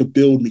all the work to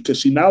build me?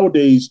 Because see,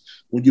 nowadays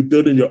when you're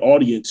building your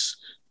audience,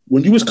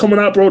 when you was coming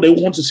out, bro, they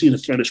want to see the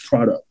finished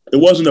product. It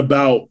wasn't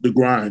about the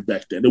grind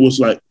back then. It was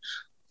like,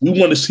 we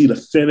want to see the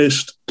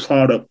finished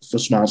product for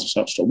Smilez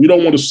and Southstar. We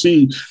don't want to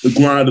see the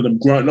grind of them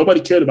grind. Nobody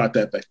cared about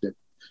that back then.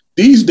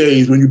 These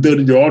days, when you're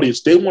building your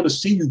audience, they want to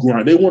see you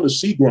grind. They want to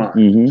see grind.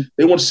 Mm-hmm.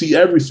 They want to see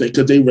everything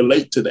because they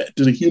relate to that.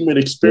 The human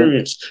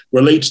experience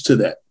relates to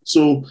that.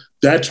 So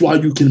that's why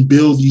you can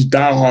build these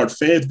diehard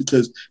fans,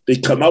 because they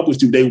come up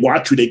with you, they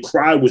watch you, they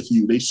cry with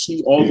you, they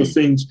see all the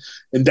things.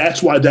 And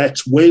that's why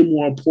that's way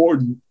more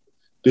important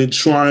than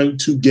trying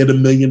to get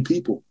 1 million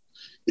people.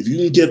 If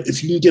you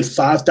can get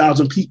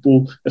 5,000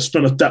 people that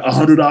spend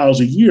 $100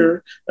 a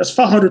year, that's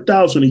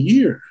 500,000 a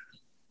year.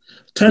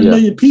 10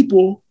 million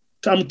people.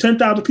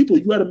 10,000 people,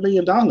 you had $1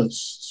 million.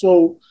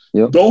 So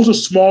those are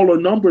smaller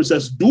numbers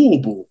that's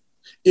doable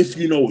if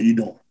you know what you're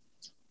doing.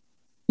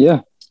 Yeah,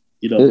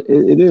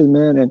 it is,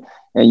 man. And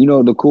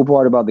the cool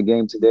part about the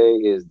game today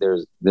is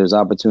there's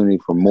opportunity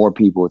for more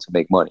people to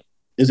make money.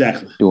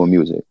 Exactly. Doing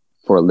music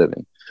for a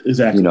living.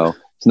 Exactly.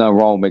 It's not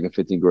wrong making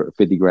 50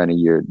 grand a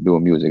year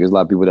doing music. There's a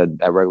lot of people that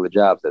have regular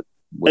jobs that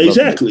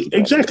exactly.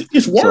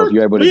 It's work. So if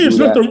you're able to do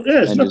that,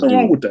 there's nothing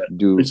wrong with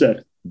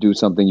that. Do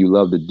something you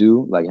love to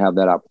do, like have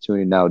that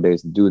opportunity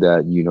nowadays to do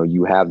that.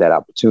 You have that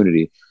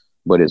opportunity,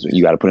 but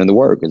you got to put in the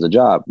work. It's a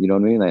job. You know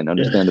what I mean? And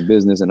understand the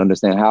business and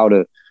understand how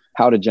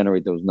to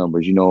generate those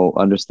numbers.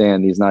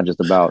 Understand it's not just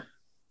about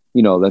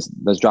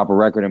let's drop a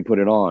record and put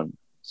it on.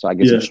 so I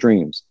get some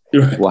streams.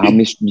 Right. Well,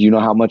 do you know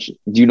how much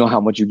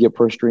you get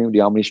per stream? Do you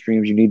know how many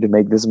streams you need to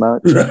make this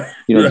amount? Right.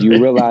 Do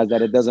you realize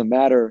that it doesn't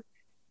matter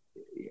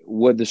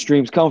what the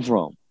streams come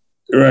from?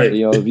 Right.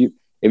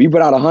 If you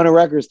put out 100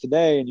 records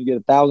today and you get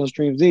 1,000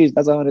 streams each,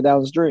 that's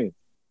 100,000 streams.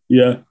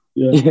 Yeah.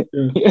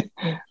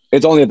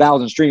 It's only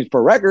 1,000 streams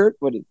per record,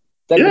 but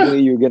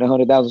technically you're getting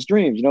 100,000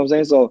 streams. You know what I'm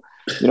saying? So,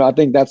 I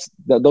think those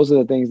are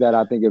the things that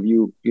I think if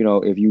you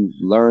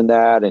learn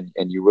that and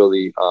you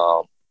really,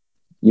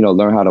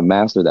 learn how to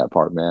master that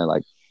part, man,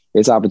 like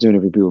it's opportunity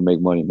for people to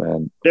make money,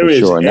 man. There is.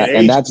 Sure.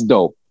 And that's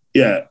dope.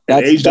 Yeah.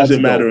 And age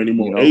doesn't matter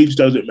anymore. Age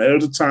doesn't matter. There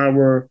was a time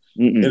where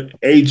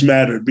age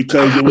mattered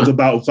because it was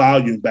about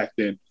volume back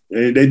then.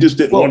 And they just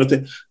didn't want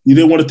to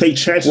take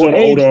chances on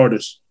older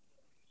artists.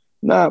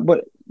 Nah,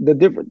 but the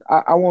difference,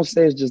 I won't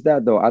say it's just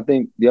that though. I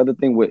think the other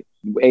thing with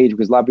age,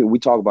 because a lot of people, we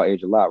talk about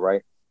age a lot,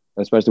 right?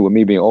 Especially with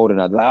me being older,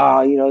 and I'm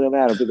like, it doesn't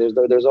matter. But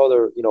there's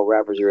other,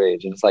 rappers your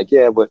age. And it's like,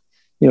 yeah, but,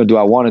 do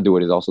I want to do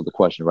it is also the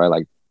question, right?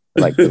 Like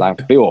I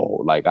feel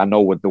old. Like I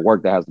know what the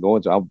work that has to go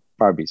into. I'll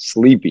probably be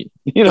sleepy,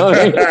 you know what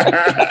I mean?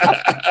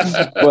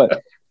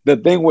 But the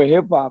thing with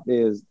hip hop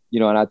is,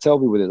 and I tell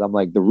people this, I'm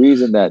like, the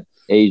reason that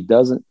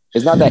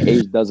it's not that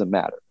age doesn't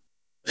matter.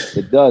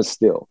 It does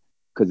still,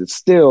 because it's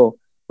still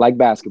like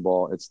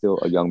basketball. It's still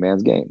a young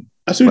man's game.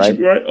 I see what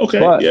right? Okay.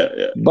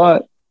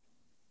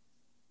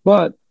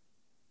 But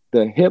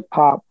the hip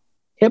hop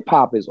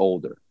is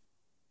older.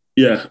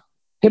 Yeah.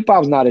 Hip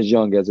hop's not as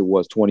young as it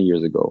was 20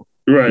 years ago.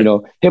 Right.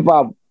 Hip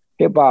hop,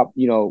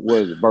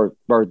 was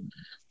birth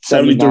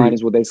 79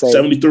 is what they say.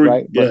 73.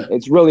 Right. Yeah. But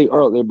it's really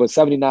early, but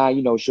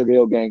 79, Sugar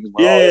Hill Gang is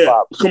hip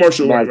hop.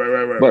 Commercial.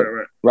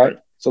 Right.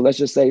 So let's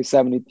just say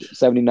 70,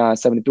 79,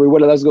 73.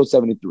 Well, let's go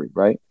 73,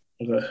 right?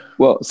 Okay.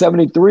 Well,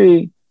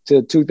 73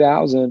 to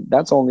 2000,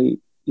 that's only,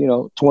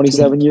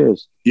 27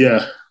 years.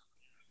 Yeah.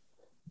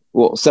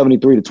 Well,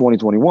 73 to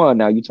 2021,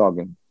 now you're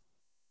talking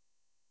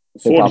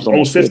 40,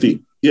 almost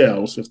 50. Yeah,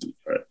 almost 50.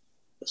 Right.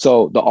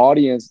 So the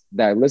audience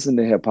that listen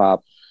to hip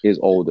hop is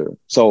older.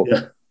 So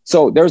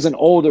there's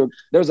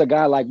a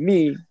guy like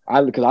me,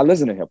 because I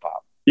listen to hip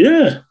hop.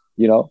 Yeah.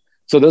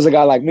 So there's a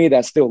guy like me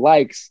that still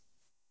likes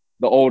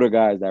the older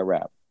guys that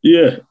rap.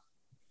 Yeah.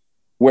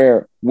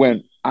 Where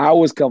when I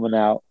was coming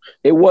out,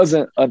 it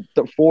wasn't a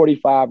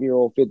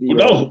 45-year-old,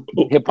 50-year-old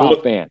hip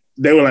hop fan.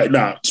 They were like,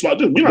 nah,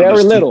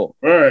 very little.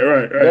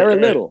 Right. Very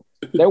little.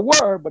 There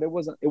were, but it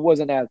wasn't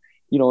as,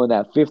 in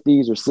that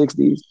 50s or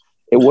 60s,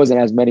 it wasn't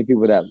as many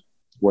people that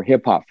were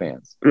hip hop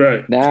fans.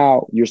 Right.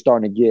 Now you're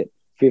starting to get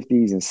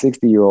 50s and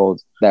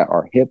 60-year-olds that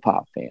are hip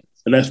hop fans.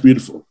 And that's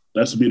beautiful.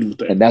 That's a beautiful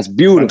thing. And that's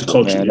beautiful,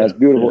 culture, man. Yeah. That's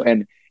beautiful.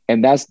 Yeah.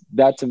 And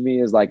that to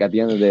me is like, at the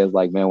end of the day, is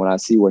like, man, when I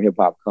see where hip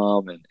hop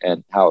come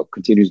and how it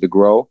continues to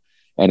grow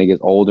and it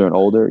gets older and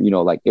older,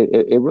 like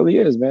it really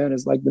is, man.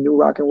 It's like the new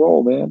rock and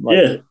roll, man.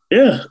 Like,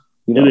 yeah.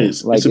 It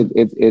is. Like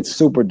it's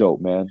super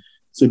dope, man.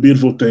 It's a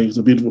beautiful thing. It's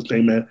a beautiful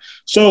thing, man.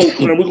 So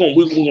we're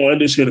gonna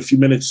end this here in a few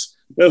minutes.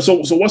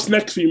 So what's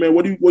next for you, man?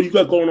 What do you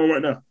got going on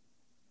right now?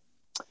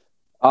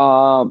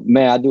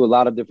 Man, I do a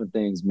lot of different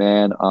things,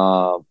 man.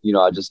 I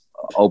just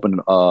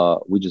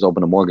we just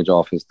opened a mortgage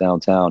office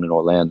downtown in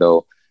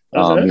Orlando.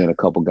 Me and a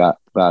couple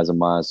guys of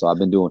mine. So I've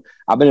been in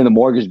the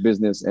mortgage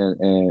business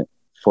and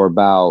for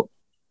about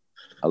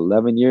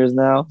 11 years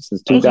now,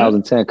 since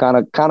 2010. Kind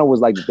of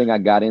was like the thing I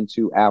got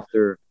into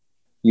after,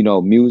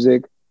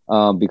 music,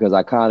 because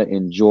I kind of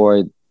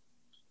enjoyed,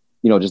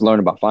 just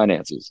learning about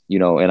finances,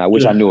 and I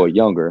wish I knew it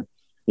younger,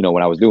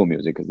 when I was doing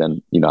music, because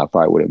then, I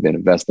probably would have been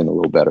investing a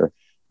little better.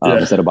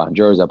 Instead of buying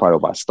jerseys, I probably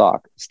would buy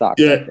stock back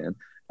then.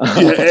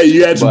 Hey,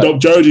 you had some dope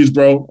jerseys,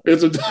 bro.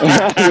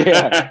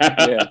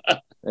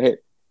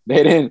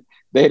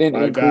 They didn't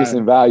increase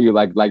in value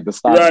like the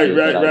stock. Right.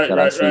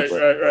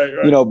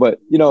 But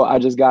I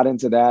just got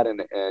into that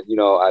and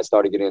I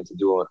started getting into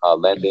doing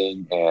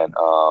lending and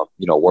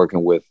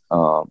working with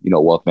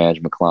wealth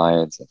management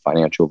clients and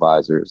financial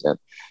advisors, and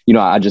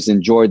I just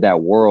enjoyed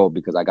that world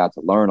because I got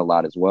to learn a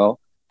lot as well.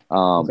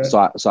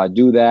 So I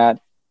do that.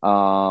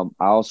 I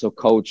also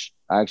coach.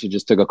 I actually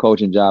just took a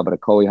coaching job at a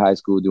Coe High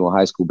School doing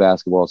high school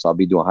basketball. So I'll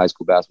be doing high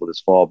school basketball this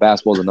fall.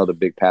 Basketball is another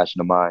big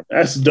passion of mine.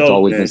 That's dope. It's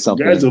always been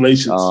something.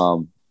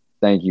 Congratulations.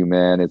 Thank you,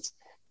 man. It's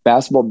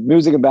basketball,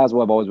 music and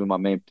basketball have always been my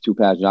main two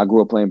passions. I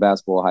grew up playing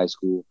basketball in high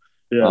school.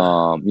 Yeah.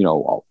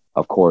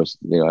 Of course,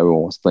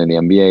 everyone was playing the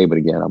NBA, but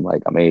again, I'm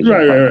Asian.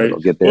 Right.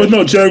 Get there. There was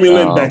no Jeremy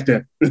Lin back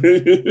then.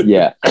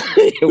 Yeah.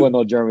 It was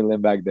no Jeremy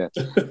Lin back then.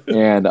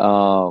 And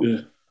so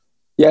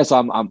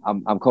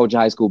I'm coaching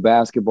high school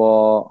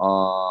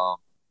basketball.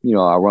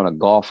 I run a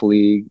golf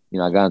league.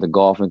 I got into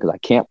golfing because I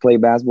can't play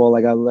basketball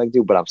like I would like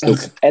to, but I'm still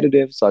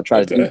competitive. So I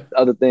try to do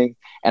other things,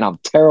 and I'm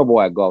terrible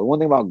at golf. One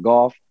thing about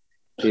golf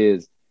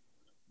is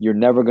you're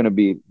never going to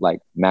be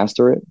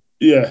master it.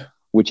 Yeah.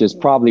 Which is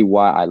probably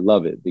why I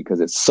love it,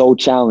 because it's so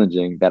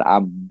challenging that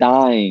I'm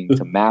dying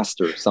to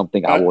master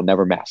something I will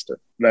never master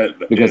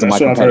because of my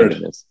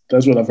competitiveness.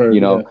 That's what I've heard.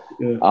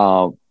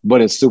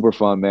 But it's super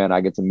fun, man.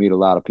 I get to meet a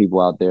lot of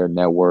people out there,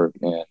 network,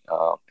 and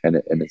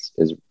it's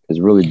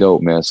really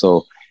dope, man.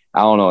 So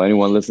I don't know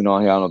anyone listening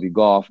on here. I don't know if you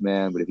golf,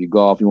 man, but if you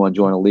golf, you want to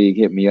join a league,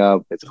 hit me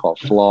up. It's called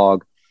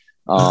Flog.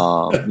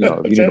 If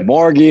you need a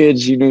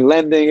mortgage, you need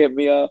lending, hit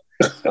me up.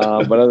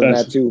 But other than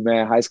that too,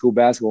 man, high school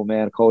basketball,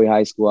 man, Coley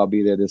High School, I'll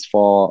be there this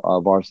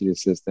fall, varsity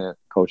assistant,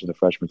 coaching the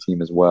freshman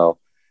team as well.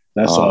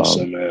 That's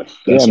awesome, man.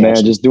 That's man,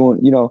 awesome. just doing,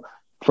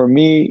 for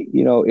me,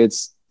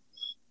 it's,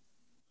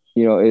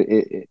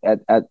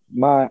 at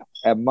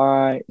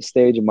my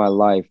stage of my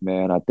life,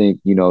 man, I think,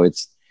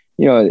 it's,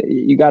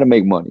 you got to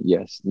make money.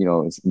 Yes.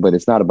 But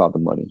it's not about the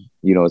money,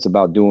 it's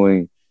about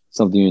doing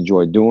something you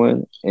enjoy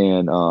doing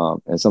and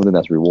something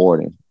that's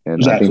rewarding. And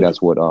exactly. I think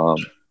that's what,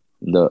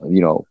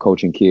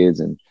 coaching kids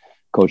and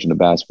coaching the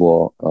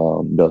basketball,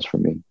 does for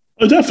me.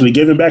 Oh, definitely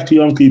giving back to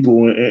young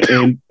people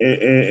and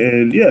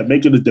yeah,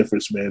 making a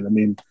difference, man. I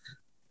mean,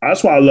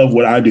 that's why I love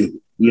what I do,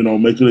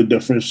 making a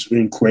difference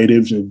in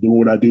creatives and doing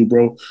what I do,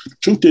 bro. The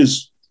truth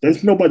is,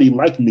 there's nobody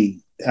like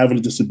me having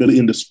a disability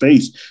in the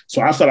space.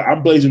 So I feel like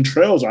I'm blazing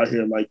trails out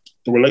here. Like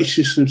the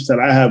relationships that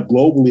I have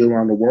globally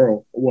around the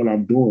world, what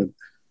I'm doing,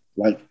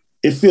 like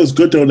it feels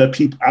good to know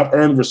that I've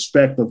earned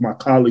respect of my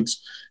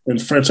colleagues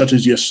and friends such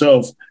as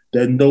yourself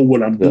that know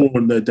what I'm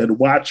doing, that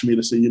watch me,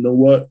 to say, you know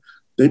what,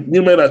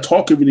 you may not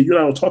talk every day, you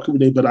don't talk every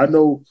day, but I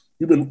know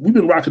we've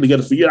been rocking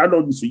together for years. I know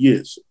you for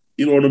years.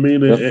 You know what I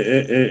mean? Yep.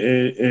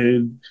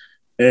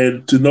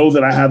 And to know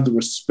that I have the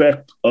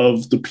respect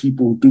of the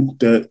people who do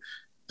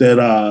that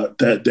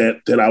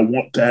I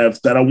want to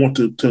have, that I want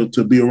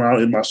to be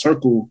around in my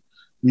circle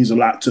means a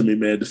lot to me,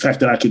 man. The fact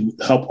that I can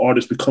help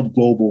artists become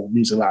global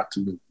means a lot to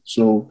me.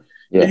 So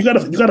you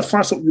gotta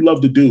find something you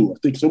love to do. I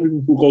think so many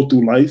people go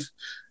through life,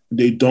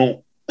 they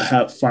don't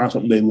find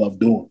something they love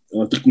doing.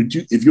 And I think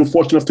if you're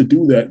fortunate enough to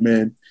do that,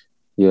 man,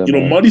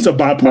 man. Money's a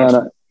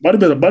byproduct.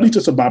 Money's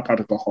just a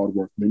byproduct of hard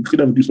work, man. You could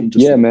never do something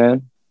just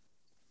man.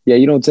 Yeah,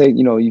 you don't take,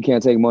 you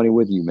can't take money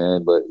with you,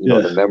 man. But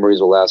the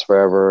memories will last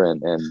forever,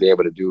 and be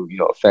able to do,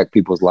 affect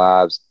people's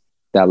lives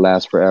that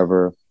last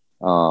forever.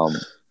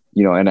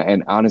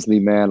 And honestly,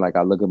 man, like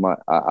I look at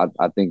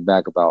I think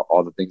back about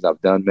all the things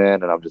I've done,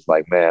 man, and I'm just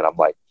like, man, I'm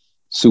like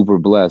super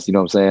blessed. You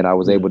know what I'm saying? I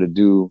was able to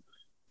do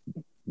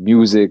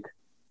music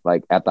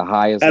like at the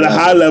highest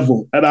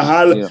level. At a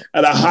high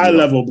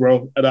level,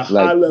 bro. At a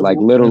high level. Like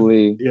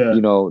literally,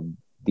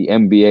 the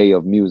NBA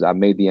of music. I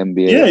made the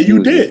NBA. Yeah, of you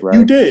music, did. Right?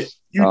 You did.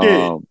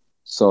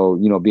 So,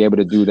 be able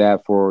to do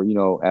that for,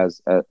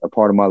 as a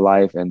part of my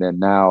life, and then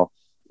now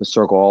to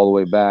circle all the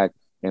way back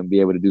and be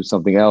able to do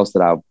something else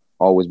that I've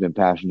always been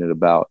passionate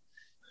about.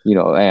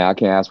 I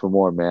can't ask for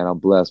more, man. I'm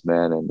blessed,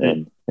 man.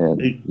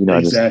 And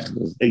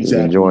exactly. Just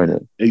enjoying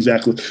it.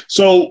 Exactly.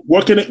 So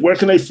where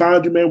can they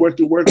find you, man? Where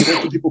can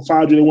people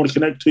find you? They want to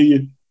connect to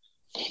you,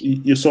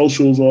 your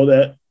socials, all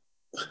that.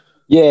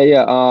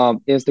 Yeah.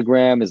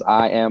 Instagram is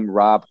I am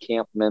Rob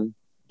Campman.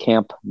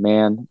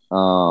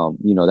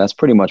 That's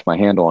pretty much my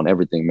handle on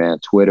everything, man.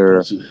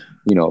 Twitter,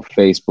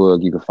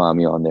 Facebook, you can find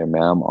me on there,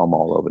 man. I'm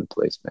all over the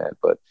place, man.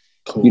 But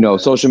cool,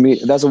 social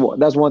media, that's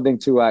one thing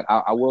too.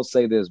 I will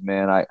say this,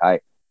 man. I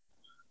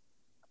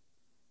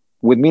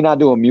with me not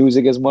doing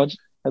music as much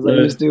as I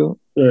used to,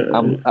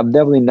 I'm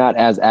definitely not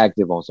as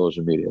active on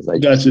social media as I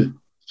used to.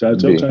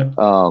 Gotcha.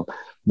 Okay.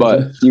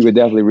 But you could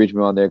definitely reach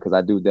me on there, because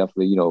I do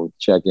definitely,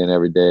 check in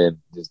every day and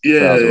just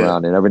browse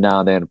around, and every now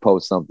and then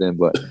post something.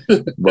 But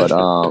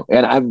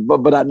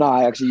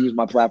I actually use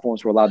my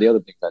platforms for a lot of the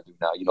other things I do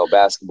now.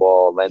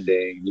 Basketball,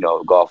 lending,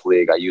 golf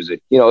league. I use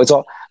it. It's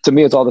all, to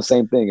me, it's all the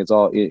same thing. It's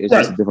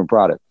just a different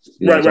product.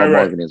 It's all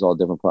marketing. It's all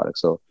different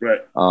products. So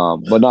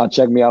but no,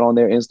 check me out on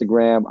there.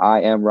 Instagram,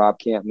 I am Rob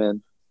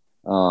Campman.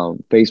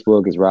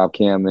 Facebook is Rob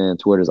Campman.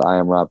 Twitter is I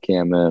am Rob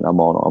Campman. I'm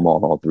on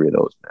all three of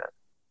those, man.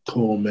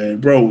 Cool,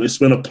 man. Bro, it's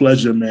been a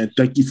pleasure, man.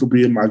 Thank you for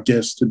being my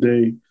guest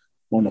today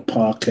on the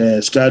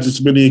podcast. Guys, it's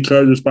been the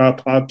Encourage Inspire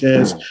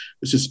podcast.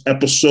 This is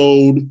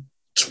episode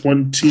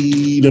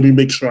 20. Let me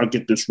make sure I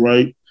get this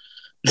right.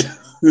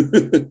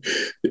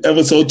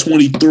 Episode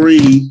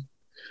 23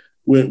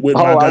 with my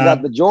guy. I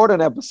got the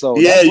Jordan episode.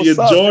 Yeah, your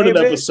Jordan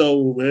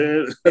episode,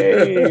 man.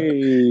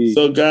 Hey.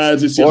 So,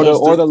 guys, it's or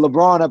the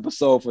LeBron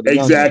episode for the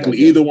exactly.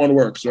 Either one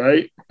works,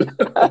 right?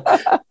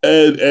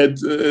 and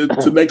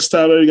to next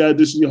time, guys,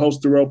 this is your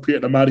host, Durell,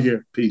 and I'm out of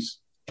here. Peace.